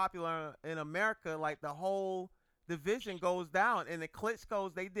popular in America, like the whole division goes down. And the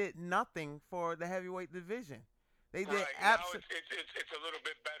Klitschko's, they did nothing for the heavyweight division. They did absolutely. It's a little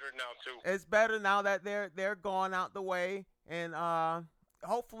bit better now too. It's better now that they're gone out the way, and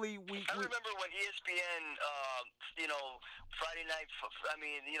hopefully I remember when ESPN, Friday night. I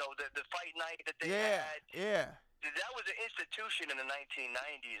mean, the fight night that they had. Yeah. That was an institution in the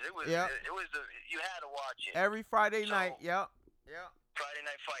 1990s. It was. Yep. It was. You had to watch it Every Friday night. Yep. Friday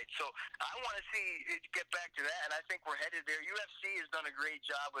night fight. So I want to see it get back to that, and I think we're headed there. UFC has done a great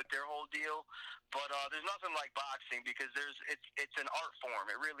job with their whole deal, but there's nothing like boxing because it's an art form.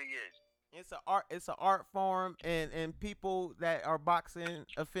 It really is. It's an art form, and people that are boxing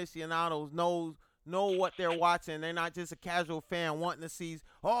aficionados know what they're watching. They're not just a casual fan wanting to see,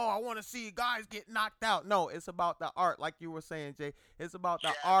 I want to see guys get knocked out. No, it's about the art, like you were saying, Jay. It's about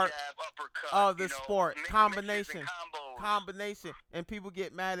the art of the sport. Combination. And people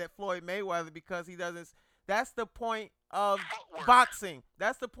get mad at Floyd Mayweather because he doesn't. That's the point of boxing.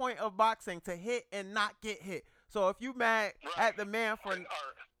 That's the point of boxing, to hit and not get hit. So if you mad at the man for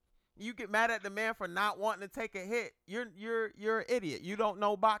you get mad at the man for not wanting to take a hit, you're an idiot. You don't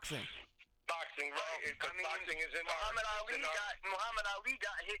know boxing. Boxing, right? Boxing is in Muhammad Ali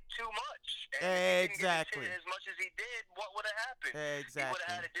got hit too much. And exactly. As much as he did, what would have happened? Exactly. He would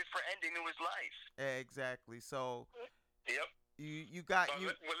have had a different ending to his life. Exactly. So. Yep. You got you.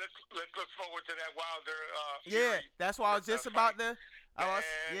 Well, let's look forward to that Wilder. Yeah, that's why I was just about to.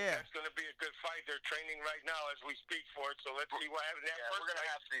 That's going to be a good fight. They're training right now as we speak for it. So let's see what happens. We're gonna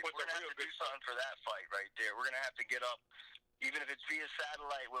have to do something for that fight right there. We're gonna have to get up, even if it's via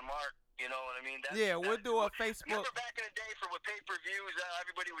satellite with Mark. You know what I mean? We'll do a Facebook. Remember back in the day with pay-per-views,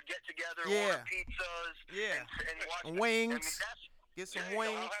 everybody would get together, order Yeah. pizzas, and watch wings. Get some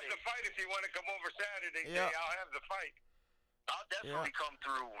wings. I'll have the fight if you want to come over Saturday. Yeah. I'll have the fight. I'll definitely come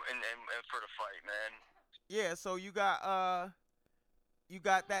through and for the fight, man. Yeah, so you got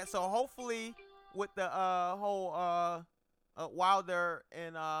that. So hopefully with the whole Wilder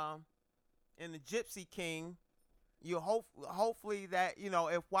and the Gypsy King, you hopefully that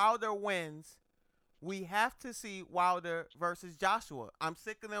if Wilder wins, we have to see Wilder versus Joshua. I'm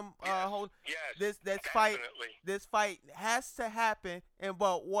sick of them this fight. This fight has to happen.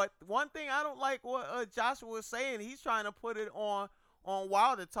 But one thing I don't like what Joshua was saying, he's trying to put it on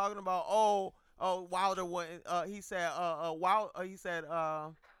Wilder, talking about Wilder wouldn't. He said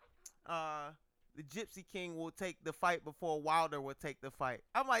the Gypsy King will take the fight before Wilder will take the fight.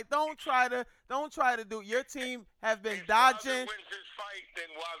 I'm like, don't try to do. Your team has been if dodging. Wilder wins his fight, then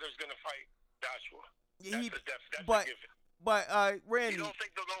Wilder's gonna fight Joshua. That's but a given. But Randy, you don't think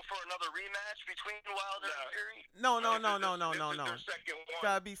they'll go for another rematch between Wilder and Fury? No. This is their second one.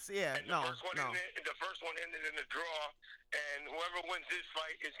 Gotta be The first one ended in a draw, and whoever wins this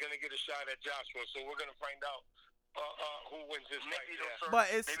fight is gonna get a shot at Joshua. So we're gonna find out who wins this fight.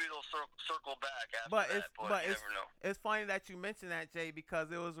 Maybe they'll circle back after that. But you never know. It's funny that you mentioned that, Jay, because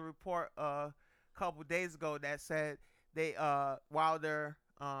there was a report a couple days ago that said they Wilder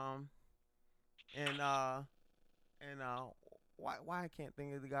why I can't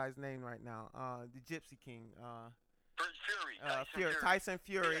think of the guy's name right now. The Gypsy King. Tyson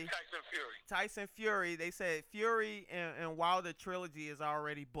Fury. Tyson Fury. They said Fury and Wilder trilogy is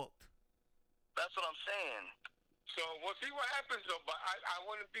already booked. That's what I'm saying. So we'll see what happens though. But I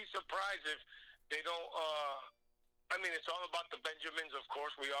wouldn't be surprised if they don't. I mean, it's all about the Benjamins, of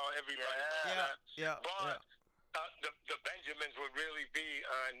course. Everybody knows that. Yeah. But the Benjamins would really be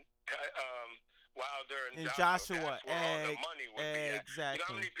on Wilder and Joshua. That's where all the money would be at. Exactly. You know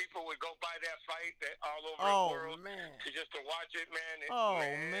how many people would go buy that fight all over the world just to watch it, man?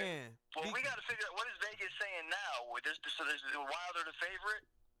 Man. Well, we got to figure out, what is Vegas saying now? So there's Wilder the favorite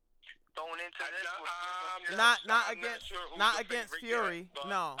going into this? Not against Fury.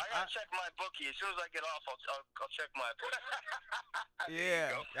 No. I gotta check my bookie. As soon as I get off, I'll check my bookie.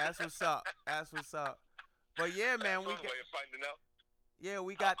 Yeah, that's what's up. But yeah, man, we got. Yeah,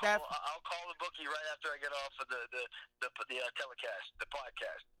 we got that. I'll call the bookie right after I get off of the telecast, the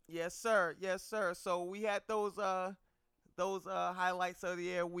podcast. Yes, sir. So we had those highlights of the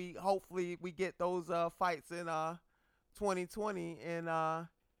year. Hopefully we get those fights in 2020. And I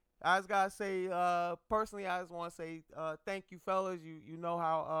just gotta say, personally, I just want to say thank you, fellas. You know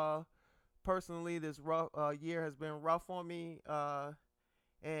how personally this year has been rough on me.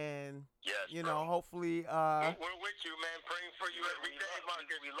 And Yes, you bro. know, hopefully, We're with you, man. Praying for you every day,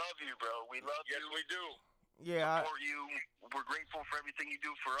 Marcus. We love you, bro. We love Yes, you. we do. yeah, Support you. We're grateful for everything you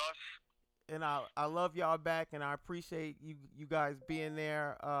do for us. and I love y'all back, and I appreciate you guys being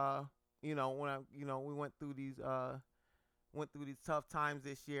there. You know, when we went through these tough times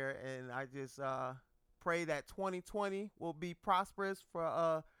this year, and I just pray that 2020 will be prosperous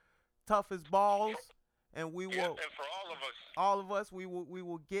for Toughest Balls, and we will. Yeah, and for all of us. We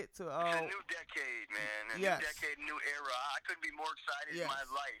will get to It's a new decade, man. A yes. new decade, new era. I couldn't be more excited in my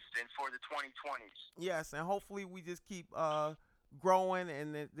life than for the 2020s. Yes, and hopefully we just keep growing,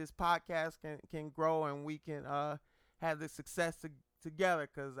 and this podcast can grow, and we can have the success together,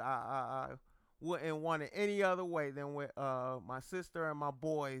 because I wouldn't want it any other way than with my sister and my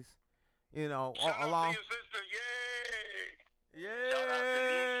boys, you know, Shout out along. to your sister, yay! Shout out to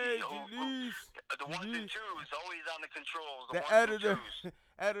Yay, Denise. The ones and twos, always on the controls. The ones editor, and twos.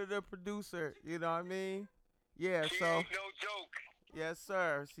 editor, producer, you know what I mean? Yeah, She so ain't no joke. yes,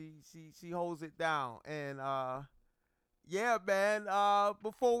 sir. She holds it down, and yeah, man.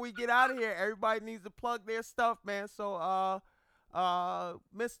 Before we get out of here, everybody needs to plug their stuff, man. So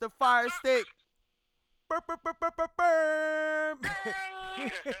Mr. Fire Stick. Burp, burp, burp, burp, burp, burp.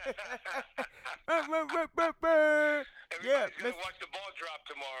 Yeah, Everybody's gonna watch the ball drop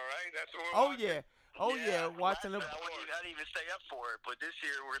tomorrow, right? That's what we're oh watching. yeah, oh yeah, watching the. I didn't even stay up for it, but this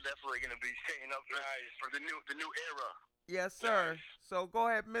year we're definitely going to be staying up for the new era. Yes, sir. So go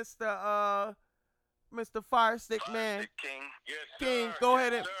ahead, Mr. Fire Stick, man. Stick King. Yes, King, sir. go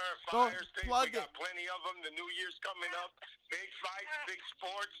ahead Yes, and sir. go Fire Stick, plug we got it. plenty of them. The New Year's coming up. Big fights, big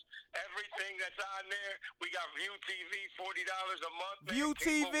sports, everything that's on there. We got View TV, $40 a month. Man. View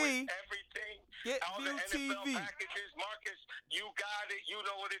Cable TV. with everything. Get All View the NFL TV. packages. Marcus, you got it. You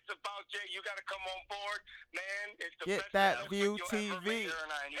know what it's about, Jay. You got to come on board, man. It's the Get best that investment View you'll ever TV. make. Sarah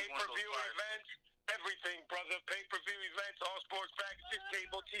and I need one of those Pay-per-view parts. events. Everything, brother. Pay-per-view events, all sports packages,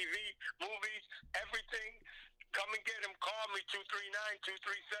 cable TV, movies, everything. Come and get him. Call me,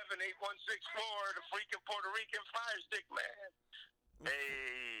 239-237-8164. The freaking Puerto Rican Fire Stick, man.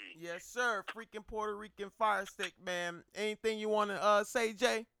 Hey. Yes, sir. Freaking Puerto Rican Fire Stick, man. Anything you want to say,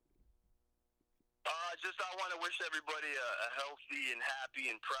 Jay? I want to wish everybody a healthy and happy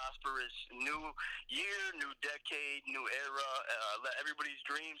and prosperous new year, new decade, new era. Let everybody's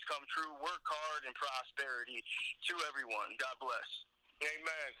dreams come true. Work hard and prosperity to everyone. God bless.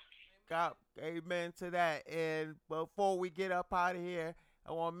 Amen. God, amen to that. And before we get up out of here,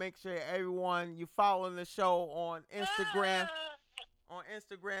 I want to make sure everyone, you following the show on Instagram,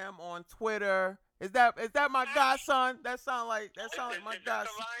 on Twitter. Is that my godson? That sound like my Is that the godson. lion?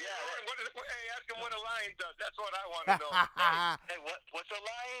 Yeah. Hey, ask him what a lion does. That's what I want to know. Hey, what's a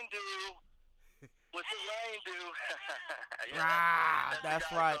lion do? What's a lion do? Yeah, Ah, that's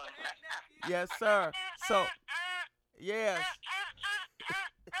the right. godson. Yes, sir. So, yes.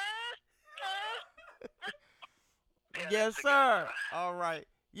 Yeah, Yes, that's the sir. godson. All right.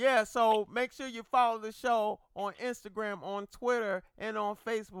 Yeah, so make sure you follow the show on Instagram, on Twitter, and on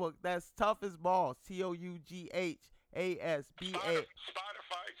Facebook. That's Toughest Balls, TOUGHASBA.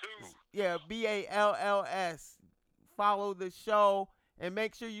 Spotify, too. Yeah, BALLS. Follow the show, and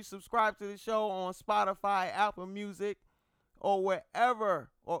make sure you subscribe to the show on Spotify, Apple Music, or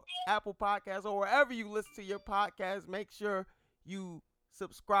wherever, or Apple Podcasts, or wherever you listen to your podcast. Make sure you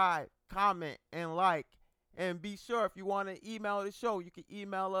subscribe, comment, and like. And be sure, if you want to email the show, you can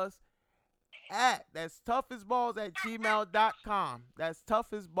email us that's toughestballs@gmail.com. That's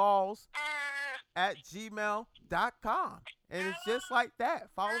toughestballs@gmail.com. And it's just like that.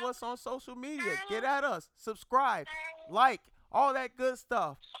 Follow us on social media. Get at us. Subscribe. Like. All that good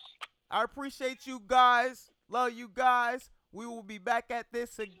stuff. I appreciate you guys. Love you guys. We will be back at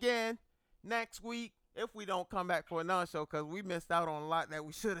this again next week if we don't come back for another show, because we missed out on a lot that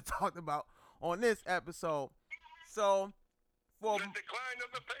we should have talked about on this episode. So, for The decline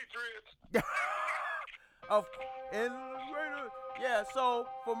of the Patriots. so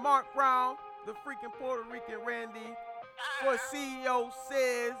for Mark Brown, the freaking Puerto Rican Randy, for CEO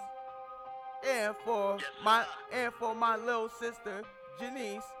Sis, and for my little sister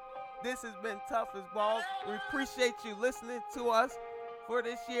Janice, this has been Toughest Balls. We appreciate you listening to us for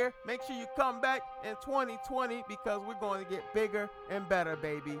this year. Make sure you come back in 2020, because we're going to get bigger and better,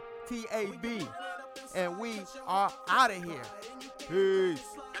 baby. TAB. And we are out of here. Peace.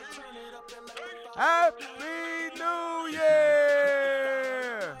 Happy New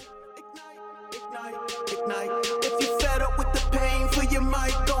Year! Ignite. If you fed up with the pain, for your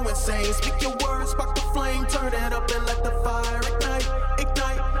mic, go insane. Speak your words, spark the flame, turn it up and let the fire ignite.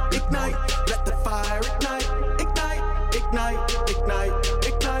 Ignite, ignite, let the fire ignite. Ignite, ignite, ignite,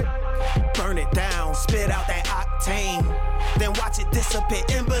 ignite. spit out that octane. Then watch it dissipate,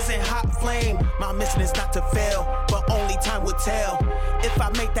 embers and hot flame. My mission is not to fail, but only time will tell. If I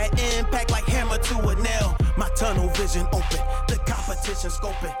make that impact like hammer to a nail. My tunnel vision open, the competition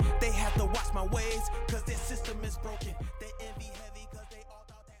scoping. They have to watch my ways, cause their system is broken.